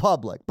shit in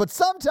public, but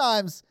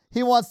sometimes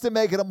he wants to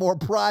make it a more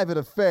private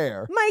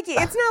affair. Mikey,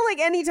 it's not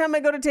like anytime I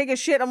go to take a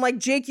shit, I'm like,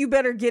 Jake, you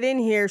better get in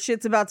here.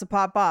 Shit's about to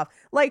pop off.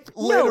 Like,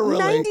 literally.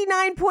 No,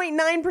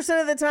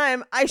 99.9% of the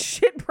time, I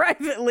shit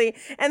privately.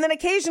 And then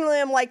occasionally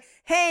I'm like,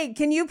 hey,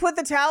 can you put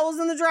the towels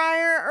in the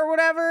dryer or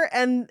whatever?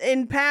 And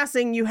in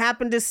passing, you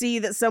happen to see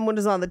that someone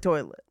is on the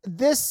toilet.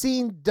 This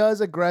scene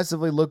does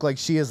aggressively look like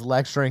she is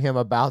lecturing him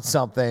about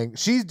something.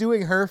 She's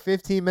doing her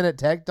 15-minute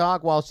tech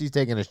talk while she's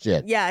taking a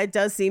shit. Yeah, it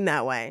does seem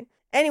that way.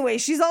 Anyway,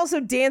 she's also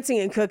dancing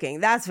and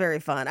cooking. That's very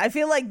fun. I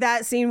feel like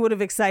that scene would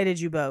have excited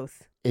you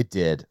both. It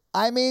did.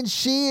 I mean,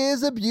 she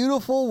is a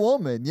beautiful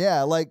woman.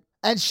 Yeah,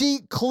 and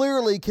she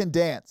clearly can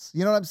dance.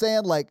 You know what I'm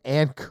saying?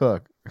 And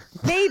cook.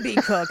 Maybe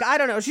cook. I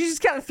don't know. She's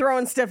just kind of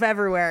throwing stuff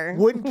everywhere.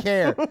 Wouldn't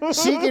care.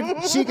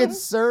 She could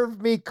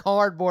serve me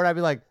cardboard. I'd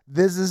be like,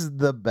 this is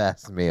the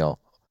best meal.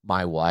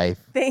 My wife.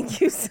 Thank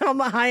you,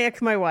 Salma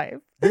Hayek, my wife.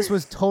 This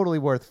was totally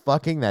worth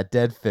fucking that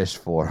dead fish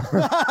for.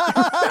 Like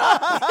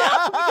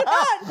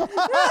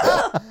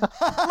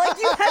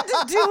you had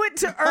to do it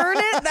to earn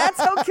it? That's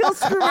how Kill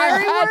Screw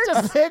Mary works? I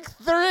had to pick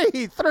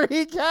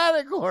three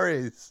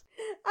categories.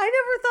 I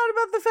never thought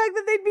about the fact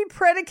that they'd be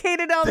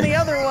predicated on the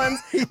other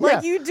ones.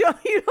 Like you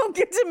don't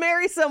get to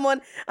marry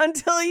someone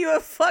until you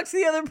have fucked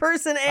the other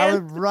person. And I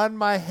would run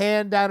my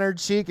hand down her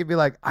cheek and be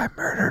like, I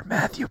murdered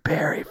Matthew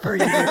Perry for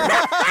you.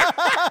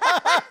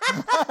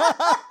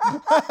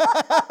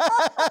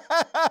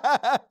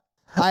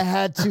 I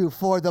had to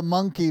for the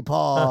monkey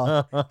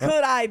paw.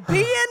 Could I be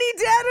any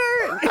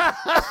deader?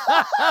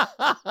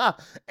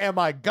 Am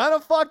I gonna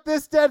fuck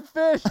this dead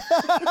fish?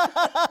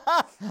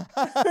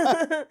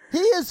 He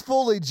is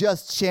fully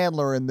just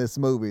Chandler in this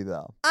movie,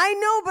 though. I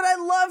know, but I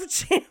love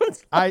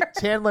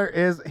Chandler.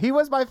 He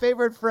was my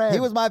favorite friend. He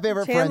was my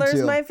favorite friend, too.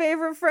 Chandler's my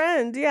favorite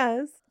friend,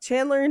 yes.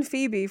 Chandler and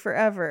Phoebe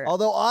forever.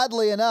 Although,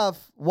 oddly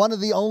enough, one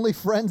of the only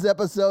Friends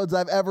episodes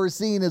I've ever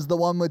seen is the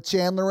one with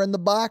Chandler in the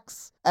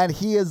box. And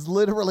he is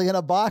literally in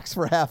a box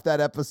for half that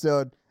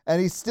episode.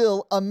 And he's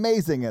still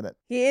amazing in it.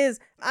 He is.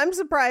 I'm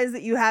surprised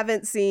that you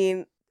haven't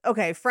seen...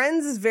 Okay,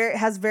 Friends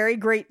has very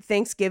great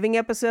Thanksgiving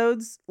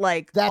episodes.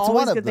 That's always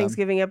one of good them.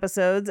 Thanksgiving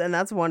episodes, and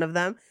that's one of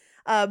them.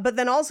 But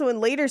then also in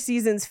later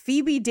seasons,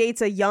 Phoebe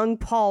dates a young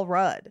Paul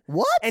Rudd.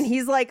 What? And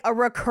he's like a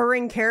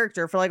recurring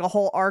character for like a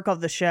whole arc of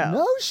the show.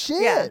 No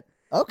shit. Yeah.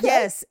 Okay.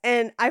 Yes,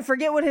 and I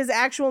forget what his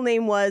actual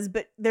name was,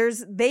 but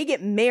they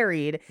get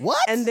married. What?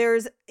 And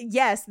there's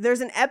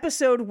an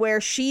episode where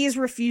she's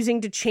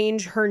refusing to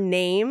change her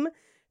name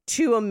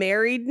to a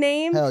married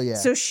name. Hell yeah.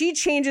 So she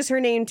changes her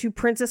name to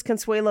Princess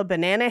Consuela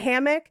Banana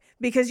Hammock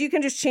because you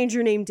can just change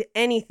your name to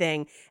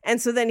anything.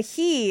 And so then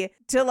he,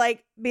 to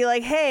like be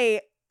like,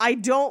 hey, I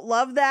don't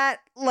love that.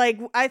 Like,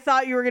 I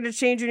thought you were going to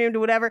change your name to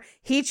whatever.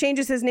 He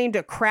changes his name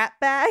to Crap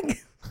Bag.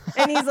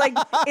 And he's like,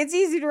 it's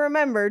easy to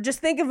remember. Just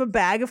think of a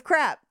bag of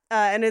crap.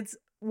 And it's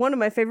one of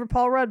my favorite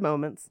Paul Rudd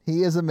moments.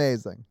 He is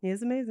amazing. He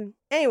is amazing.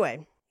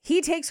 Anyway,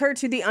 he takes her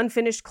to the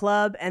Unfinished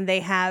Club and they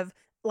have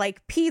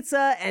like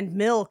pizza and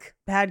milk.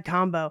 Bad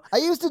combo. I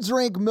used to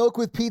drink milk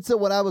with pizza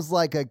when I was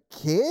like a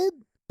kid,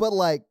 but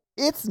like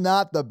it's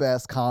not the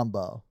best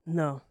combo.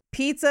 No.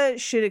 Pizza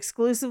should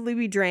exclusively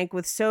be drank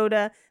with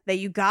soda that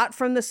you got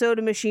from the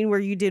soda machine where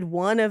you did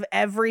one of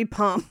every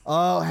pump.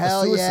 Oh,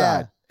 hell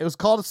yeah. It was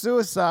called a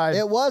suicide.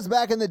 It was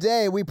back in the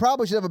day. We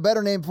probably should have a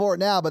better name for it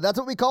now, but that's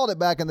what we called it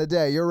back in the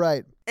day. You're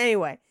right.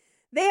 Anyway,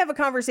 they have a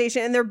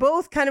conversation and they're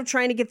both kind of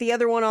trying to get the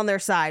other one on their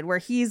side where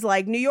he's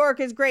like, New York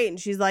is great. And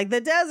she's like, the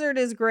desert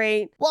is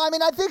great. Well, I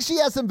mean, I think she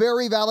has some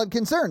very valid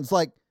concerns.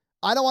 Like,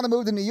 I don't want to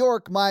move to New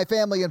York. My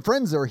family and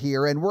friends are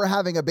here and we're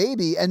having a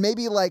baby. And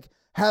maybe like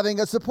having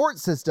a support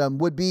system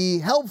would be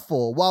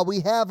helpful while we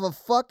have a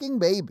fucking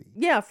baby.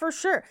 Yeah, for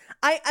sure.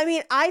 I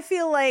mean, I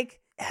feel like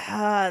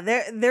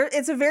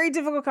it's a very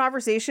difficult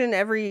conversation.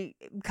 Every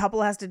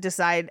couple has to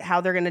decide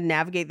how they're going to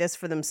navigate this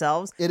for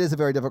themselves. It is a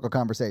very difficult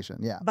conversation,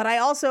 yeah. But I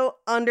also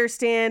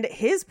understand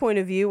his point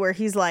of view where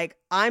he's like,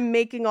 I'm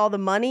making all the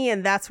money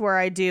and that's where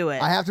I do it.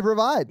 I have to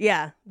provide.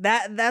 Yeah,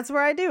 that's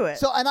where I do it.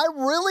 So, and I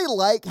really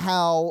like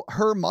how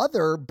her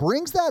mother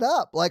brings that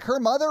up. Like,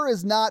 her mother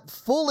is not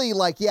fully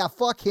like, yeah,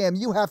 fuck him,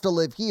 you have to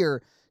live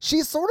here.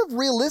 She's sort of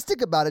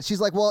realistic about it. She's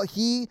like, well,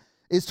 he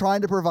is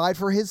trying to provide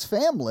for his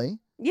family.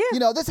 Yeah. You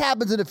know, this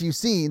happens in a few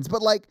scenes,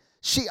 but like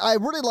I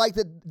really like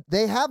that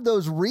they have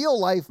those real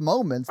life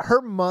moments. Her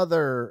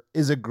mother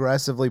is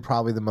aggressively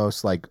probably the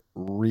most like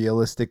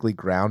realistically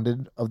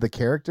grounded of the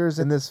characters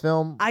in this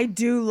film. I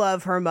do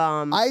love her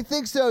mom. I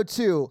think so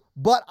too,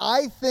 but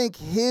I think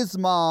his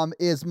mom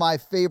is my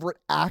favorite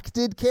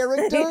acted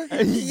character.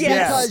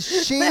 Yes.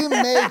 Because she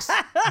makes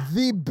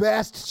the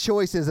best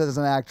choices as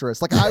an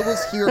actress. Like, I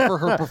was here for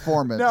her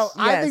performance. No, Yes.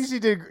 I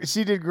think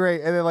she did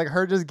great. And then like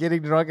her just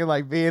getting drunk and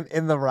like being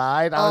in the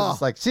ride, I was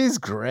just like, she's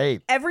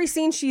great. Every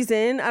scene she's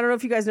in, I don't know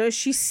if you guys noticed,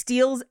 she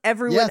steals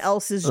everyone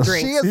else's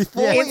drinks. She is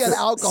fully It's an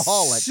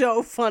alcoholic.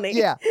 So funny.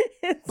 Yeah.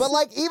 But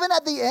like, even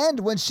at the end,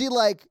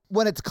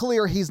 when it's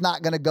clear he's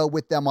not going to go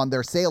with them on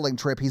their sailing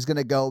trip, he's going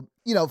to go,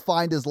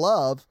 find his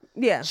love.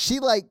 Yeah. She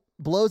like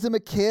blows him a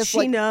kiss.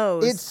 She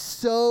knows. It's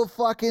so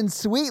fucking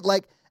sweet.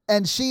 Like,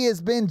 and she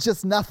has been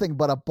just nothing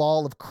but a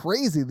ball of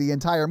crazy the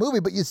entire movie,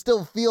 but you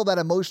still feel that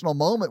emotional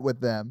moment with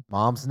them.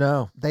 Moms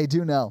know. They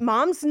do know.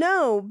 Moms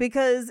know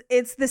because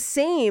it's the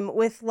same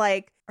with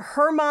like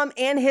her mom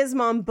and his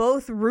mom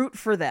both root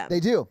for them. They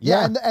do.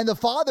 Yeah. And the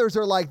fathers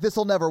are like, this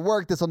will never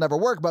work.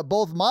 But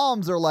both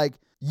moms are like,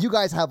 you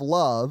guys have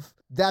love.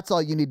 That's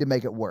all you need to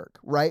make it work,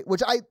 right?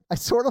 Which I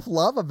sort of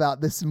love about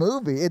this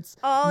movie. It's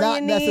All not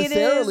you need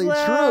necessarily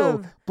is true,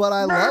 love. but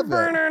I love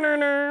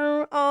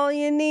it. All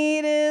you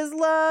need is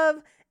love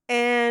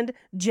and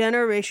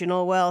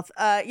generational wealth.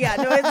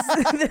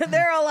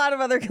 There are a lot of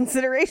other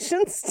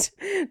considerations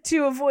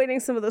to avoiding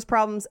some of those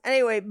problems.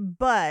 Anyway,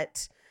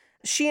 but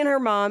she and her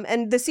mom,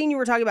 and the scene you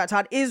were talking about,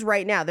 Todd, is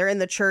right now. They're in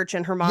the church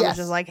and her mom is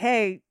just like,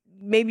 hey,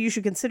 maybe you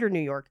should consider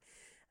New York.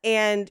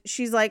 And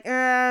she's like,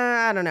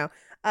 I don't know.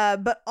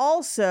 But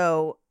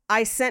also,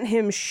 I sent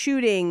him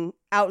shooting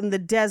out in the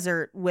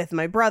desert with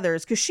my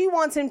brothers because she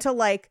wants him to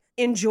like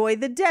enjoy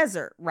the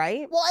desert,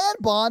 right? Well, and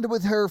bond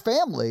with her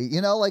family,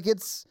 like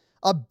it's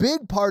a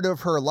big part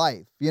of her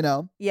life,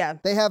 Yeah.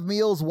 They have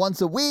meals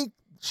once a week.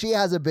 She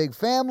has a big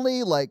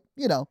family,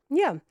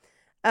 Yeah.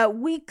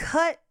 We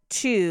cut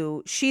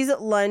to, she's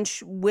at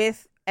lunch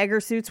with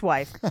Eggersuit's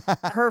wife,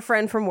 her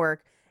friend from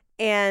work.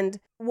 And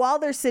while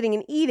they're sitting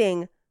and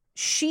eating,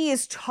 she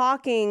is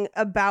talking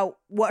about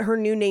what her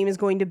new name is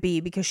going to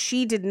be because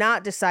she did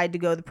not decide to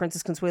go the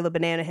Princess Consuela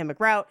Banana Hammock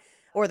route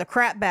or the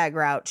crap bag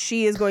route.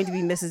 She is going to be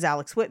Mrs.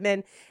 Alex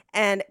Whitman.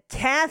 And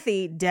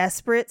Kathy,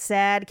 desperate,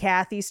 sad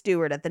Kathy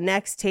Stewart at the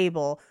next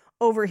table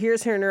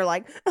overhears her and her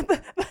like,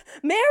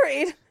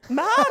 married,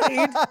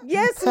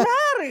 yes,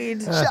 married.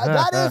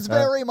 That is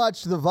very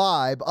much the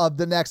vibe of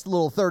the next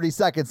little 30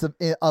 seconds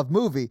of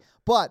movie.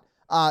 But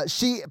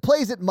she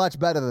plays it much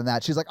better than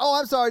that. She's like, oh,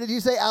 I'm sorry, did you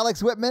say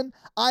Alex Whitman?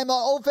 I'm an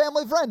old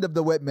family friend of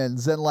the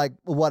Whitmans and like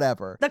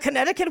whatever. The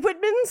Connecticut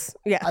Whitmans?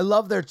 Yeah. I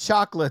love their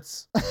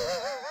chocolates.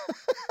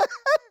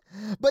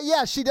 But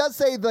yeah, she does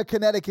say the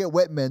Connecticut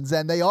Whitmans,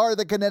 and they are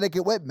the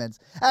Connecticut Whitmans.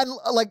 And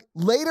like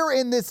later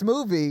in this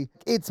movie,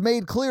 it's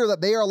made clear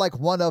that they are like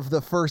one of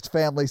the first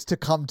families to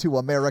come to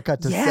America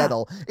to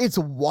settle. It's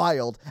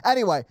wild.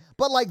 Anyway,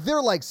 but like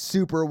they're like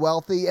super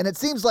wealthy, and it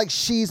seems like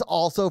she's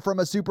also from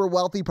a super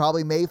wealthy,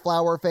 probably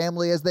Mayflower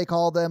family as they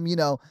call them,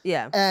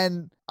 Yeah.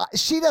 And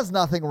She does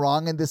nothing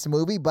wrong in this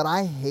movie, but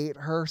I hate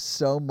her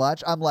so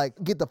much. I'm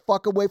like, get the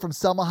fuck away from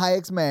Selma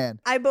Hayek's man.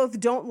 I both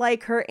don't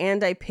like her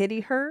and I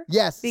pity her.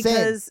 Yes,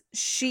 because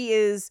she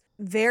is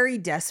very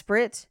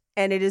desperate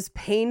and it is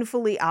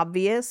painfully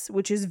obvious,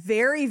 which is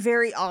very,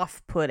 very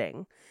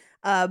off-putting.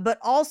 But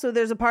also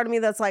there's a part of me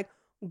that's like,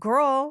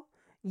 girl,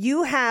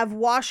 you have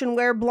wash and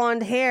wear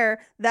blonde hair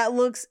that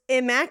looks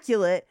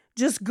immaculate.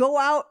 Just go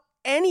out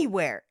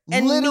anywhere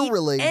and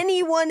literally meet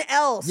anyone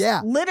else.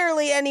 Yeah.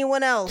 Literally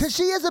anyone else. Because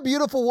she is a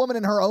beautiful woman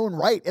in her own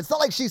right. It's not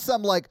like she's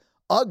some like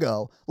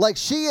uggo. Like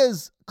she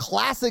is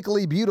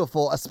classically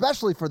beautiful,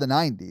 especially for the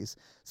 90s.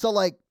 So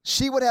like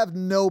she would have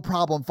no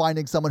problem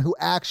finding someone who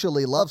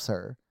actually loves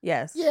her.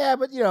 Yes. Yeah,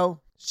 but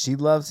she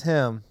loves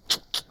him.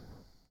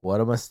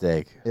 What a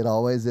mistake. It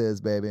always is,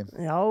 baby.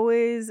 It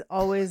always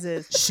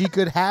is. She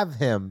could have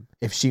him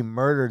if she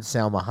murdered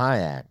Salma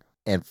Hayek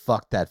and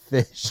fucked that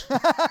fish.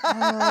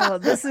 Oh,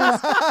 this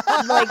is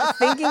like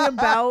thinking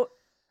about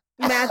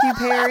Matthew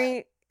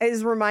Perry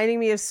is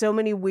reminding me of so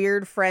many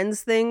weird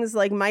Friends things.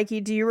 Like,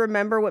 Mikey, do you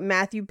remember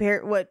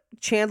what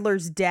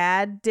Chandler's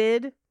dad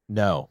did?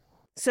 No.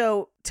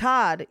 So,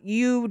 Todd,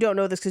 you don't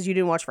know this because you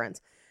didn't watch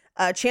Friends.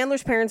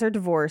 Chandler's parents are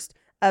divorced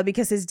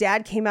because his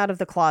dad came out of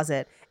the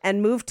closet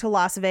and moved to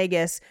Las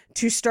Vegas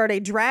to start a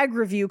drag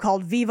review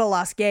called Viva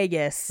Las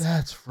Vegas.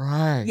 That's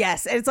right.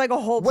 Yes, it's like a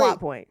whole plot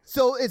point.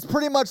 So it's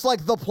pretty much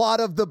like the plot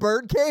of The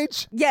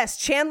Birdcage? Yes,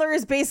 Chandler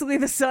is basically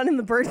the son in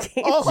The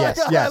Birdcage. Oh my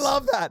God, yes. I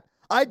love that.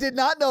 I did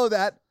not know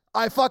that.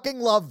 I fucking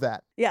love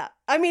that. Yeah.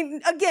 I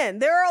mean, again,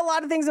 there are a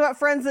lot of things about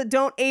Friends that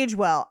don't age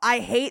well. I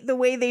hate the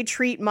way they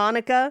treat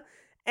Monica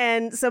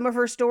and some of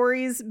her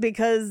stories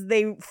because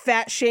they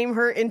fat shame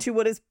her into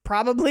what is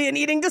probably an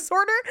eating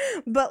disorder.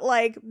 But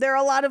like, there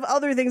are a lot of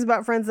other things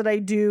about Friends that I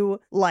do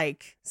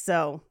like.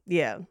 So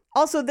yeah.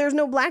 Also, there's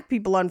no black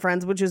people on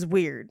Friends, which is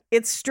weird.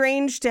 It's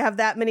strange to have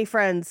that many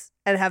friends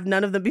and have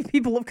none of them be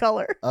people of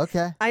color.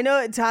 Okay. I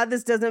know, Todd,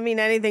 this doesn't mean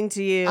anything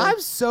to you. I'm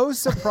so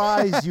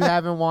surprised you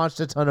haven't watched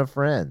a ton of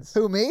Friends.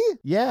 Who, me?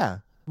 Yeah.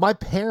 My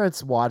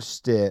parents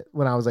watched it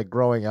when I was like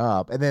growing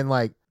up, and then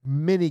like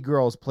many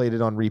girls played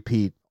it on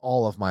repeat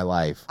all of my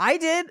life. I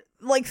did,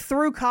 like,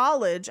 through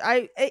college.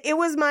 It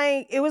was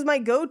my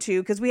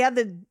go-to because we had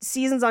the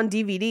seasons on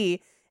DVD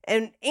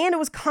and it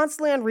was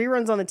constantly on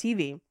reruns on the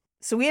TV.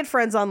 So we had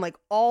Friends on like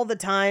all the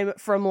time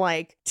from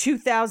like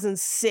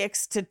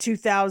 2006 to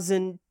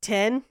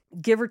 2010,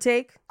 give or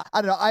take.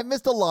 I don't know. I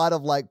missed a lot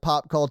of like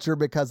pop culture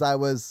because I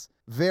was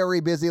very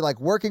busy, like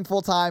working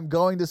full time,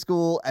 going to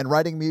school and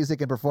writing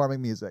music and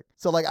performing music.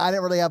 So like I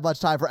didn't really have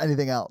much time for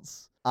anything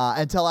else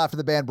until after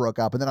the band broke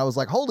up. And then I was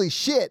like, holy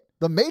shit,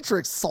 The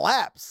Matrix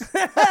slaps.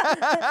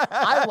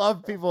 I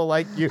love people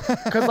like you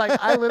because like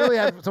I literally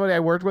had somebody I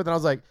worked with and I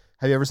was like,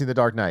 have you ever seen The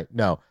Dark Knight?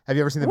 No. Have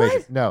you ever seen The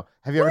Matrix? No.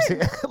 Have you ever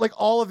seen like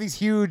all of these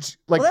huge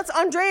like? Well, that's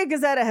Andrea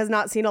Gazzetta has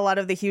not seen a lot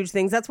of the huge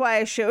things. That's why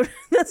I showed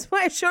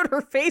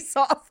her face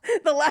off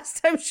the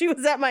last time she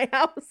was at my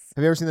house.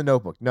 Have you ever seen The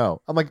Notebook? No.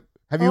 I'm like,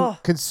 have you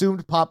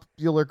consumed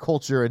popular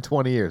culture in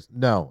 20 years?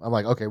 No. I'm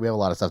like, okay, we have a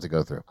lot of stuff to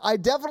go through. I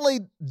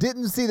definitely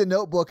didn't see The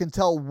Notebook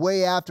until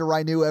way after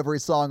I knew every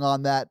song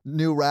on that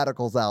New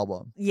Radicals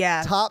album.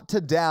 Yeah. Top to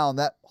down,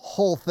 that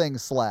whole thing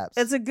slaps.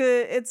 It's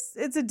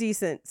a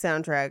decent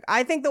soundtrack.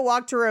 I think the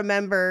Walk to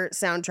Remember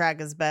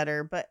soundtrack is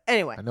better, but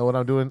anyway. I know what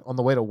I'm doing on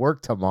the way to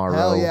work tomorrow.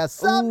 Hell yeah.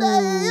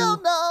 Someday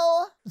you'll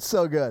know. It's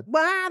so good.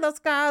 Why the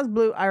sky's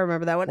blue. I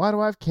remember that one. Why do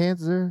I have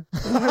cancer?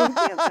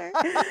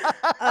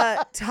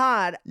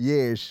 Todd.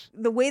 Yeesh.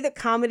 The way that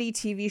comedy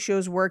TV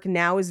shows work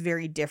now is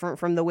very different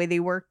from the way they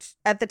worked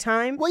at the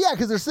time. Well, yeah,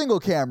 because they're single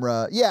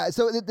camera. Yeah,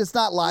 so it's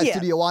not live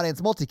studio audience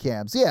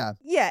multicams. Yeah.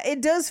 Yeah,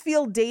 it does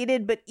feel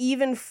dated, but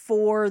even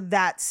for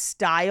that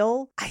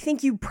style, I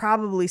think you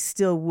probably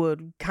still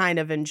would kind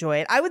of enjoy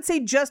it. I would say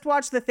just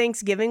watch the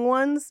Thanksgiving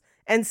ones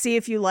and see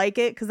if you like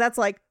it, because that's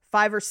like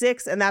 5 or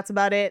 6 and that's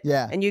about it.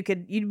 Yeah. And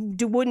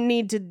wouldn't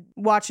need to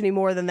watch any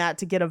more than that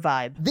to get a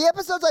vibe. The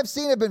episodes I've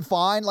seen have been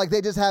fine. Like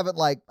they just haven't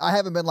I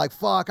haven't been like,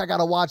 fuck, I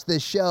gotta watch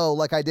this show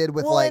like I did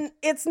with and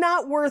it's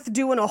not worth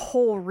doing a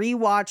whole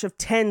rewatch of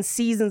 10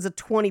 seasons of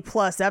 20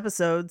 plus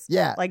episodes.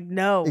 Yeah. Like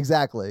no.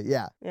 Exactly.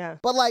 Yeah. Yeah.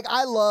 But like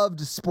I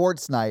loved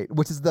Sports Night,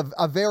 which is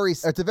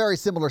it's a very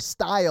similar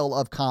style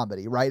of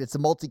comedy, right? It's a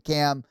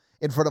multicam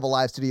in front of a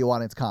live studio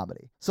audience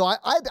comedy. So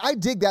I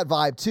dig that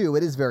vibe too.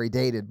 It is very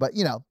dated, but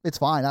it's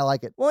fine. I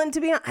like it. Well, and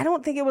to be honest, I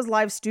don't think it was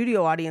live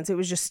studio audience. It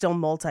was just still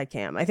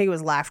multicam. I think it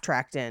was laugh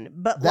tracked in.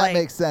 But that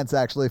makes sense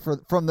actually.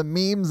 From the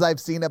memes I've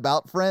seen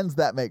about Friends,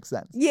 that makes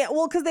sense. Yeah,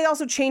 well, because they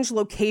also change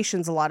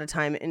locations a lot of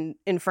time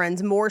in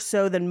Friends, more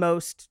so than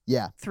most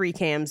 3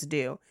 cams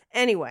do.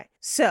 Anyway,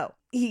 so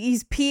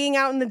he's peeing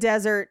out in the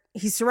desert.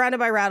 He's surrounded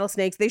by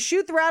rattlesnakes. They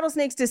shoot the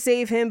rattlesnakes to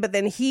save him, but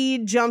then he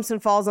jumps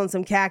and falls on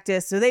some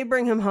cactus. So they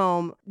bring him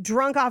home,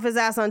 drunk off his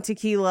ass on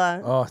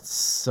tequila. Oh, it's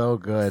so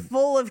good.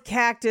 Full of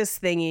cactus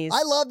thingies.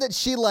 I love that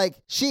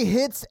she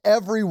hits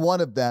every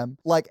one of them,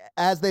 like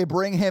as they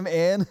bring him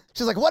in.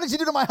 She's like, what did you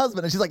do to my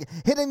husband? And she's like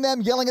hitting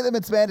them, yelling at them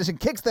in Spanish and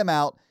kicks them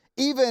out.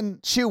 even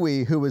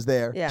Chewie, who was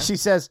there. Yeah. She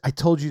says, I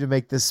told you to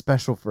make this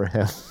special for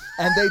him.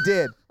 And they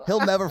did.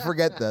 He'll never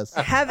forget this.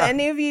 Have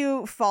any of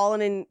you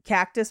fallen in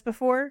cactus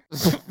before?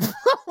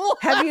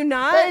 Have you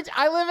not? Paige,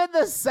 I live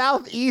in the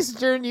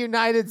southeastern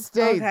United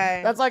States.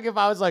 Okay. That's like if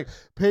I was like,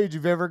 Paige,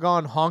 you've ever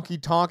gone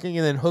honky-tonking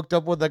and then hooked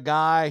up with a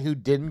guy who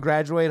didn't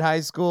graduate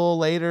high school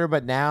later,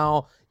 but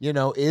now, you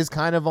know, is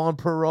kind of on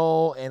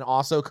parole and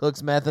also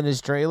cooks meth in his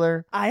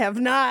trailer? I have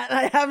not.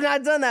 I have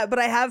not done that, but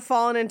I have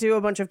fallen into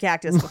a bunch of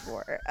cactus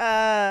before.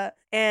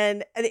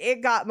 And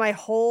it got my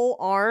whole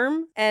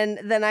arm, and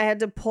then I had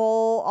to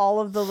pull all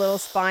of the little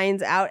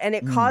spines out, and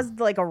it caused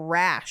like a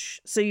rash.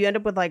 So you end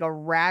up with like a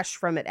rash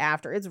from it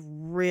after. It's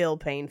real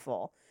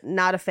painful.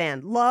 Not a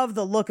fan. Love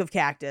the look of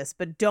cactus,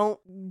 but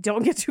don't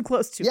get too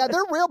close to it. Yeah, they're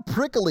real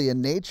prickly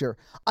in nature.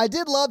 I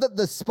did love that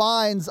the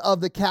spines of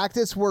the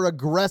cactus were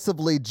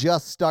aggressively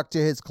just stuck to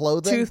his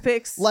clothing.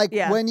 Toothpicks. Like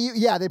when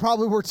they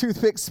probably were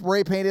toothpicks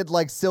spray painted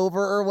like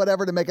silver or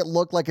whatever to make it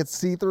look like it's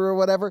see-through or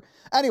whatever.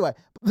 Anyway,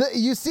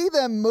 you see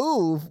them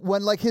move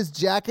when like his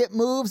jacket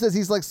moves as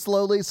he's like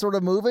slowly sort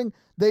of moving.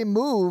 They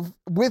move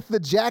with the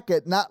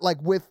jacket, not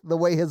like with the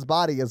way his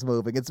body is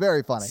moving. It's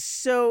very funny.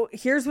 So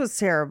here's what's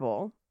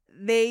terrible.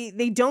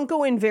 They don't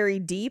go in very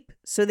deep,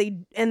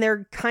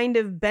 they're kind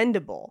of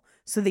bendable.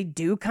 So they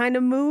do kind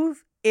of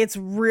move. It's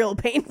real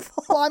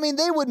painful. Well, I mean,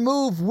 they would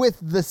move with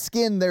the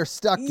skin they're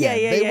stuck in.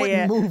 They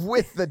wouldn't move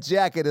with the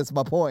jacket is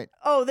my point.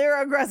 Oh,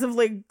 they're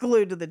aggressively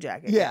glued to the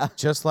jacket. Yeah.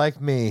 Just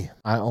like me,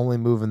 I only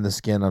move in the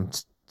skin I'm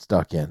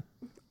stuck in.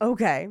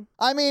 Okay.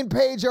 I mean,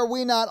 Paige, are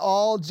we not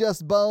all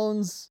just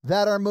bones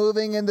that are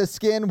moving in the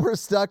skin we're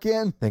stuck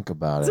in? Think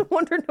about It's it. a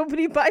wonder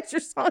nobody buys your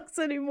songs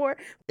anymore.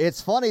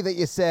 It's funny that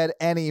you said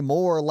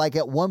anymore, like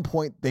at one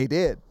point they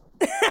did.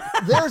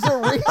 There's a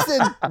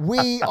reason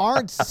we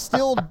aren't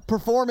still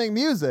performing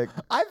music.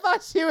 I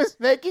thought she was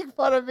making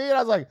fun of me, and I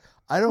was like,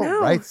 I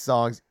don't write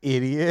songs,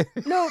 idiot.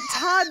 No,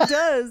 Todd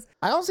does.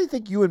 I honestly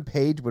think you and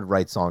Paige would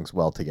write songs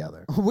well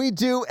together. We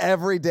do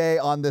every day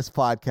on this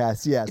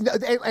podcast, yes.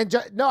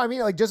 No, I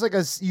mean, like, just like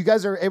you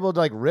guys are able to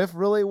like riff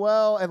really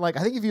well, and like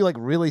I think if you like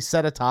really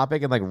set a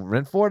topic and like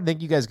went for it, I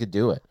think you guys could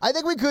do it. I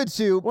think we could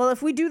too. Well,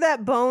 if we do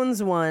that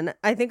Bones one,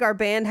 I think our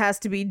band has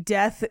to be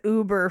Death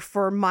Uber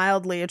for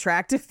mildly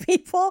attractive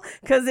people,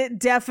 because it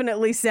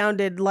definitely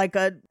sounded like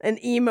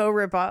an emo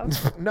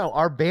ripoff. No,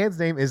 our band's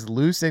name is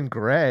Loose and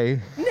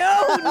Gray.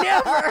 No,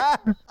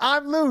 never.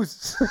 I'm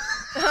loose.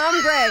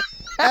 I'm Gray.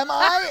 Am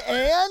I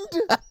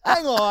and?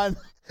 Hang on.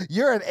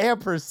 You're an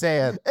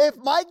ampersand. If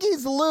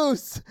Mikey's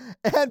loose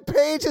and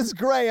Paige is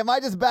gray, am I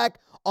just back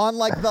on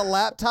like the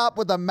laptop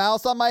with a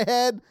mouse on my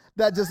head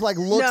that just like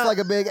looks like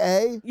a big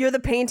A? You're the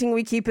painting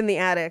we keep in the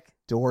attic.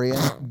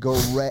 Dorian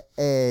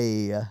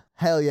Gray.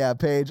 Hell yeah,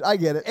 Paige. I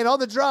get it. And on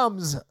the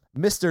drums,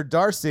 Mr.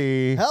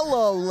 Darcy.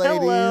 Hello, ladies.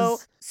 Hello.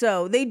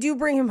 So they do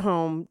bring him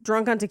home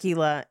drunk on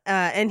tequila,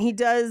 and he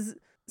does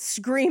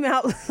scream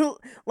out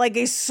like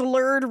a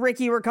slurred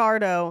Ricky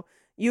Ricardo,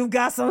 "You've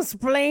got some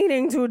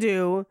splaining to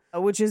do,"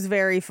 which is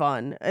very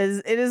fun.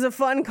 It is a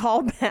fun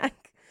callback.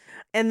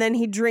 And then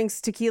he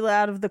drinks tequila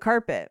out of the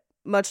carpet,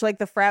 much like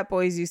the frat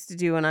boys used to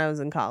do when I was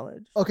in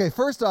college. Okay,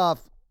 first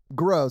off,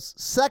 gross.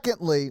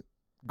 Secondly,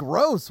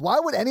 gross.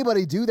 Why would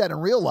anybody do that in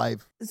real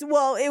life?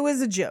 Well, it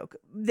was a joke.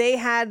 They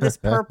had this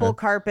purple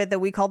carpet that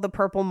we called the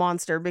Purple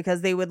Monster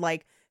because they would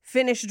like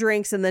finish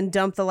drinks and then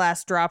dump the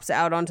last drops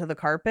out onto the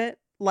carpet.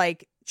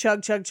 Like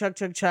chug, chug, chug,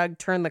 chug, chug,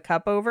 turn the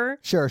cup over.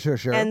 Sure.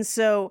 And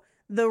so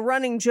the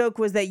running joke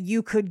was that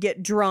you could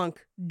get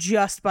drunk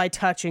just by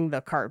touching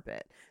the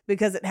carpet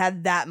because it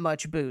had that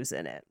much booze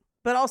in it.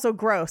 But also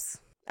gross.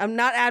 I'm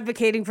not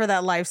advocating for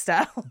that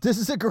lifestyle. This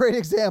is a great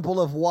example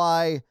of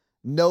why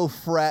no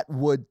frat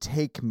would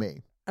take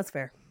me. That's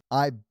fair.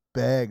 I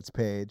begged,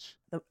 Paige.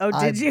 Oh,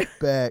 did you?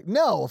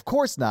 No, of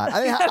course not.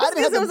 I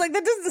was like,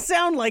 that doesn't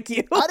sound like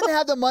you. I didn't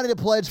have the money to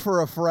pledge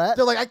for a frat.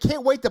 They're like, I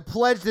can't wait to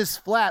pledge this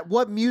flat.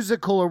 What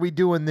musical are we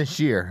doing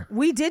this year?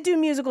 We did do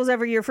musicals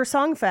every year for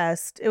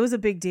Songfest. It was a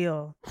big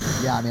deal.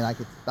 Yeah, I mean,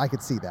 I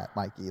could see that,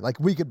 Mikey. Like,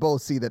 we could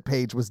both see that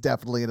Paige was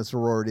definitely in a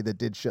sorority that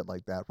did shit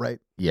like that, right?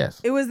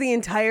 Yes. It was the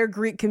entire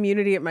Greek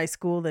community at my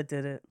school that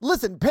did it.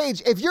 Listen,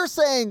 Paige, if you're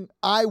saying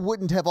I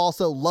wouldn't have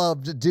also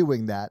loved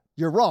doing that,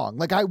 you're wrong.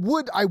 Like, I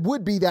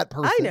would be that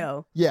person. I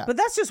know. Yeah.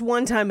 But that's just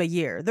one time a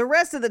year. The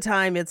rest of the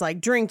time, it's like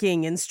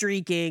drinking and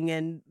streaking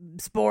and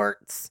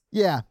sports.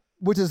 Yeah,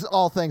 which is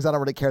all things I don't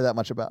really care that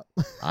much about.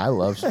 I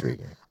love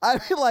streaking. I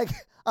mean, like,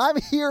 I'm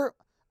here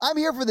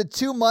for the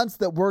 2 months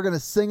that we're going to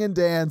sing and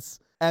dance,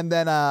 and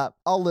then I'll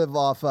live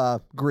off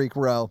Greek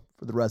Row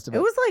for the rest of it.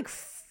 It was like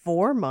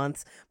 4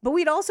 months, but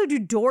we'd also do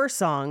door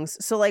songs.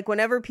 So like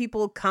whenever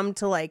people come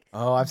to like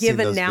I've give seen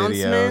those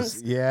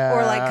announcements videos.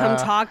 or like come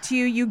talk to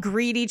you, you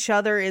greet each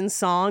other in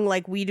song.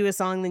 Like we do a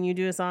song, then you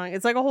do a song.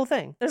 It's like a whole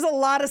thing. There's a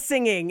lot of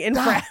singing in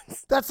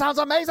France. That sounds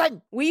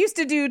amazing. We used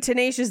to do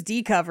Tenacious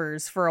D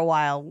covers for a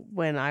while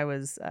when I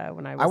was I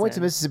went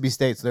to Mississippi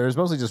State, so there was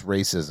mostly just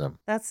racism.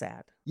 That's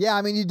sad. Yeah,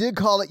 I mean, you did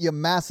call it your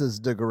master's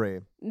degree.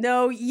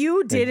 No,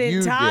 you didn't.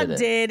 you Todd did it.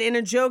 did in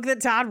a joke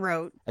that Todd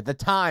wrote. At the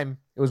time,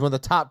 it was one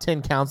of the top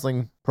 10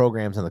 counseling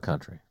programs in the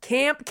country.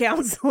 Camp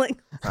counseling.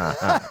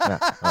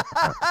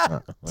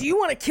 Do you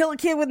want to kill a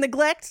kid with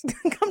neglect?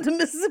 Come to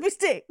Mississippi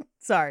State.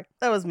 Sorry,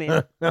 that was me.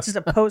 Just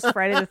a post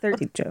Friday the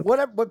 13th joke.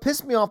 What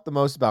pissed me off the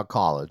most about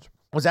college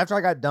was after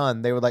I got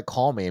done, they would like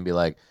call me and be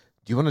like,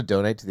 do you want to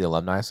donate to the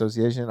Alumni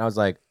Association? I was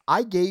like,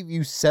 I gave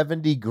you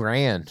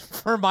 $70,000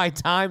 for my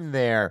time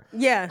there.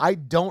 Yeah. I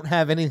don't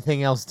have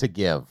anything else to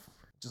give.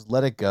 Just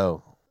let it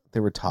go. They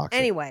were toxic.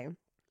 Anyway,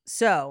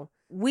 so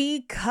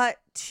we cut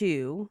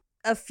to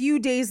a few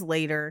days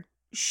later.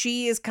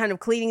 She is kind of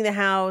cleaning the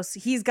house.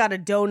 He's got a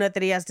donut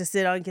that he has to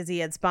sit on because he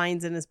had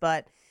spines in his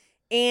butt.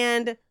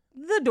 And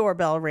the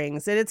doorbell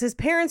rings. And it's his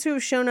parents who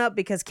have shown up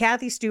because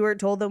Kathy Stewart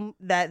told them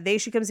that they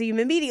should come see him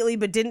immediately,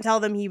 but didn't tell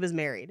them he was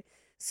married.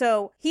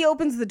 So he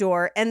opens the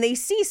door and they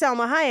see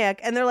Salma Hayek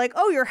and they're like,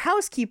 oh, your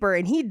housekeeper.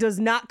 And he does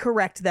not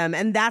correct them.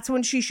 And that's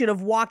when she should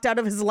have walked out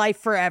of his life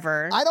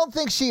forever. I don't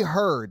think she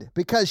heard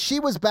because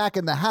she was back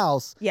in the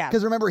house. Yeah.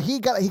 Because remember,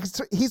 he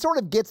sort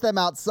of gets them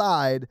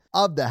outside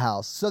of the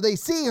house. So they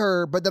see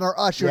her, but then are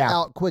ushered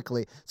out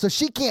quickly. So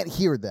she can't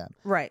hear them.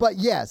 Right. But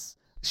yes,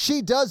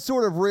 she does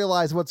sort of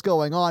realize what's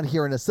going on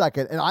here in a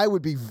second. And I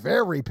would be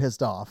very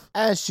pissed off.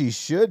 As she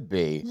should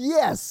be.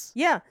 Yes.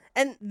 Yeah.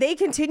 And they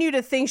continue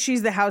to think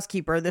she's the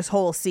housekeeper this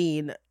whole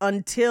scene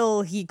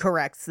until he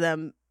corrects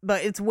them.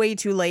 But it's way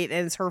too late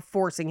and it's her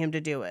forcing him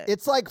to do it.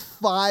 It's like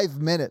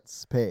 5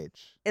 minutes,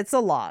 Paige. It's a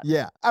lot.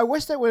 Yeah. I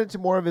wish they went into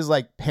more of his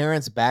like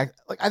parents back.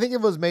 Like I think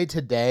if it was made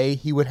today,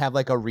 he would have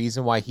like a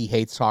reason why he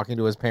hates talking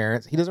to his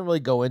parents. He doesn't really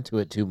go into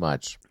it too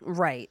much.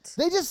 Right.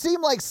 They just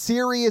seem like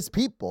serious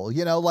people,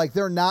 you know, like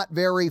they're not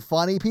very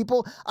funny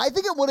people. I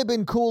think it would have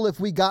been cool if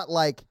we got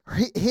like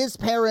his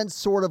parents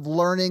sort of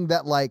learning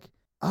that like,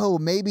 oh,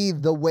 maybe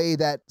the way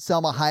that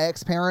Salma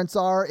Hayek's parents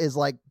are is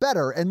like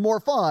better and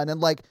more fun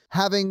and like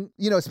having,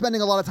 you know,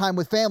 spending a lot of time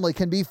with family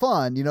can be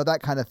fun, you know,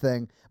 that kind of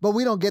thing. But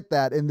we don't get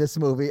that in this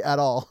movie at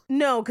all.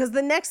 No, because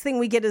the next thing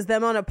we get is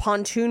them on a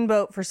pontoon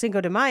boat for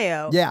Cinco de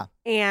Mayo. Yeah.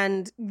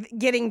 And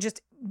getting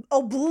just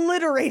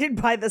obliterated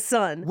by the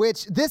sun.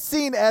 Which this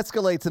scene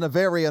escalates in a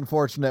very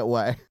unfortunate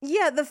way.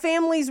 Yeah, the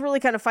families really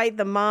kind of fight.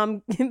 The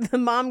mom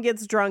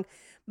gets drunk.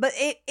 But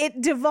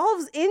it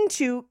devolves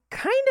into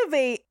kind of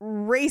a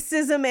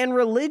racism and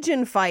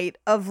religion fight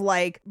of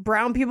like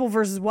brown people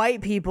versus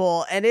white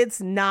people, and it's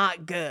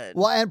not good.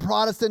 Well, and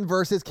Protestant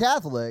versus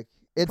Catholic.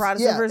 It's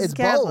Protestant versus it's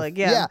Catholic,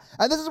 both. yeah.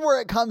 And this is where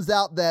it comes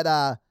out that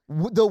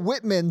the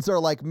Whitmans are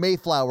like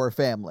Mayflower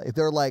family.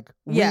 They're like,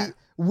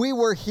 we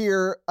were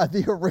here,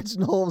 the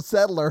original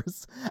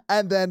settlers.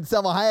 And then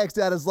Salma Hayek's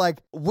dad is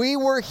like, we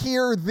were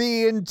here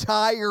the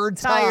entire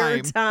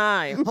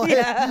time. Like,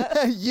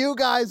 Yeah. You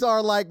guys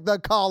are like the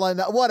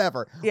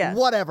whatever. Yeah.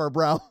 Whatever,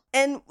 bro.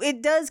 And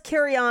it does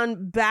carry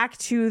on back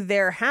to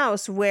their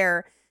house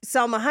where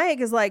Salma Hayek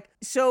is like,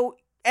 so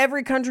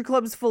every country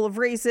club is full of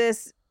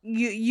racists.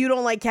 You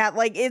don't like cat.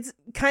 Like, it's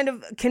kind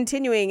of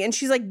continuing. And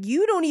she's like,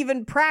 you don't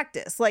even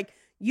practice. Like,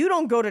 you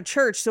don't go to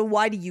church, so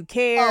why do you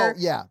care? Oh,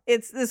 yeah.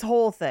 It's this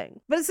whole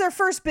thing. But it's their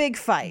first big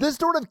fight. This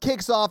sort of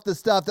kicks off the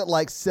stuff that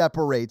like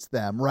separates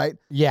them, right?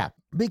 Yeah.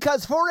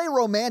 Because for a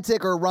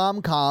romantic or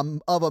rom-com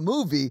of a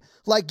movie,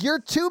 like your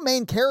two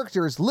main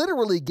characters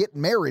literally get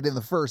married in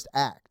the first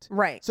act.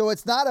 Right. So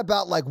it's not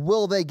about like,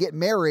 will they get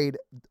married?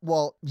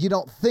 Well, you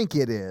don't think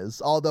it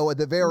is, although at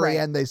the very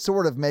end, they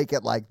sort of make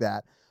it like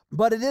that.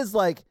 But it is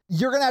like,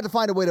 you're going to have to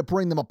find a way to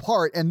bring them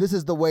apart. And this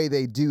is the way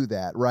they do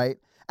that, right?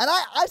 And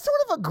I sort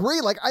of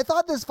agree. Like, I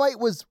thought this fight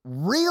was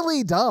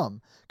really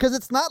dumb because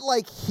it's not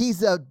like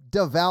he's a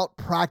devout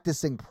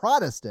practicing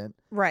Protestant.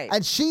 Right.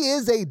 And she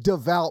is a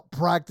devout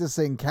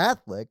practicing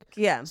Catholic.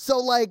 Yeah. So,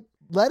 like,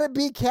 let it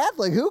be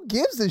Catholic. Who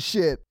gives a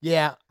shit?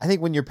 Yeah. I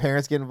think when your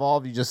parents get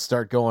involved, you just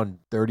start going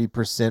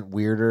 30%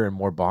 weirder and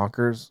more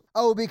bonkers.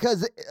 Oh,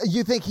 because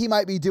you think he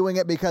might be doing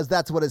it because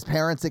that's what his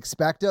parents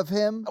expect of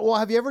him? Well,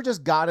 have you ever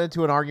just got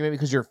into an argument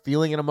because you're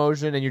feeling an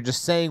emotion and you're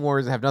just saying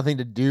words that have nothing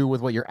to do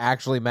with what you're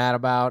actually mad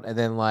about? And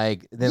then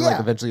like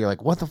eventually you're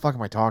like, what the fuck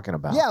am I talking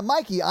about? Yeah,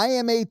 Mikey, I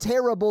am a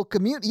terrible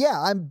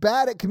I'm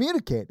bad at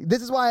communicating.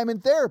 This is why I'm in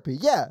therapy.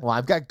 Yeah. Well,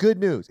 I've got good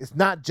news. It's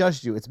not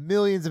just you. It's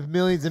millions and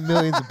millions and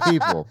millions of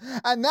people.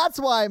 And that's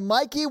why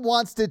Mikey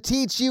wants to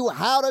teach you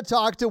how to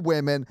talk to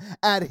women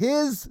at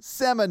his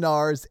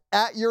seminars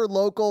at your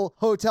local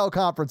hotel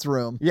conference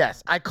room.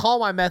 Yes, I call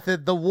my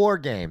method the war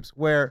games,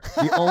 where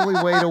the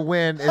only way to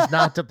win is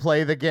not to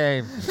play the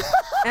game.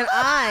 And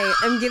I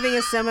am giving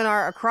a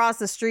seminar across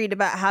the street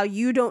about how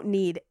you don't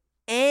need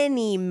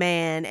any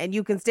man and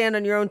you can stand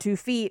on your own 2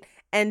 feet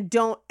and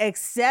don't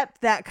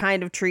accept that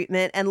kind of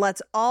treatment, and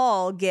let's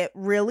all get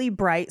really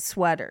bright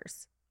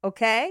sweaters.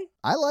 Okay?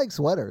 I like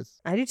sweaters.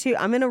 I do too.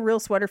 I'm in a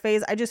real sweater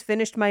phase. I just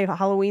finished my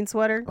Halloween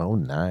sweater. Oh,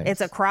 nice. It's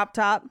a crop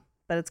top,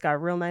 but it's got a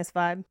real nice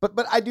vibe.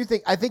 But I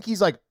think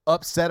he's like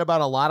upset about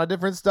a lot of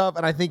different stuff,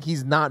 and I think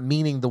he's not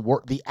meaning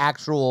the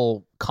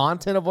actual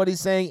content of what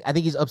he's saying. I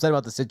think he's upset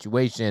about the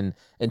situation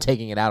and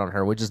taking it out on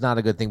her, which is not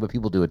a good thing, but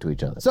people do it to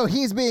each other. So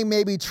he's being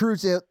maybe true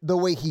to the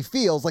way he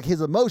feels, like his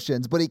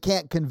emotions, but he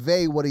can't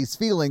convey what he's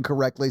feeling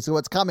correctly, so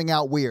it's coming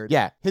out weird.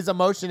 Yeah, his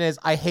emotion is,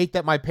 I hate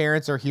that my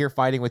parents are here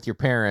fighting with your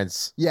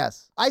parents.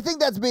 Yes. I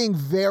think that's being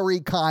very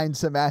kind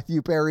to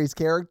Matthew Perry's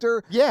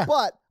character. Yeah.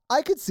 But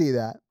I could see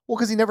that. Well,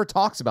 because he never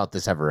talks about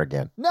this ever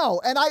again. No,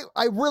 and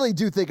I really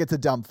do think it's a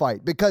dumb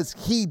fight because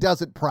he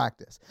doesn't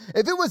practice.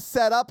 If it was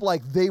set up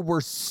like they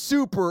were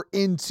super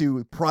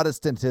into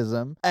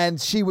Protestantism and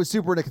she was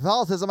super into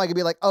Catholicism, I could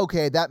be like,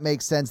 okay, that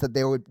makes sense that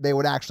they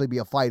would actually be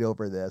a fight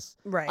over this.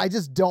 Right. I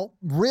just don't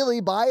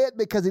really buy it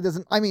because he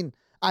doesn't, I mean,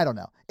 I don't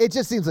know. It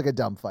just seems like a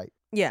dumb fight.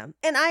 Yeah.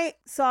 And I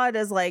saw it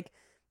as like,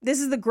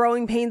 this is the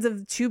growing pains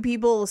of two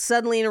people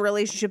suddenly in a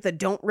relationship that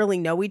don't really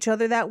know each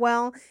other that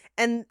well.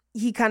 And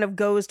he kind of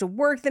goes to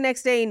work the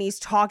next day and he's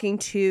talking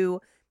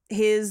to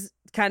his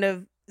kind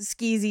of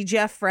skeezy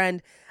Jeff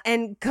friend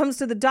and comes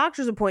to the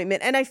doctor's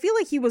appointment. And I feel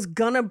like he was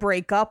gonna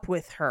break up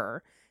with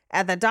her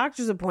at that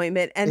doctor's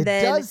appointment. And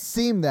then it does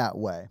seem that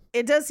way.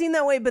 It does seem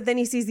that way, but then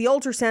he sees the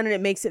ultrasound and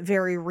it makes it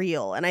very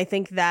real. And I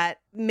think that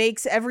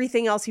makes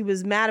everything else he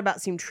was mad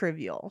about seem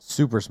trivial.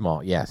 Super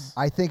small, yes.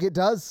 I think it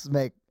does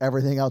make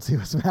everything else he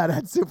was mad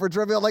at super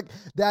trivial. Like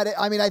that,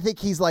 I mean, I think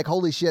he's like,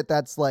 holy shit,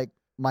 that's like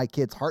my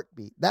kid's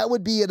heartbeat. That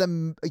would be a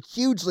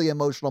hugely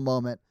emotional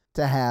moment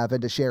to have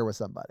and to share with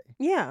somebody.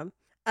 Yeah.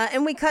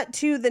 And we cut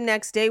to the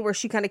next day where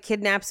she kind of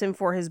kidnaps him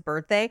for his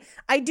birthday.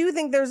 I do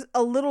think there's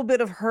a little bit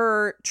of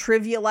her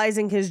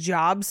trivializing his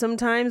job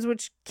sometimes,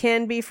 which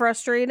can be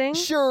frustrating.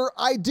 Sure,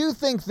 I do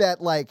think that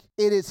like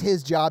it is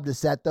his job to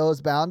set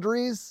those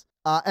boundaries.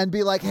 And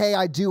be like, hey,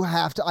 I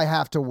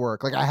have to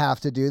work. Like, I have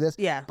to do this.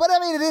 Yeah. But I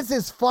mean, it is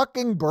his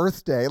fucking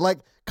birthday. Like,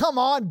 come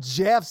on,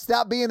 Jeff,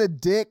 stop being a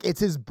dick. It's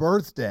his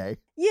birthday.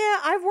 Yeah,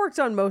 I've worked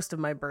on most of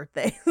my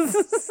birthdays.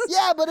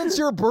 Yeah, but it's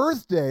your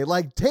birthday.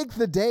 Like, take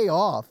the day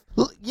off.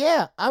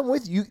 Yeah, I'm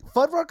with you.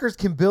 Fuddruckers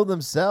can build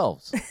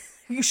themselves.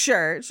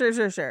 Sure.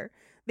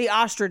 The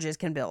ostriches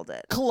can build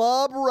it.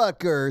 Club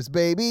Ruckers,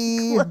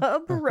 baby.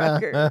 Club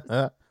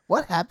Ruckers.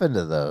 What happened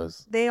to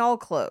those? They all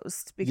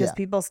closed because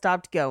people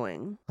stopped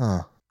going.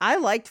 Huh. I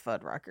liked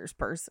Fuddruckers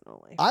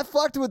personally. I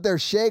fucked with their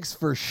shakes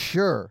for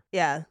sure.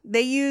 Yeah,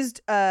 they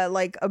used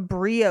like a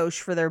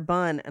brioche for their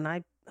bun, and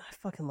I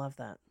fucking love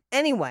that.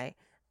 Anyway,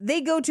 they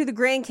go to the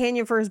Grand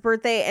Canyon for his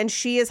birthday, and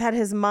she has had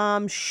his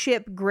mom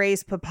ship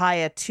Gray's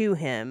papaya to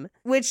him,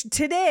 which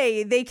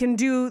today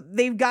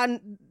they've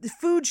gotten,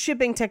 food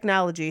shipping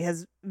technology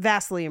has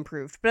vastly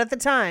improved. But at the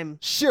time,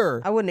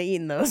 sure, I wouldn't have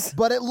eaten those.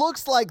 But it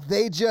looks like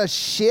they just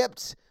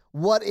shipped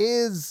what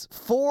is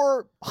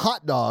 4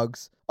 hot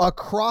dogs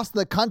across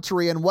the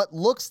country in what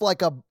looks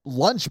like a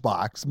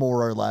lunchbox,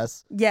 more or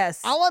less.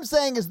 Yes. All I'm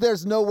saying is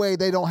there's no way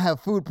they don't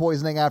have food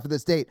poisoning after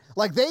this date.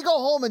 Like, they go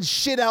home and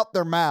shit out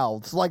their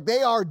mouths. Like,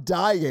 they are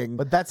dying.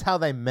 But that's how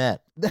they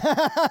met.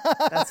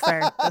 That's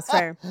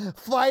fair.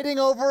 Fighting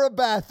over a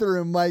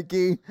bathroom,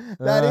 Mikey.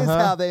 That is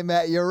how they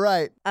met. You're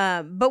right.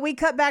 But we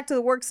cut back to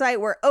the work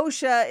site where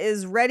OSHA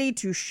is ready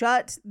to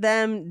shut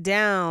them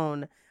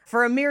down.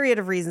 For a myriad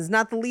of reasons,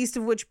 not the least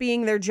of which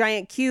being their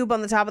giant cube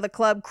on the top of the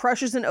club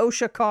crushes an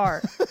OSHA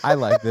car. I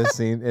like this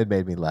scene. It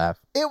made me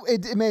laugh.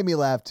 It made me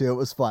laugh too. It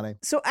was funny.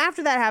 So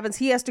after that happens,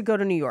 he has to go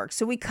to New York.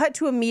 So we cut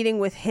to a meeting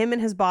with him and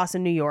his boss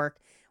in New York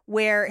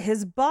where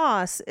his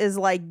boss is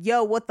like,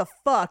 yo, what the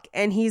fuck?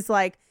 And he's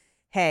like,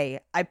 hey,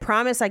 I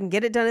promise I can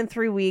get it done in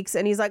 3 weeks.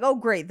 And he's like, oh,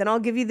 great. Then I'll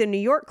give you the New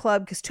York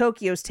club because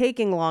Tokyo's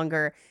taking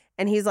longer.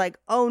 And he's like,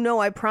 oh, no,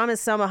 I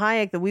promised Salma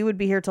Hayek that we would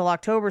be here till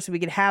October so we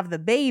could have the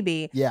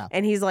baby. Yeah.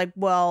 And he's like,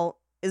 well,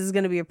 is this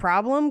going to be a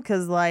problem?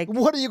 Because, like...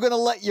 What, are you going to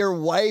let your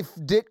wife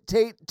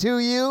dictate to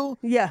you?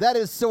 Yeah. That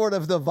is sort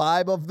of the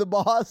vibe of the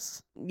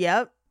boss.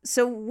 Yep.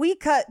 So we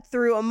cut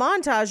through a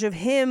montage of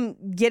him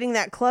getting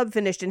that club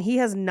finished, and he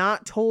has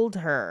not told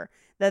her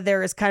that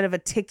there is kind of a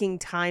ticking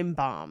time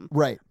bomb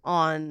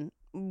on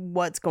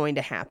what's going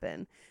to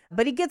happen.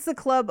 But he gets the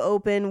club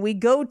open. We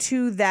go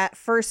to that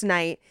first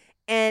night.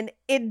 And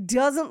it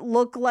doesn't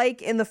look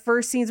like in the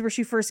first scenes where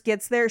she first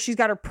gets there, she's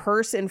got her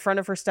purse in front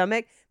of her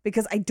stomach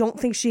because I don't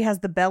think she has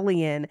the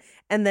belly in.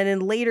 And then in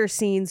later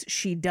scenes,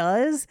 she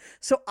does.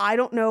 So I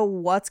don't know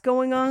what's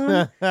going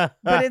on, but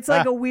it's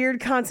like a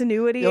weird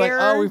continuity error.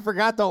 Like, oh, we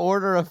forgot to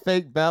order a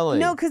fake belly.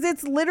 No, because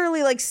it's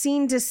literally like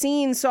scene to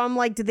scene. So I'm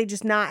like, did they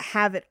just not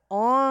have it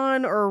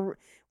on? Or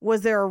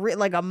was there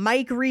a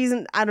mic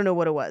reason? I don't know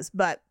what it was.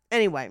 But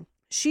anyway,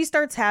 she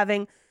starts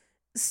having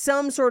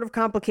some sort of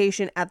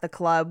complication at the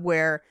club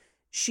where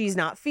she's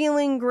not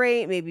feeling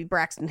great. Maybe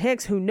Braxton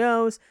Hicks, who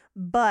knows?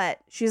 But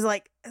she's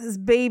like, this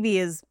baby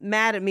is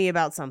mad at me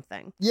about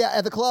something. Yeah,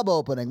 at the club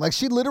opening. Like,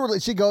 she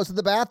goes to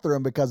the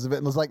bathroom because of it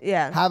and was like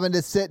having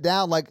to sit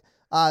down. Like,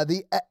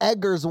 the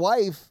Edgar's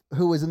wife,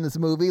 who was in this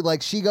movie,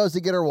 like, she goes to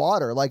get her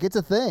water. Like, it's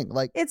a thing.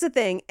 Like, it's a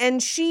thing.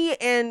 And she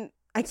and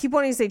I keep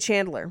wanting to say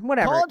Chandler.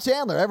 Whatever. Call him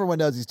Chandler. Everyone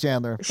knows he's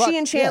Chandler. She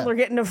and Chandler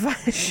get in a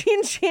fight. She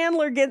and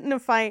Chandler get in a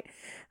fight.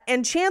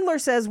 And Chandler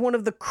says one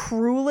of the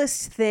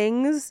cruelest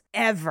things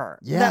ever.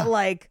 Yeah. That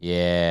like,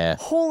 Yeah.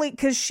 holy,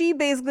 because she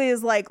basically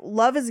is like,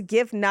 love is a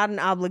gift, not an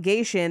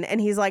obligation.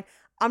 And he's like,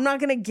 I'm not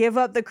going to give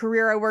up the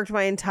career I worked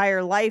my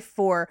entire life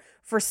for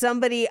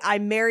somebody I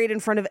married in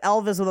front of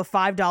Elvis with a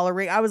 $5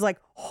 ring. I was like,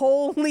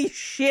 holy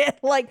shit.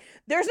 Like,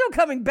 there's no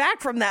coming back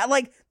from that.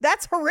 Like,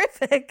 that's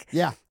horrific.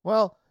 Yeah.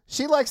 Well,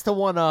 she likes to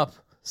one up.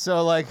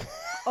 So, like,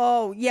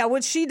 Oh, yeah.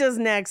 What she does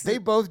next. they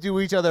both do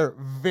each other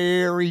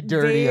very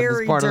dirty in this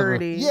very part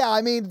dirty. of the Yeah,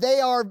 I mean,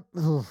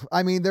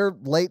 they're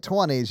late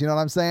 20s. You know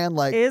what I'm saying?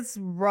 Like, It's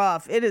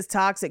rough. It is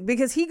toxic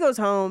because he goes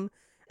home.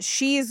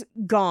 She's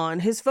gone.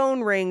 His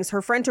phone rings.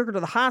 Her friend took her to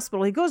the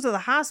hospital. He goes to the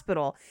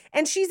hospital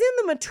and she's in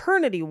the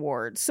maternity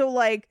ward. So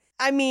like,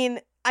 I mean,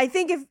 I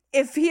think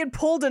if he had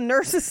pulled a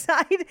nurse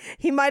aside,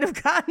 he might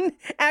have gotten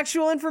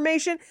actual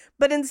information.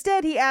 But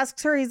instead he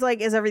asks her, he's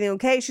like, is everything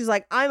okay? She's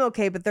like, I'm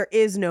okay, but there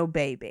is no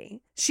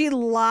baby. She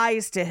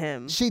lies to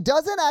him. she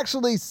doesn't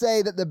actually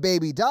say that the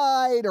baby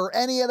died or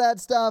any of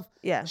that stuff.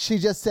 Yeah. She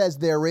just says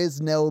there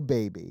is no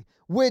baby,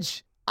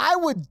 which I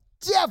would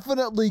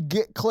definitely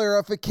get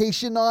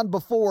clarification on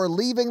before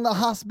leaving the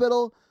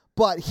hospital,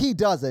 but he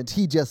doesn't.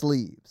 He just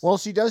leaves. Well,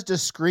 she does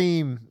just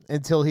scream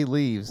until he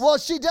leaves. Well,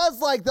 she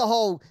does like the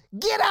whole,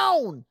 get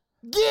on,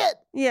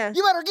 get, Yeah.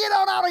 you better get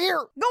on out of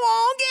here. Go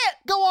on,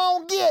 get. Go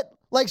on, get.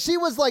 Like she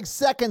was like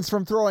seconds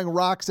from throwing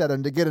rocks at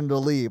him to get him to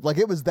leave. Like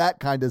it was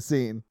that kind of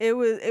scene. It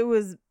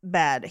was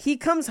bad. He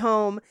comes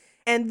home.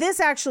 And this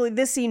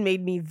scene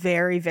made me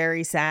very,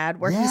 very sad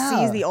where he Yeah.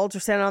 sees the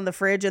ultrasound on the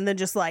fridge and then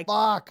just like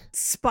Fuck.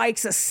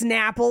 spikes a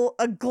Snapple,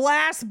 a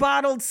glass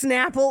bottled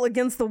Snapple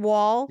against the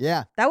wall.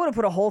 Yeah. That would have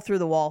put a hole through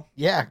the wall.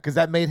 Yeah, because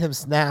that made him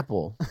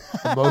Snapple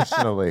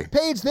emotionally.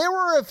 Paige, there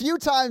were a few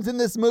times in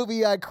this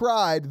movie I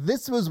cried.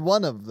 This was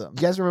one of them.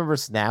 You guys remember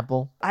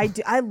Snapple?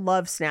 I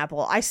love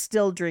Snapple. I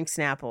still drink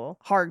Snapple.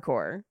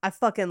 Hardcore. I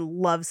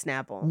fucking love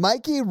Snapple.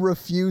 Mikey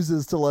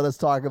refuses to let us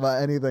talk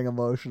about anything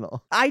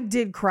emotional. I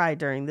did cry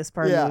during this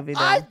part Yeah. of the movie,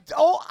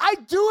 though. I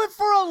do it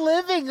for a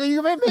living. Are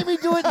you gonna make me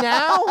do it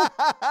now?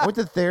 I went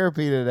to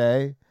therapy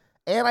today,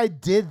 and I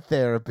did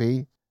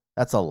therapy.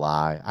 That's a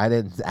lie. I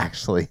didn't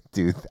actually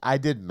I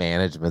did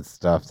management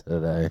stuff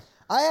today.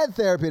 I had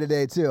therapy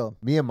today too.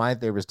 Me and my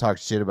therapist talked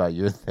shit about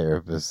your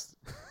therapist.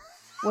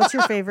 What's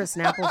your favorite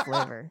Snapple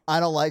flavor? I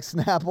don't like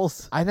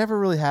Snapples. I never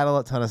really had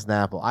a ton of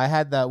Snapple. I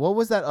had that. What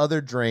was that other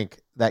drink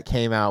that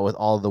came out with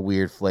all the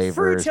weird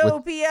flavors?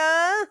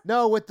 Fruitopia.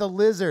 With the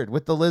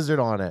lizard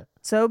on it.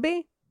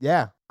 Sobe?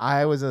 Yeah,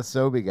 I was a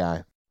Sobe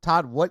guy.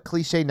 Todd, what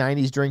cliche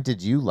 90s drink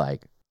did you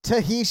like?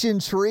 Tahitian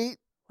treat?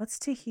 What's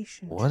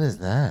Tahitian? What is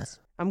that?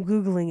 I'm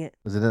Googling it.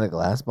 Was it in a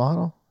glass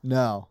bottle?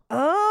 No.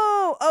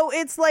 Oh,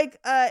 it's like,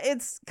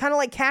 it's kind of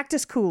like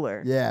Cactus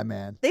Cooler. Yeah,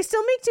 man. They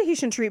still make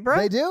Tahitian treat, bro.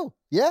 They do.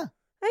 Yeah.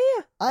 Oh,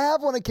 yeah. I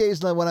have one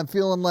occasionally when I'm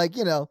feeling like,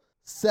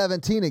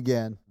 17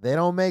 again. They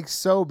don't make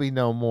Sobe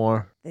no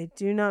more. They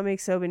do not make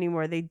soap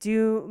anymore. They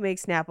do make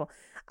Snapple.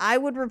 I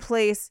would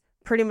replace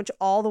pretty much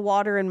all the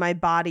water in my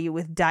body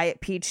with Diet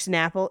Peach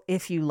Snapple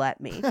if you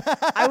let me.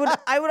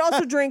 I would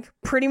also drink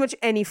pretty much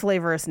any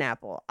flavor of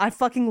Snapple. I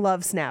fucking love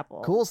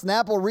Snapple. Cool.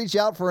 Snapple reach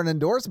out for an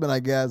endorsement,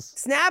 I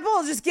guess.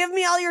 Snapple, just give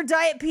me all your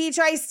Diet Peach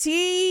iced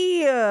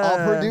tea.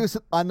 I'll produce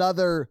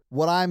another,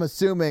 what I'm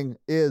assuming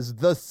is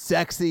the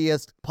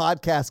sexiest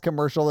podcast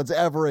commercial that's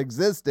ever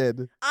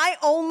existed. I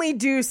only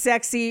do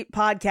sexy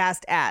podcast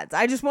ads.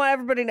 I just want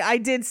everybody to, I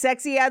did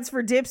sexy ads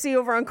for Dipsy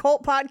over on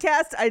Cult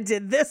Podcast. I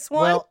did this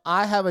one. Well,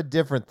 I have a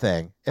different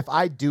thing. If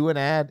I do an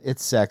ad,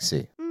 it's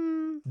sexy.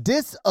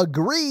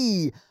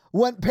 Disagree.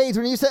 Paige,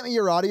 when you sent me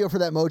your audio for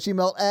that Mochi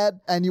Melt ad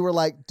and you were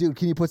like, dude,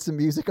 can you put some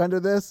music under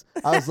this?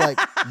 I was like,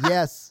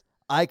 yes,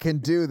 I can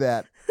do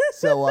that.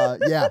 So,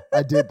 yeah,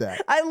 I did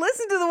that. I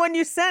listened to the one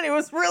you sent. It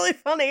was really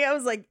funny. I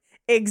was like,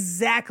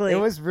 exactly. It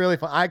was really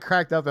fun. I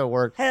cracked up at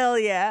work. Hell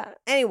yeah.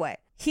 Anyway,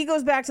 he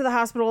goes back to the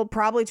hospital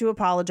probably to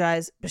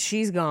apologize, but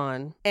she's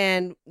gone.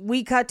 And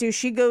we cut to,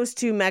 she goes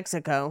to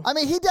Mexico. I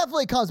mean, he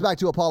definitely comes back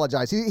to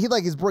apologize. He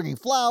like is bringing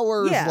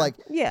flowers.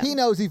 Yeah. He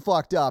knows he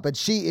fucked up and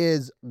she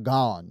is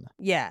gone.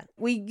 Yeah.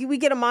 We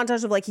get a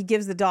montage of like, he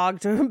gives the dog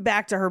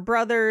back to her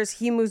brothers.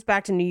 He moves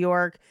back to New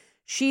York.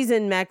 She's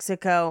in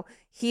Mexico.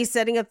 He's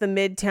setting up the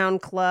Midtown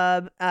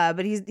Club,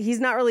 but he's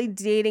not really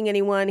dating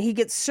anyone. He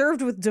gets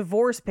served with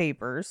divorce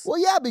papers.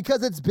 Well, yeah,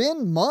 because it's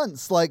been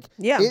months. Like,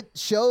 it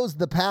shows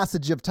the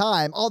passage of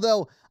time.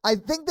 Although, I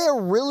think they're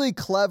really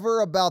clever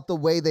about the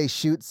way they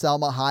shoot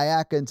Salma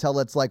Hayek until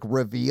it's, like,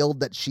 revealed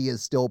that she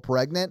is still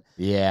pregnant.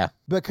 Yeah.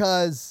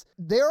 Because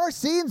there are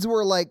scenes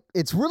where, like,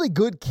 it's really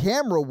good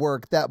camera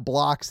work that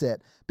blocks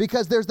it.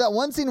 Because there's that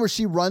one scene where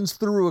she runs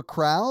through a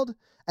crowd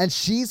and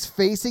she's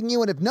facing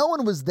you, and if no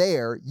one was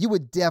there, you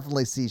would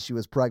definitely see she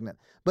was pregnant.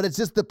 But it's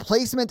just the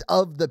placement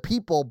of the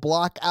people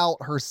block out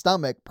her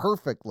stomach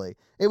perfectly.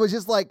 It was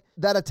just like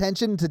that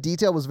attention to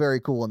detail was very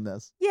cool in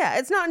this. Yeah,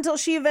 it's not until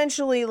she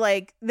eventually,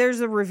 like,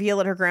 there's a reveal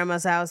at her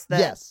grandma's house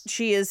that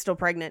she is still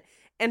pregnant.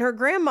 And her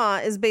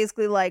grandma is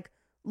basically like,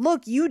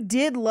 look, you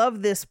did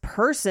love this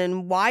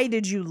person. Why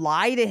did you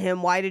lie to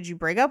him? Why did you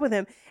break up with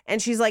him?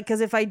 And she's like,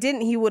 because if I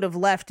didn't, he would have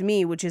left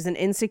me, which is an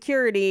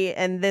insecurity.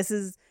 And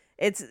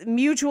it's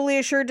mutually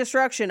assured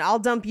destruction. I'll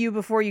dump you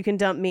before you can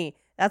dump me.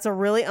 That's a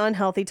really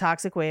unhealthy,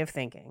 toxic way of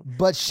thinking.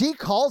 But she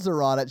calls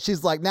her on it.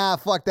 She's like, nah,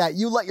 fuck that.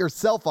 You let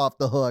yourself off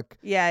the hook.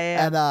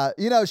 Yeah.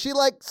 And, she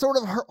like sort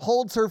of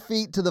holds her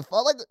feet to the,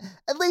 like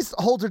at least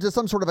holds her to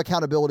some sort of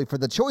accountability for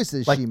the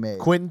choices like she made.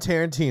 Quentin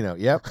Tarantino.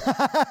 Yep.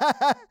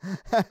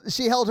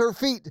 She held her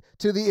feet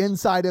to the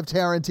inside of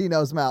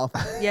Tarantino's mouth.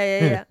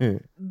 Yeah.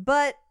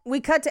 But we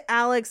cut to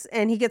Alex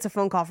and he gets a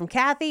phone call from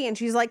Kathy and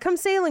she's like, come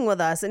sailing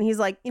with us. And he's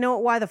like, you know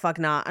what? Why the fuck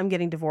not? I'm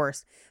getting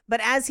divorced.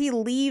 But as he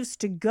leaves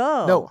to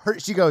go. No,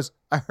 she goes,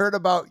 I heard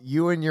about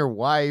you and your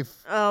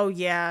wife. Oh,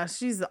 yeah.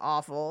 She's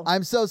awful.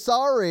 I'm so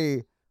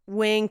sorry.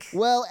 Wink.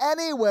 Well,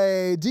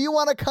 anyway, do you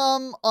want to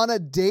come on a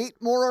date,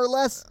 more or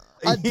less?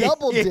 A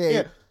double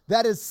date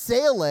that is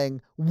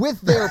sailing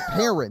with their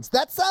parents.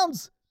 That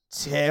sounds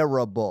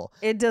terrible.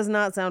 It does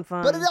not sound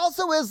fun. But it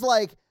also is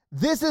like,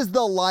 this is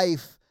the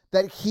life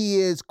that he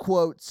is,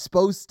 quote,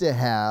 supposed to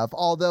have,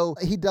 although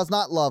he does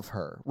not love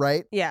her,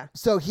 right? Yeah.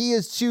 So he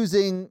is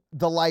choosing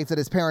the life that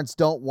his parents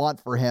don't want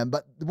for him,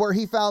 but where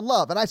he found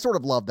love. And I sort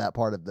of love that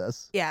part of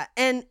this. Yeah.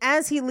 And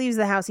as he leaves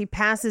the house, he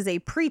passes a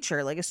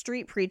preacher, like a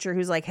street preacher,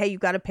 who's like, hey, you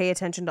got to pay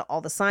attention to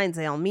all the signs.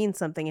 They all mean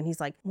something. And he's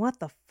like, what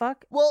the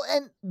fuck? Well,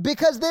 and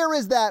because there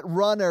is that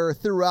runner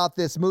throughout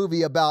this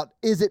movie about,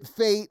 is it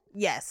fate?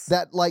 Yes.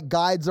 That like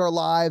guides our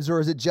lives, or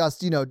is it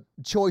just,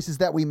 choices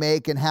that we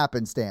make and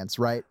happenstance,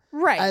 right?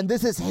 Right. And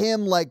this is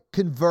him like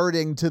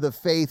converting to the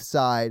faith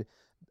side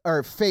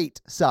or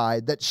fate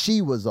side that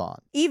she was on.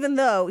 Even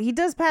though he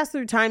does pass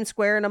through Times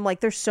Square, and I'm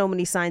like, there's so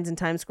many signs in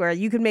Times Square.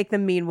 You can make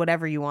them mean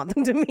whatever you want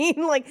them to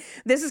mean. Like,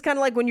 this is kind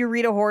of like when you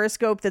read a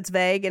horoscope that's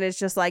vague and it's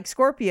just like,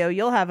 Scorpio,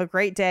 you'll have a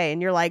great day.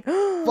 And you're like,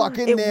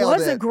 fucking it nailed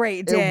was it. a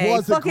great day. It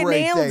was fucking a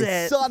great nailed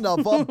day. it. Son of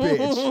a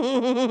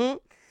bitch.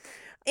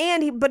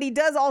 But he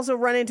does also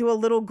run into a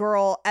little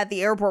girl at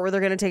the airport where they're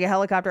going to take a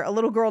helicopter, a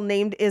little girl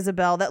named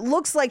Isabel that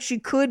looks like she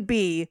could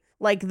be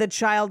like the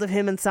child of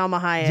him and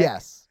Salma Hayek.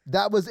 Yes,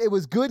 it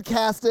was good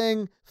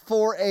casting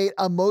for a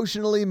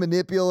emotionally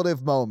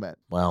manipulative moment.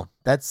 Well,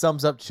 that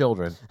sums up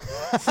children.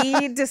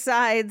 He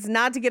decides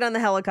not to get on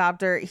the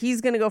helicopter. He's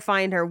going to go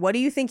find her. What do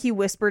you think he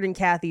whispered in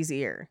Kathy's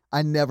ear?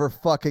 I never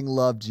fucking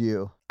loved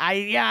you.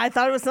 I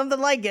thought it was something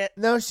like it.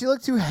 No, she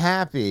looked too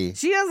happy.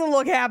 She doesn't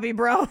look happy,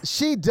 bro.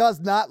 She does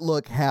not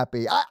look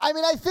happy. I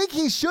mean, I think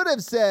he should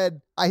have said,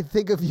 I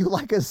think of you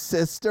like a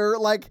sister,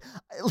 like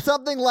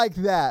something like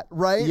that,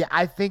 right? Yeah,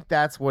 I think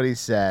that's what he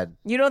said.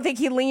 You don't think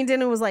he leaned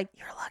in and was like,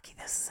 you're lucky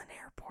this is an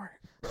airport?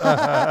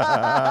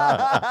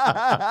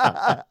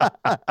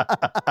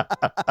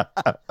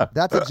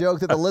 That's a joke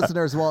that the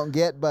listeners won't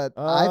get, but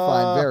I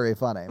find very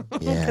funny.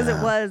 Because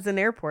it was an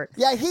airport.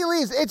 Yeah, he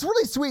leaves. It's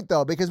really sweet,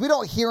 though, because we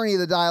don't hear any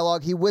of the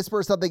dialogue. He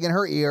whispers something in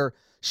her ear.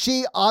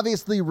 She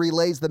obviously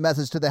relays the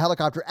message to the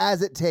helicopter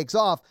as it takes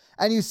off.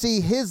 And you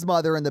see his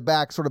mother in the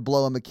back sort of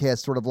blow him a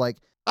kiss, sort of like,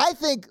 I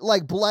think,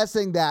 like,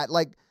 blessing that,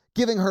 like,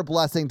 giving her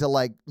blessing to,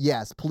 like,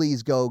 yes,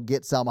 please go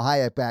get Salma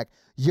Hayek back.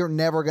 You're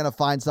never going to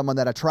find someone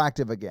that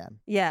attractive again.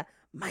 Yeah.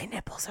 My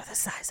nipples are the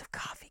size of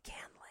coffee can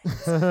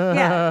lids.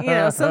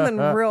 Yeah, something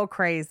real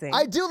crazy.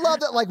 I do love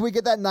that, like, we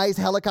get that nice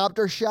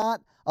helicopter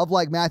shot of,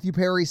 like, Matthew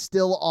Perry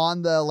still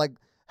on the, like,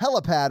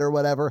 helipad or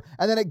whatever,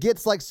 and then it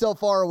gets like so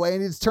far away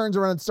and he just turns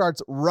around and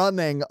starts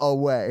running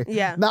away.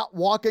 Yeah. Not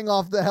walking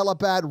off the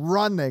helipad,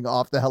 running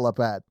off the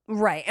helipad.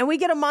 Right. And we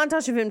get a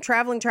montage of him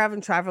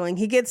traveling.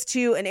 He gets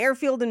to an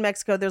airfield in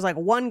Mexico. There's like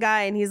one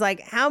guy and he's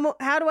like, how do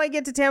I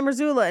get to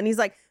Tamazula? And he's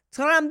like,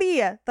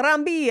 Tranvia.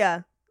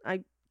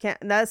 I can't,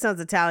 that sounds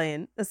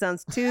Italian. That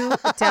sounds too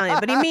Italian,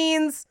 but he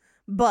means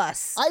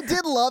bus. I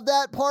did love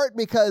that part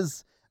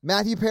because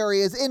Matthew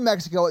Perry is in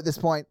Mexico at this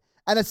point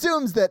and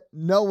assumes that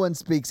no one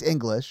speaks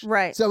English.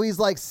 Right. So he's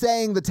like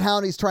saying the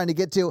town he's trying to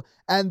get to,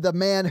 and the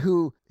man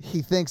who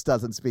he thinks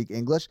doesn't speak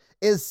English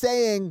is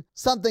saying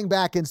something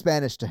back in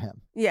Spanish to him.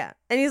 Yeah.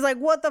 And he's like,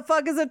 what the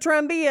fuck is a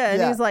tranvia?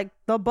 And he's like,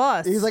 the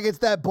bus. He's like, it's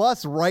that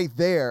bus right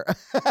there.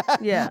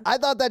 Yeah. I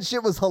thought that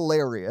shit was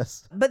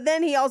hilarious. But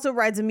then he also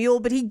rides a mule,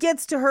 but he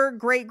gets to her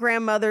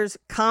great-grandmother's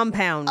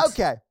compound.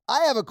 Okay. I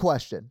have a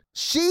question.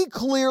 She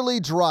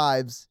clearly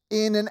drives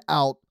in and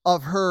out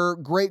of her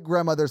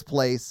great-grandmother's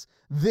place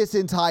this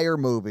entire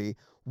movie.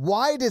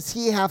 Why does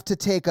he have to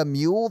take a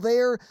mule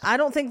there? I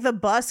don't think the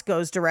bus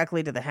goes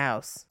directly to the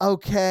house.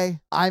 Okay.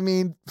 I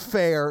mean,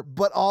 fair.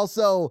 But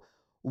also,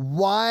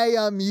 why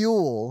a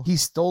mule? He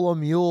stole a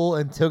mule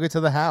and took it to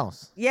the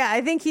house. Yeah,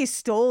 I think he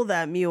stole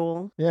that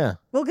mule. Yeah.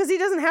 Well, because he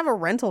doesn't have a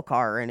rental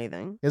car or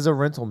anything. He's a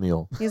rental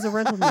mule. He's a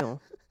rental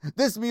mule.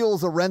 This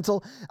mule's a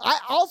rental. I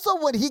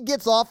also, when he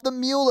gets off the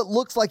mule, it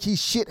looks like he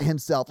shit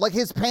himself. Like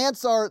his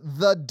pants are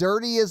the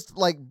dirtiest,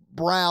 like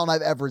brown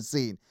I've ever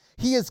seen.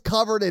 He is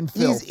covered in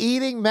filth. He's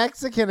eating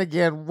Mexican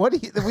again.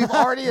 We've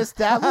already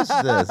established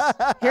this.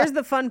 Here's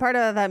the fun part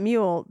of that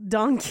mule: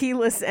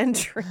 donkeyless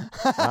entry.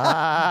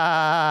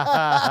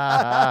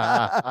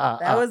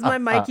 That was my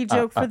Mikey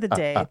joke for the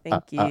day.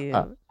 Thank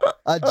you.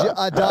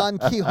 A Don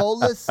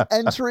Quixote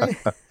entry.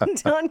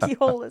 Don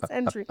Quixote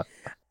entry.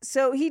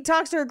 So he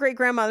talks to her great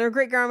grandmother. Her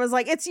great grandma's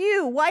like, "It's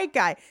you, white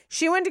guy.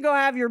 She went to go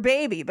have your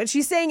baby," but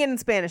she's saying it in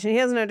Spanish and he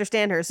doesn't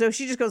understand her. So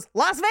she just goes,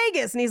 "Las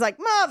Vegas," and he's like,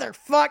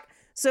 "Motherfuck."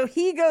 So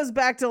he goes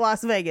back to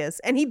Las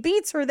Vegas and he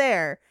beats her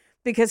there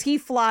because he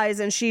flies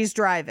and she's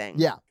driving.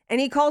 Yeah.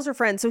 And he calls her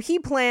friend. So he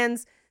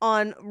plans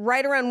on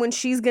right around when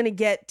she's going to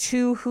get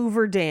to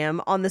Hoover Dam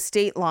on the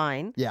state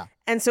line. Yeah.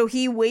 And so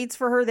he waits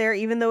for her there,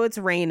 even though it's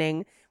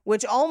raining,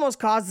 which almost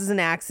causes an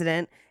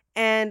accident.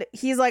 And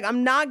he's like,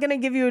 "I'm not going to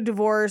give you a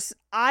divorce.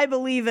 I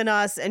believe in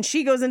us." And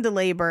she goes into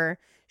labor.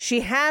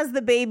 She has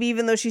the baby,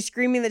 even though she's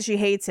screaming that she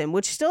hates him,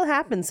 which still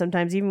happens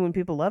sometimes, even when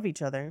people love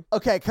each other.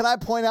 Okay, can I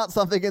point out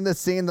something in this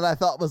scene that I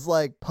thought was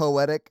like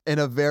poetic in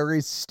a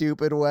very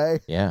stupid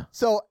way? Yeah.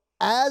 So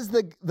as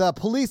the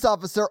police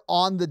officer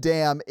on the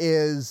dam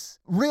is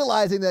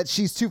realizing that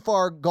she's too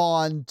far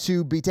gone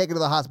to be taken to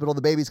the hospital,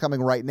 the baby's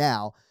coming right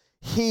now,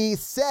 he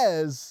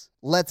says,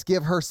 "Let's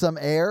give her some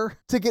air,"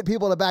 to get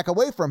people to back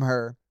away from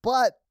her.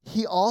 But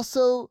he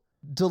also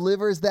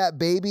delivers that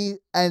baby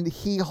and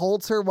he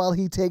holds her while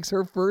he takes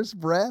her first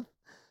breath.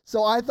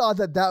 So I thought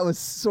that was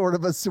sort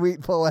of a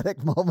sweet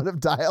poetic moment of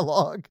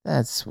dialogue.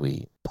 That's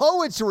sweet.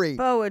 Poetry.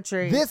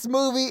 This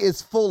movie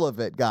is full of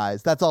it,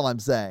 guys. That's all I'm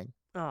saying.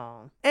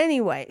 Oh.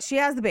 Anyway, she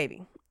has the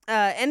baby.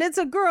 And it's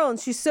a girl and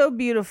she's so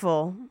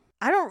beautiful.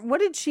 What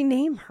did she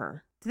name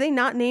her? Did they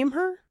not name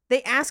her?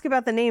 They ask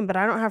about the name, but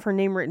I don't have her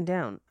name written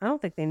down. I don't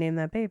think they named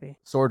that baby.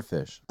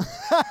 Swordfish.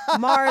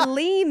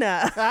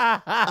 Marlena.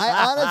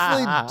 I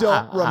honestly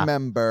don't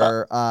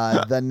remember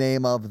the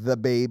name of the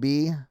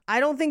baby. I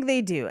don't think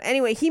they do.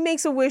 Anyway, he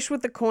makes a wish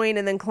with the coin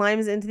and then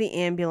climbs into the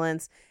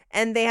ambulance.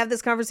 And they have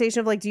this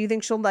conversation of like, "Do you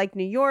think she'll like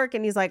New York?"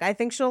 And he's like, "I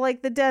think she'll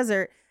like the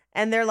desert."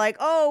 And they're like,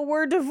 "Oh,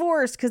 we're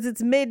divorced because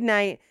it's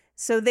midnight."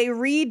 So they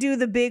redo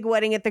the big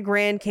wedding at the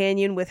Grand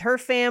Canyon with her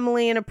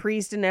family and a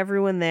priest and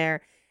everyone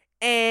there.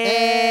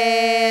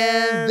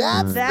 And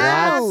that's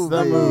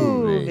the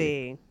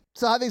movie.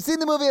 So having seen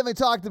the movie, having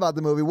talked about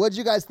the movie, what did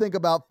you guys think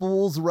about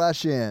Fools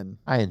Rush In?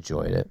 I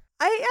enjoyed it.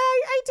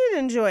 I did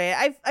enjoy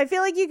it. I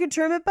feel like you could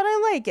trim it, but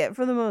I like it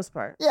for the most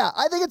part. Yeah,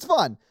 I think it's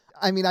fun.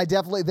 I mean,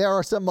 there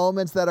are some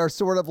moments that are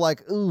sort of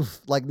like,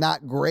 oof, like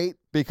not great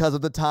because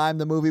of the time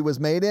the movie was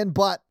made in,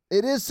 but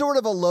it is sort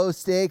of a low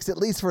stakes, at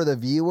least for the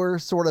viewer,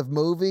 sort of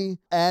movie.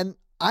 And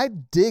I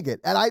dig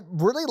it. And I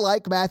really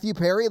like Matthew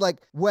Perry.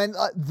 Like when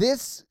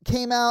this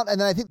came out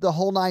and then I think The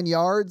Whole 9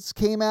 Yards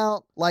came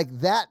out, like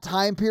that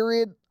time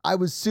period, I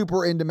was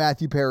super into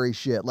Matthew Perry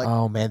shit. Like,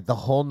 oh man, The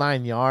Whole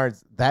 9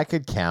 Yards, that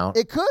could count.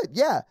 It could,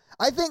 yeah.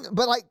 I think,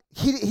 but like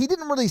he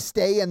didn't really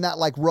stay in that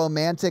like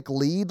romantic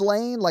lead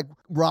lane, like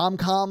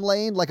rom-com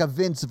lane, like a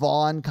Vince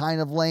Vaughn kind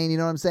of lane, you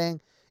know what I'm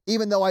saying?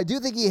 Even though I do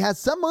think he has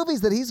some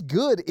movies that he's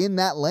good in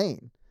that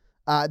lane.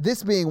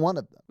 This being one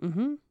of them.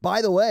 Mm-hmm.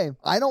 By the way,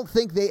 I don't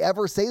think they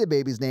ever say the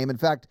baby's name. In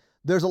fact,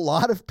 there's a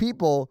lot of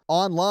people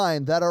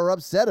online that are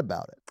upset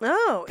about it.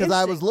 Oh, because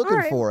I was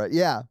looking for it.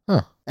 Yeah.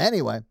 Huh.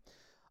 Anyway,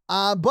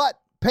 but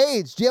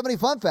Paige, do you have any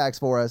fun facts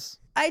for us?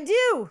 I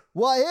do.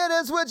 Well, here it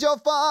is with your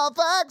fun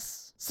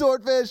facts.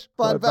 Swordfish,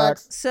 fun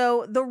facts.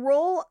 So the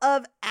role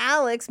of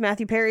Alex,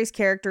 Matthew Perry's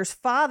character's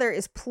father,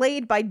 is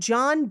played by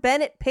John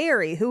Bennett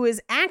Perry, who is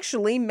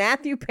actually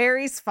Matthew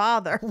Perry's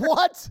father.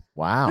 What?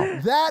 Wow.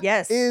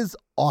 That is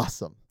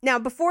awesome. Now,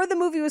 before the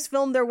movie was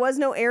filmed, there was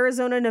no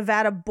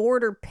Arizona-Nevada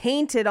border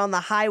painted on the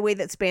highway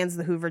that spans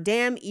the Hoover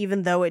Dam,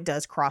 even though it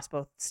does cross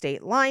both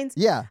state lines.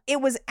 Yeah. It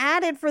was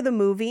added for the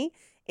movie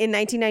in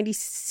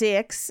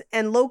 1996,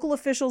 and local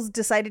officials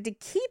decided to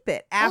keep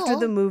it after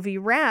the movie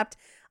wrapped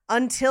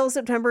until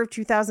September of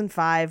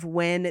 2005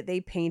 when they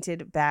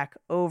painted back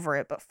over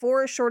it. But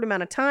for a short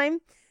amount of time,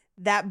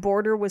 that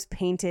border was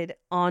painted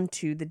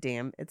onto the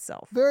dam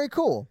itself. Very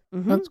cool.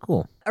 Mm-hmm. That's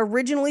cool.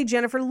 Originally,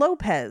 Jennifer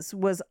Lopez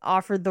was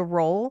offered the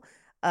role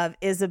of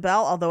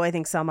Isabel, although I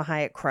think Salma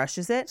Hayek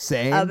crushes it.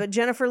 Same. But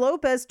Jennifer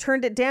Lopez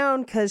turned it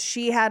down because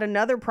she had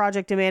another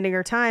project demanding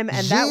her time,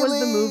 and that was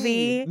the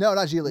movie. No,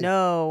 not Gigli.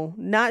 No,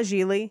 not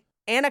Gigli.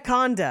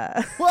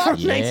 Anaconda. What?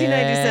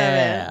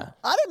 1997.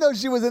 I didn't know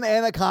she was in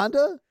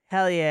Anaconda.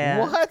 Hell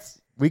yeah. What?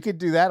 We could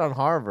do that on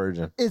Horror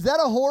Virgin. Is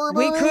that a horror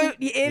movie? We could.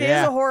 It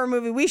is a horror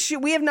movie.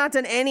 We have not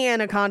done any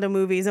Anaconda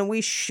movies, and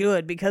we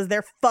should because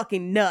they're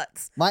fucking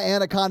nuts. My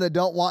Anaconda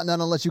don't want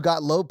none unless you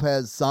got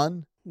Lopez,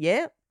 son.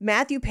 Yeah.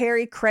 Matthew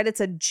Perry credits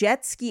a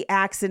jet ski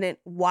accident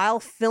while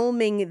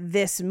filming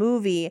this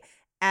movie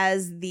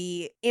as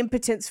the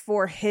impotence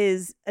for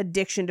his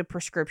addiction to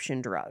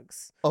prescription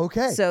drugs.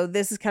 Okay. So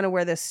this is kind of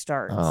where this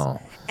starts. Oh.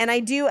 And I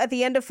do, at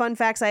the end of Fun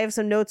Facts, I have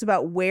some notes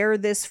about where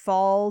this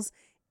falls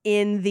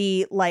in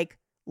the like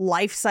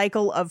life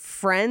cycle of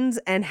Friends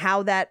and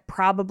how that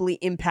probably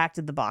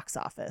impacted the box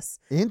office.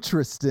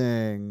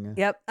 Interesting.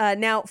 Yep.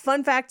 Now,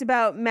 fun fact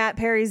about Matt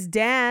Perry's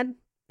dad,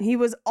 He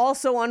was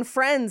also on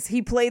Friends.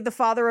 He played the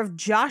father of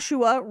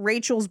Joshua,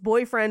 Rachel's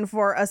boyfriend,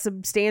 for a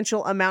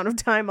substantial amount of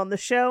time on the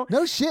show.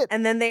 No shit.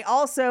 And then they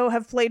also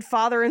have played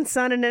father and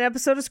son in an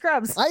episode of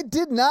Scrubs. I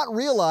did not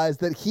realize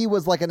that he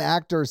was like an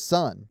actor's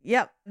son.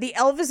 Yep. The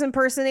Elvis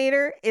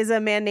impersonator is a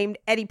man named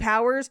Eddie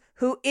Powers,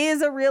 who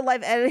is a real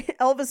life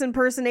Elvis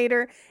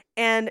impersonator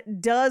and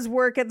does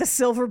work at the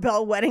Silver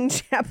Bell Wedding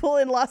Chapel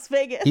in Las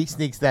Vegas. He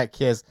sneaks that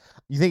kiss.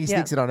 You think he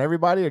sneaks it on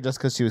everybody or just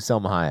because she was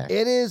Selma Hayek?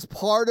 It is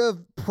part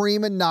of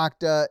Prima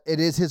Nocta. It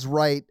is his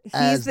right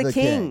as the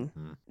king.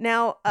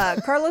 Now,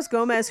 Carlos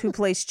Gomez, who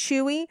plays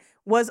Chewie,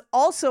 was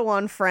also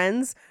on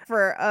Friends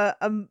for a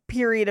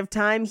period of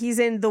time. He's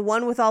in The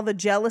One with All the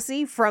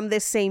Jealousy from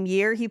this same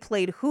year. He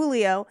played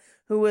Julio,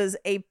 who was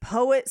a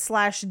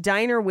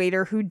poet/diner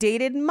waiter who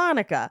dated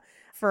Monica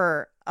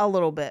for a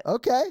little bit.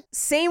 Okay.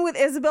 Same with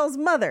Isabel's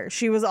mother.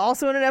 She was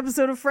also in an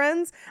episode of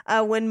Friends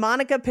when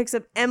Monica picks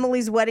up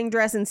Emily's wedding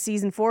dress in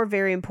season 4.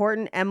 Very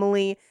important.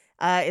 Emily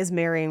is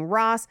marrying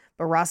Ross,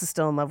 but Ross is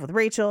still in love with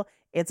Rachel.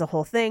 It's a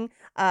whole thing.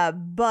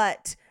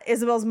 But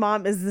Isabel's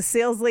mom is the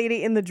sales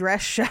lady in the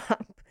dress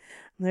shop.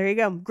 There you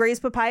go. Gray's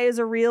Papaya is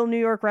a real New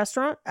York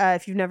restaurant.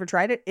 If you've never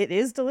tried it, it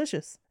is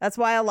delicious. That's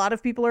why a lot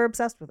of people are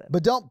obsessed with it.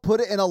 But don't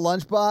put it in a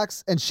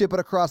lunchbox and ship it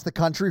across the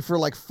country for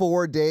like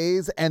 4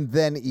 days and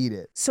then eat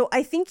it. So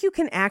I think you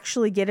can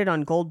actually get it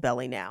on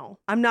Goldbelly now.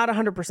 I'm not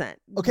 100%.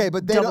 Okay,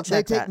 but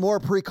they take more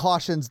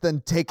precautions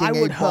than taking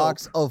a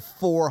box of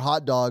 4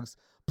 hot dogs,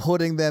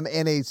 putting them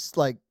in a,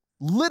 like,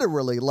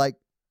 literally like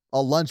a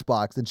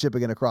lunchbox and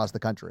shipping it across the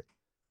country.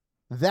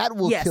 That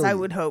will kill you. Yes, I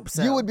would hope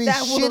so. You would be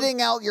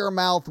shitting out your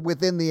mouth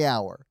within the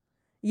hour.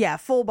 Yeah,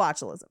 full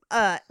botulism.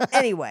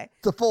 Anyway.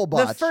 It's a full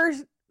botch.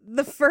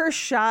 The first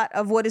shot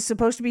of what is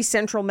supposed to be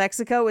central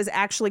Mexico is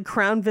actually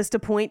Crown Vista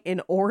Point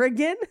in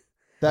Oregon.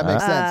 That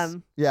makes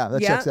sense. Yeah,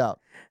 that checks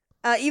out.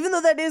 Even though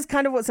that is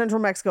kind of what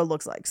central Mexico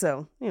looks like.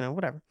 So,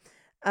 whatever.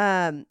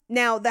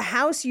 Now, the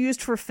house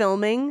used for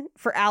filming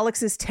for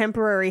Alex's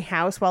temporary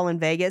house while in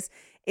Vegas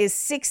is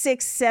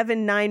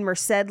 6679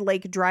 Merced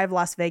Lake Drive,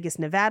 Las Vegas,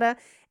 Nevada.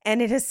 And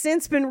it has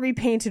since been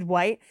repainted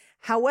white.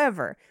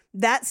 However,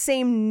 that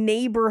same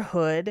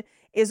neighborhood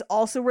is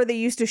also where they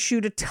used to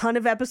shoot a ton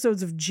of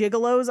episodes of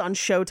Gigolos on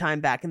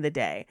Showtime back in the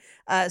day.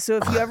 So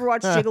if you ever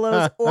watch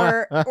Gigolos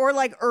or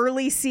like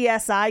early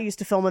CSI used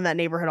to film in that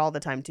neighborhood all the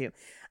time too.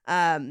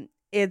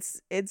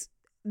 It's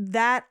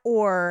that,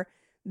 or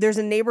there's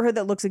a neighborhood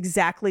that looks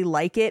exactly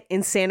like it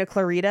in Santa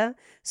Clarita.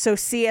 So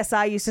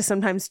CSI used to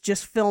sometimes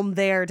just film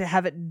there to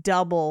have it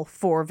double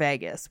for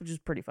Vegas, which is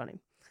pretty funny.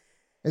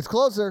 It's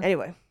closer.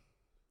 Anyway.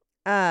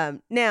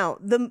 Now,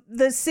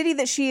 the city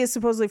that she is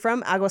supposedly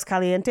from,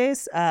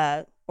 Aguascalientes,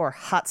 or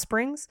Hot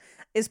Springs,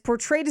 is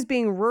portrayed as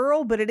being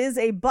rural, but it is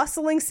a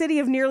bustling city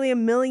of nearly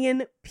 1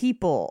 million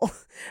people.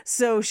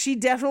 So she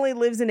definitely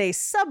lives in a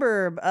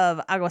suburb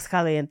of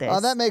Aguascalientes.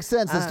 Oh, that makes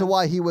sense as to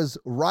why he was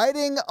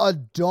riding a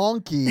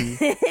donkey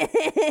through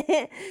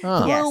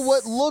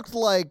what looked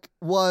like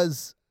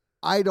was,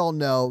 I don't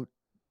know,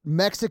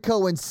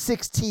 Mexico in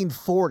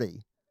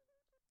 1640.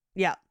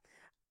 Yeah.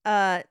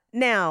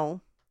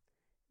 Now,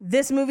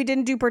 this movie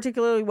didn't do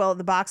particularly well at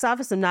the box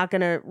office. I'm not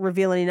going to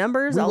reveal any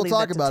numbers. We will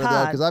talk about it,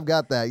 though, because I've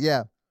got that.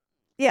 Yeah.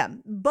 Yeah.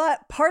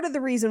 But part of the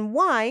reason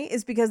why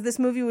is because this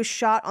movie was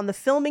shot on the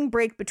filming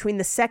break between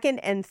the 2nd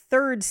and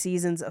 3rd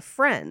seasons of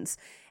Friends.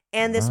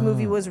 And this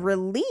movie was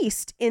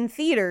released in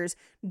theaters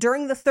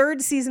during the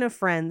 3rd season of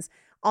Friends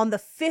on the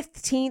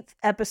 15th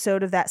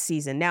episode of that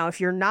season. Now, if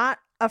you're not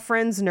a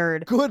Friends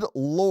nerd. Good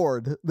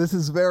Lord. This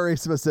is very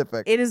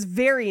specific. It is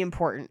very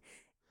important.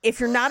 If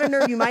you're not a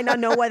nerd, you might not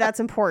know why that's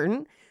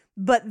important.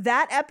 But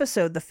that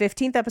episode, the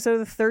 15th episode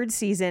of the 3rd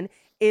season,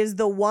 is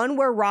the one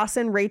where Ross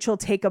and Rachel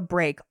take a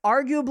break.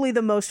 Arguably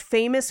the most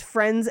famous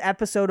Friends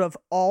episode of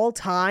all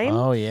time.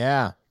 Oh,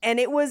 yeah. And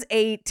it was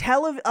a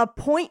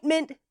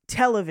appointment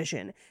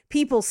television.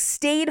 People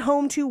stayed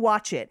home to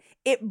watch it.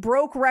 It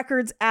broke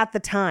records at the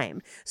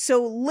time.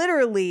 So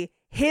literally,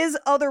 his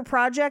other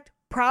project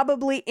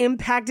probably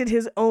impacted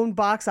his own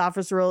box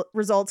office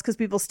results because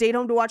people stayed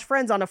home to watch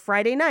Friends on a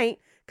Friday night,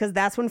 because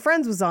that's when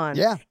Friends was on.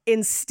 Yeah.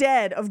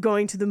 Instead of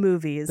going to the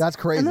movies. That's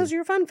crazy. And those are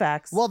your fun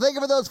facts. Well, thank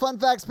you for those fun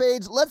facts,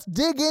 Paige. Let's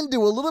dig into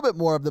a little bit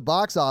more of the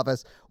box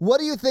office. What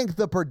do you think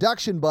the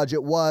production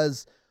budget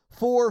was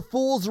for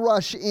Fools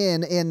Rush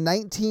In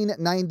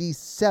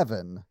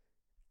 1997?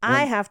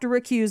 I have to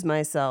recuse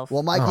myself.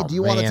 Well, Mikey, do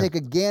you want to take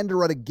a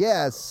gander at a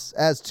guess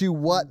as to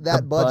what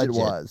that budget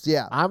was?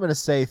 Yeah. I'm going to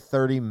say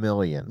 $30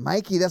 million.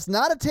 Mikey, that's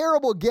not a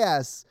terrible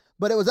guess,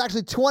 but it was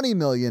actually $20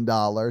 million.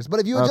 But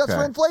if you adjust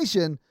for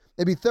inflation,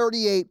 it'd be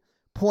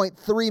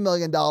 $38.3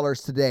 million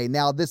today.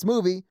 Now, this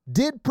movie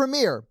did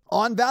premiere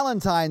on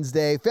Valentine's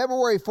Day,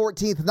 February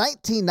 14th,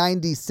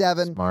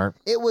 1997. Smart.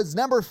 It was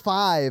number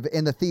 5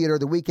 in the theater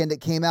the weekend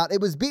it came out. It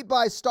was beat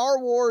by Star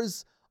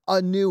Wars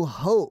A New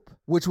Hope,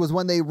 which was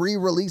when they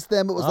re-released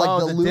them. It was like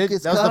the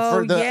Lucas cut. That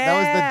was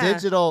the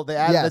digital. They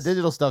added the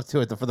digital stuff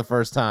to it for the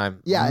first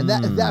time. Yeah, and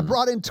that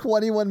brought in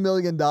 $21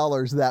 million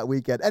that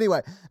weekend.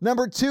 Anyway,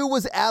 number 2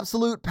 was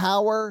Absolute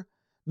Power.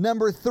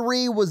 Number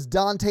 3 was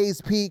Dante's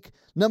Peak.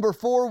 Number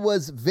 4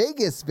 was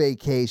Vegas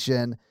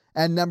Vacation.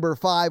 And number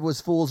 5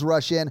 was Fools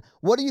Rush In.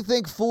 What do you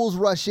think Fools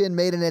Rush In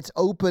made in its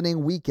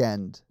opening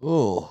weekend?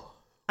 Ooh.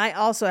 I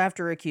also have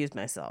to recuse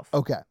myself.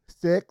 Okay.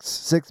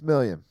 $6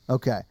 million.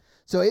 Okay.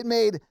 So it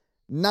made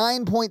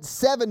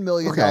 $9.7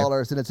 million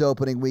in its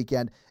opening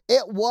weekend.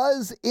 It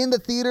was in the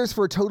theaters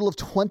for a total of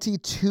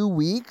 22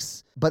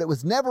 weeks, but it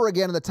was never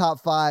again in the top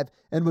 5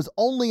 and was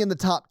only in the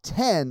top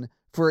 10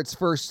 for its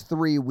first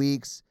 3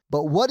 weeks.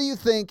 But what do you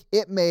think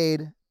it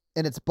made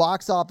in its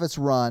box office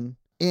run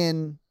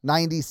in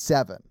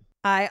 97?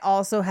 I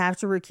also have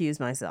to recuse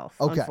myself,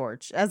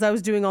 unfortunately, as I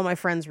was doing all my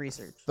friends'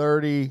 research.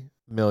 $30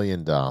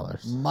 million.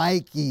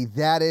 Mikey,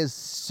 that is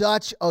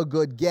such a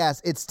good guess.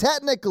 It's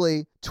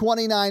technically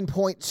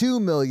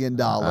 $29.2 million.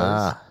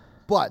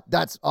 But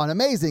that's an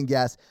amazing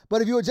guess.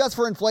 But if you adjust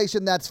for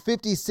inflation, that's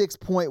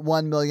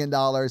 $56.1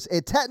 million.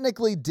 It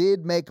technically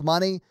did make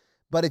money,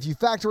 but if you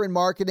factor in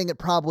marketing, it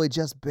probably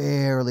just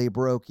barely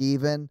broke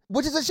even,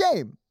 which is a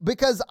shame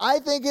because I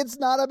think it's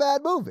not a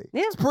bad movie.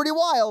 Yeah. It's pretty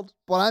wild,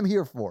 but I'm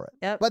here for it.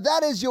 Yep. But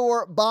that is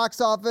your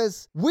box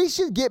office. We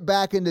should get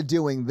back into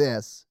doing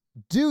this.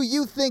 Do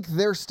you think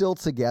they're still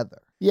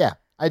together? Yeah,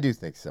 I do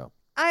think so.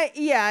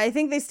 I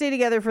think they stay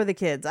together for the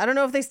kids. I don't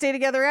know if they stay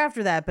together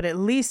after that, but at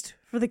least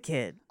for the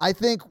kid. I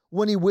think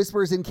when he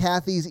whispers in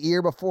Kathy's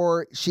ear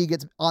before she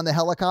gets on the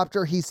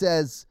helicopter, he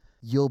says,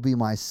 "You'll be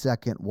my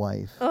second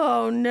wife."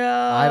 Oh,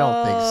 no. I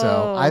don't think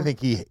so. I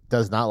think he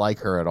does not like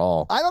her at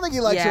all. I don't think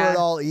he likes her at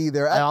all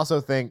either. I also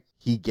think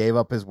he gave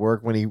up his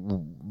work when he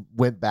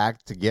went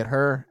back to get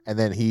her, and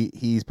then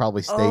he's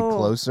probably stayed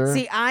closer.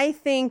 See, I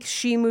think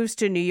she moves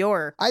to New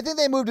York. I think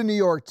they moved to New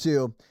York,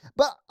 too.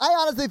 But I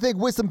honestly think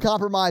with some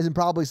compromise and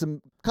probably some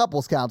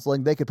couples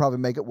counseling, they could probably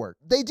make it work.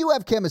 They do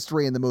have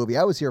chemistry in the movie.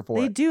 I was here for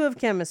it. They do have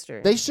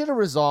chemistry. They should have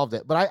resolved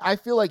it. But I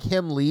feel like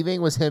him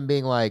leaving was him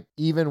being like,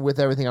 even with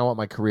everything I want in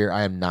my career,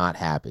 I am not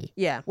happy.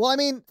 Yeah. Well, I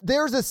mean,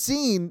 there's a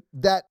scene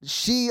that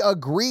she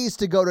agrees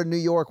to go to New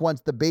York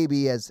once the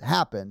baby has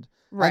happened.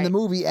 Right. And the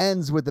movie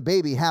ends with the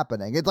baby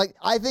happening. It's like,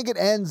 I think it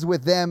ends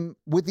with them,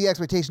 with the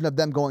expectation of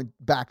them going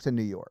back to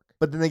New York.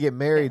 But then they get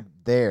married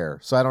there.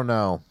 So I don't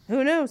know.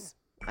 Who knows?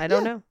 I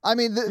don't know. I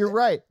mean, you're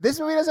right. This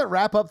movie doesn't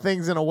wrap up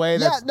things in a way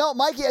that's... Yeah, no,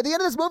 Mikey, at the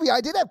end of this movie,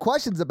 I did have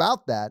questions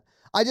about that.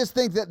 I just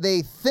think that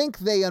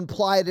they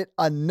implied it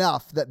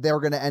enough that they're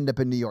going to end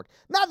up in New York.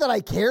 Not that I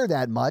care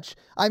that much.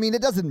 I mean,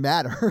 it doesn't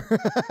matter.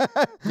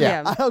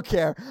 Yeah. I don't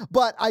care.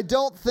 But I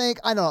don't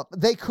know.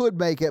 They could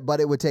make it,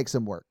 but it would take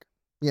some work.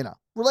 You know,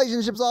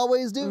 relationships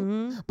always do.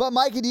 Mm-hmm. But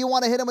Mikey, do you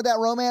want to hit him with that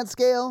romance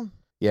scale?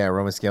 Yeah,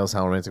 romance scale is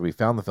how romantic we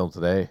found the film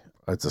today.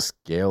 It's a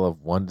scale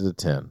of 1 to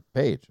 10.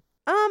 Paige.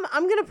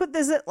 I'm going to put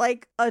this at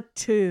like a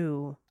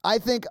 2. I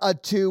think a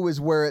 2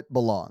 is where it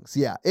belongs.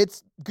 Yeah,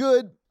 it's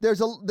good. There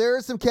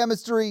is some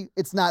chemistry.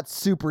 It's not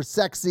super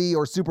sexy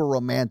or super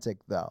romantic,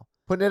 though.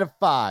 Putting it at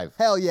 5.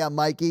 Hell yeah,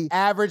 Mikey.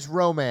 Average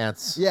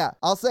romance. Yeah,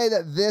 I'll say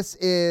that this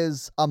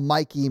is a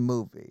Mikey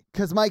movie.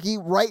 Because, Mikey,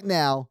 right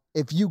now,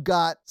 if you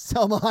got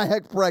Salma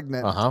Hayek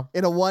pregnant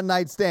in a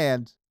one-night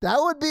stand, that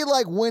would be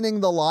like winning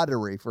the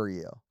lottery for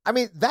you. I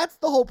mean, that's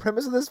the whole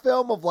premise of this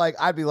film of like,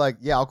 I'd be like,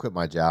 yeah, I'll quit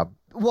my job.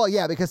 Well,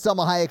 yeah, because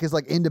Salma Hayek is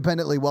like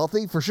independently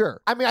wealthy, for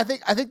sure. I mean, I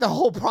think the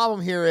whole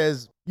problem here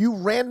is you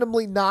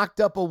randomly knocked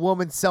up a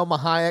woman Salma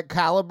Hayek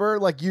caliber.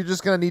 Like, you're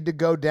just going to need to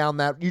go down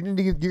that. You're going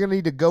to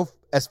need to go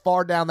as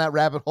far down that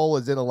rabbit hole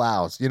as it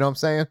allows. You know what I'm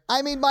saying?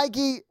 I mean,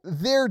 Mikey,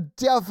 there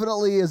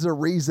definitely is a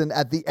reason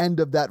at the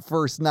end of that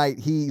first night,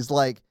 he's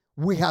like,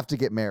 we have to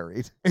get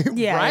married.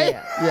 Yeah, right?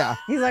 Yeah.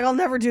 He's like, I'll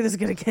never do this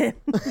again.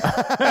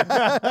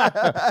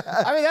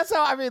 I mean, that's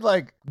how,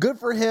 like, good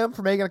for him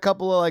for making a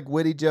couple of, like,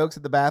 witty jokes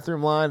at the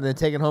bathroom line and then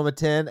taking home a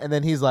 10. And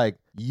then he's like,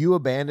 you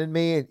abandoned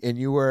me and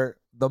you were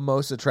the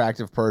most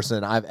attractive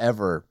person I've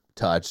ever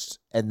touched.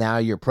 And now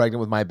you're pregnant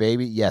with my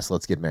baby. Yes,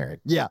 let's get married.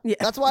 Yeah.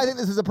 That's why I think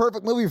this is a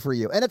perfect movie for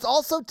you. And it's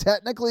also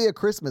technically a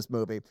Christmas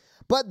movie.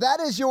 But that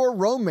is your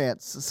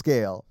romance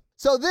scale.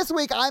 So this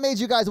week, I made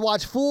you guys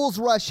watch Fools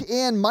Rush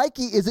In.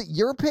 Mikey, is it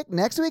your pick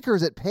next week or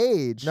is it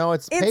Paige? No,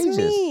 it's Paige's.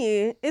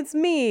 It's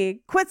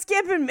me. Quit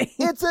skipping me.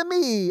 It's a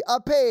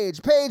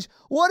Paige. Paige,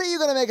 what are you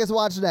going to make us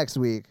watch next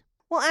week?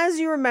 Well, as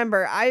you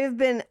remember, I've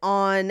been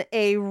on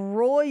a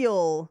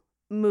royal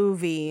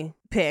movie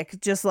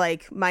pick, just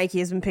like Mikey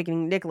has been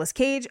picking Nicolas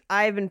Cage.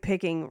 I've been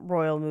picking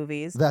royal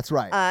movies. That's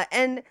right.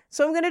 And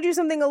so I'm going to do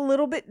something a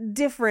little bit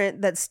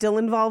different that still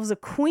involves a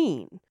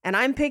queen. And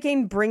I'm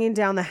picking Bringing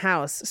Down the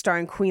House,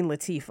 starring Queen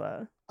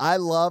Latifah. I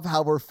love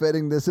how we're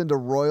fitting this into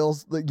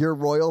your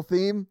royal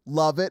theme.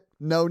 Love it.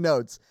 No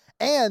notes.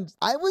 And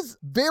I was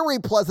very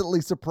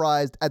pleasantly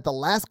surprised at the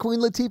last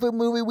Queen Latifah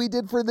movie we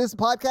did for this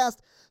podcast.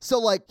 So,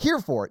 like, here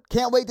for it.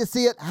 Can't wait to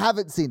see it.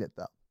 Haven't seen it,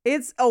 though.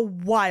 It's a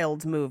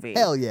wild movie.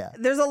 Hell yeah.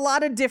 There's a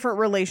lot of different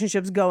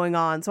relationships going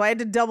on, so I had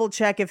to double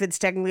check if it's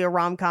technically a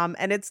rom-com,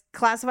 and it's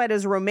classified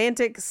as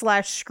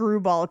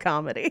romantic/screwball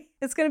comedy.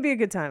 It's going to be a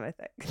good time, I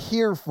think.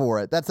 Here for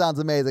it. That sounds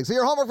amazing. So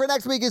your homework for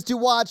next week is to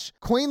watch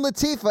Queen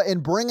Latifah in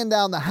Bringing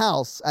Down the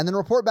House, and then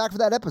report back for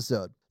that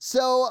episode.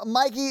 So,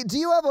 Mikey, do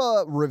you have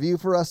a review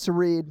for us to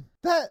read?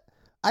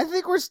 I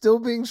think we're still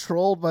being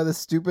trolled by the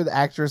stupid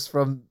actress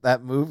from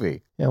that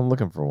movie. Yeah, I'm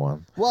looking for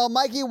one. Well,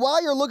 Mikey, while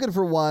you're looking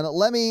for one,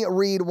 let me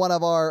read one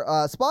of our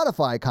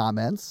Spotify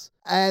comments.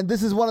 And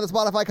this is one of the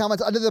Spotify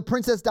comments under the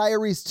Princess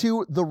Diaries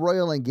 2, the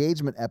Royal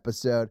Engagement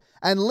episode.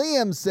 And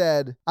Liam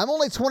said, I'm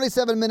only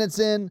 27 minutes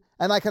in,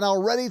 and I can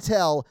already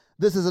tell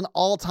this is an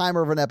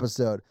all-timer of an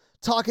episode.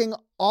 Talking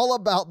all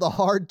about the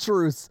hard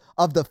truths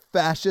of the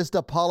fascist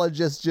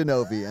apologist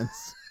Genovians.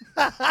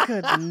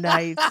 Good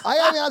night. I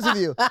gotta be honest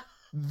with you.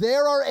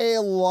 There are a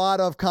lot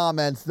of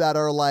comments that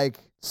are like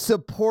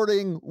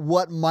supporting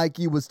what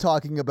Mikey was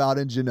talking about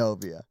in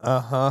Genovia.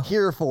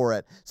 Here for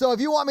it. So if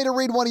you want me to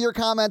read one of your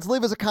comments,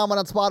 leave us a comment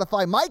on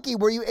Spotify. Mikey,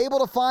 were you able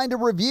to find a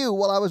review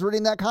while I was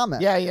reading that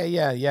comment?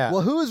 Yeah.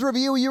 Well, whose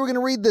review you were going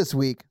to read this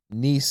week?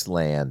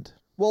 Niceland.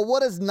 Well, what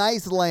does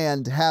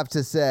Niceland have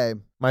to say?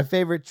 My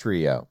favorite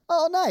trio.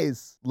 Oh,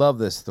 nice. Love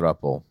this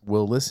throuple.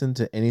 Will listen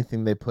to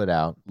anything they put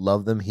out.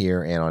 Love them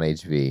here and on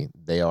HV.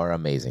 They are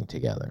amazing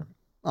together.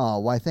 Oh,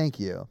 why, thank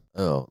you.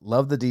 Oh,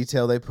 love the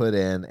detail they put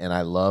in, and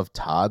I love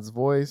Todd's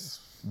voice.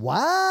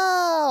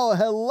 Wow,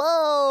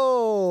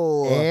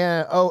 hello.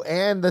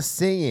 And the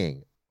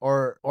singing.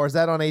 Or is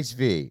that on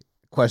HV?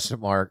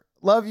 Question mark.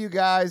 Love you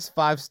guys.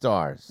 5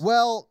 stars.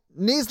 Well,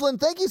 Niceland,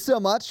 thank you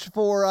so much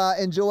for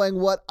enjoying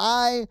what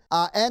I,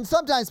 and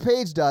sometimes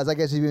Paige does, I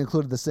guess if you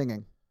included the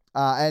singing,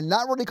 and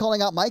not really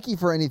calling out Mikey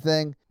for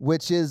anything,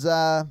 which is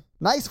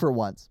nice for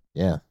once.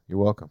 Yeah, you're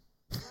welcome.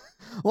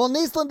 Well,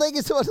 Niceland, thank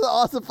you so much for the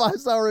awesome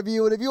 5-star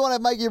review. And if you want to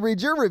have Mikey read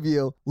your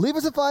review, leave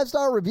us a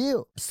 5-star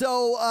review.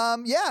 So,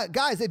 yeah,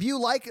 guys, if you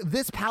like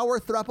this power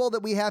throuple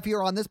that we have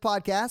here on this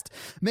podcast,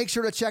 make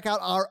sure to check out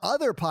our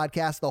other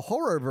podcast, The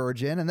Horror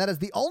Virgin. And that is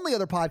the only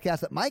other podcast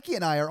that Mikey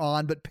and I are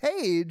on. But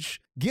Paige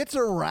gets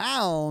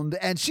around,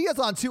 and she is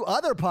on 2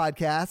 other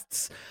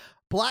podcasts,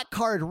 Black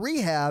Card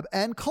Rehab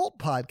and Cult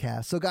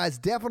Podcast. So guys,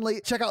 definitely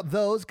check out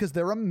those because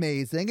they're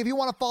amazing. If you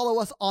want to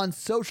follow us on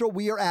social,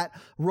 we are at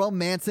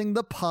Romancing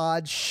the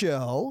Pod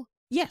Show.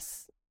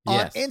 Yes.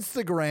 On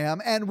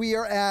Instagram, and we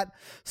are at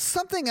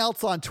something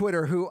else on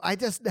Twitter who I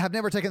just have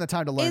never taken the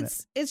time to learn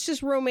It's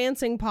just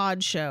Romancing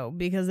Pod Show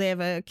because they have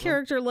a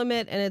character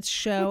limit and it's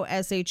show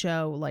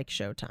SHO like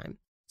Showtime.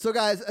 So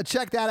guys,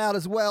 check that out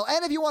as well.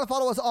 And if you want to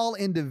follow us all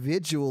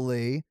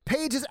individually,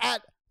 Paige is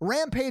at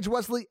Rampage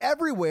Wesley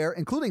everywhere,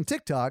 including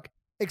TikTok,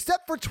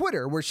 except for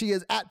Twitter, where she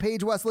is at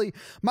Paige Wesley.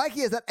 Mikey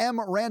is at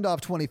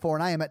MRandolph24,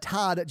 and I am at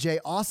Todd J.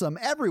 Awesome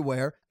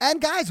everywhere. And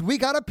guys, we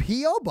got a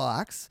P.O.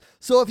 box.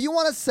 So if you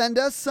want to send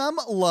us some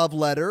love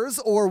letters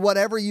or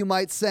whatever you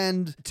might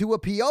send to a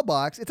P.O.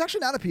 box, it's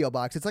actually not a P.O.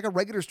 box. It's like a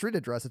regular street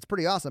address. It's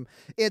pretty awesome.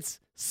 It's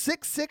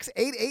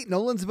 6688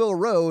 Nolensville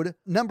Road,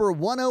 number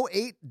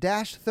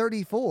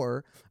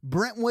 108-34,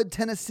 Brentwood,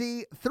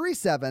 Tennessee,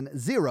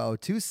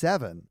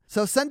 37027.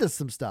 So send us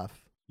some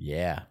stuff.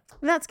 Yeah.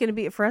 That's going to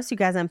be it for us, you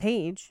guys. I'm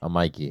Paige. I'm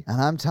Mikey.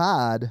 And I'm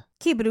Todd.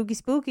 Keep it ookie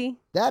spooky.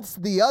 That's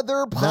the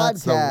other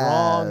podcast. That's the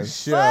wrong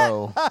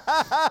show.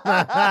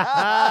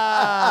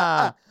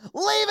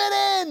 Leave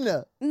it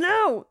in.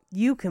 No,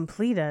 you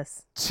complete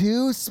us.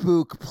 To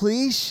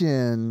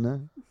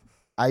spookpletion.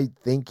 I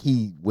think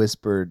he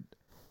whispered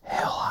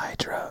Hail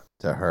Hydra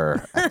to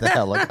her at the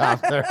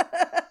helicopter.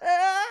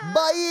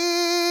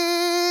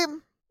 Bye.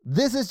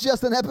 This is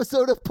just an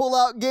episode of Pull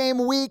Out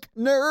Game Week,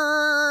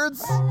 nerds.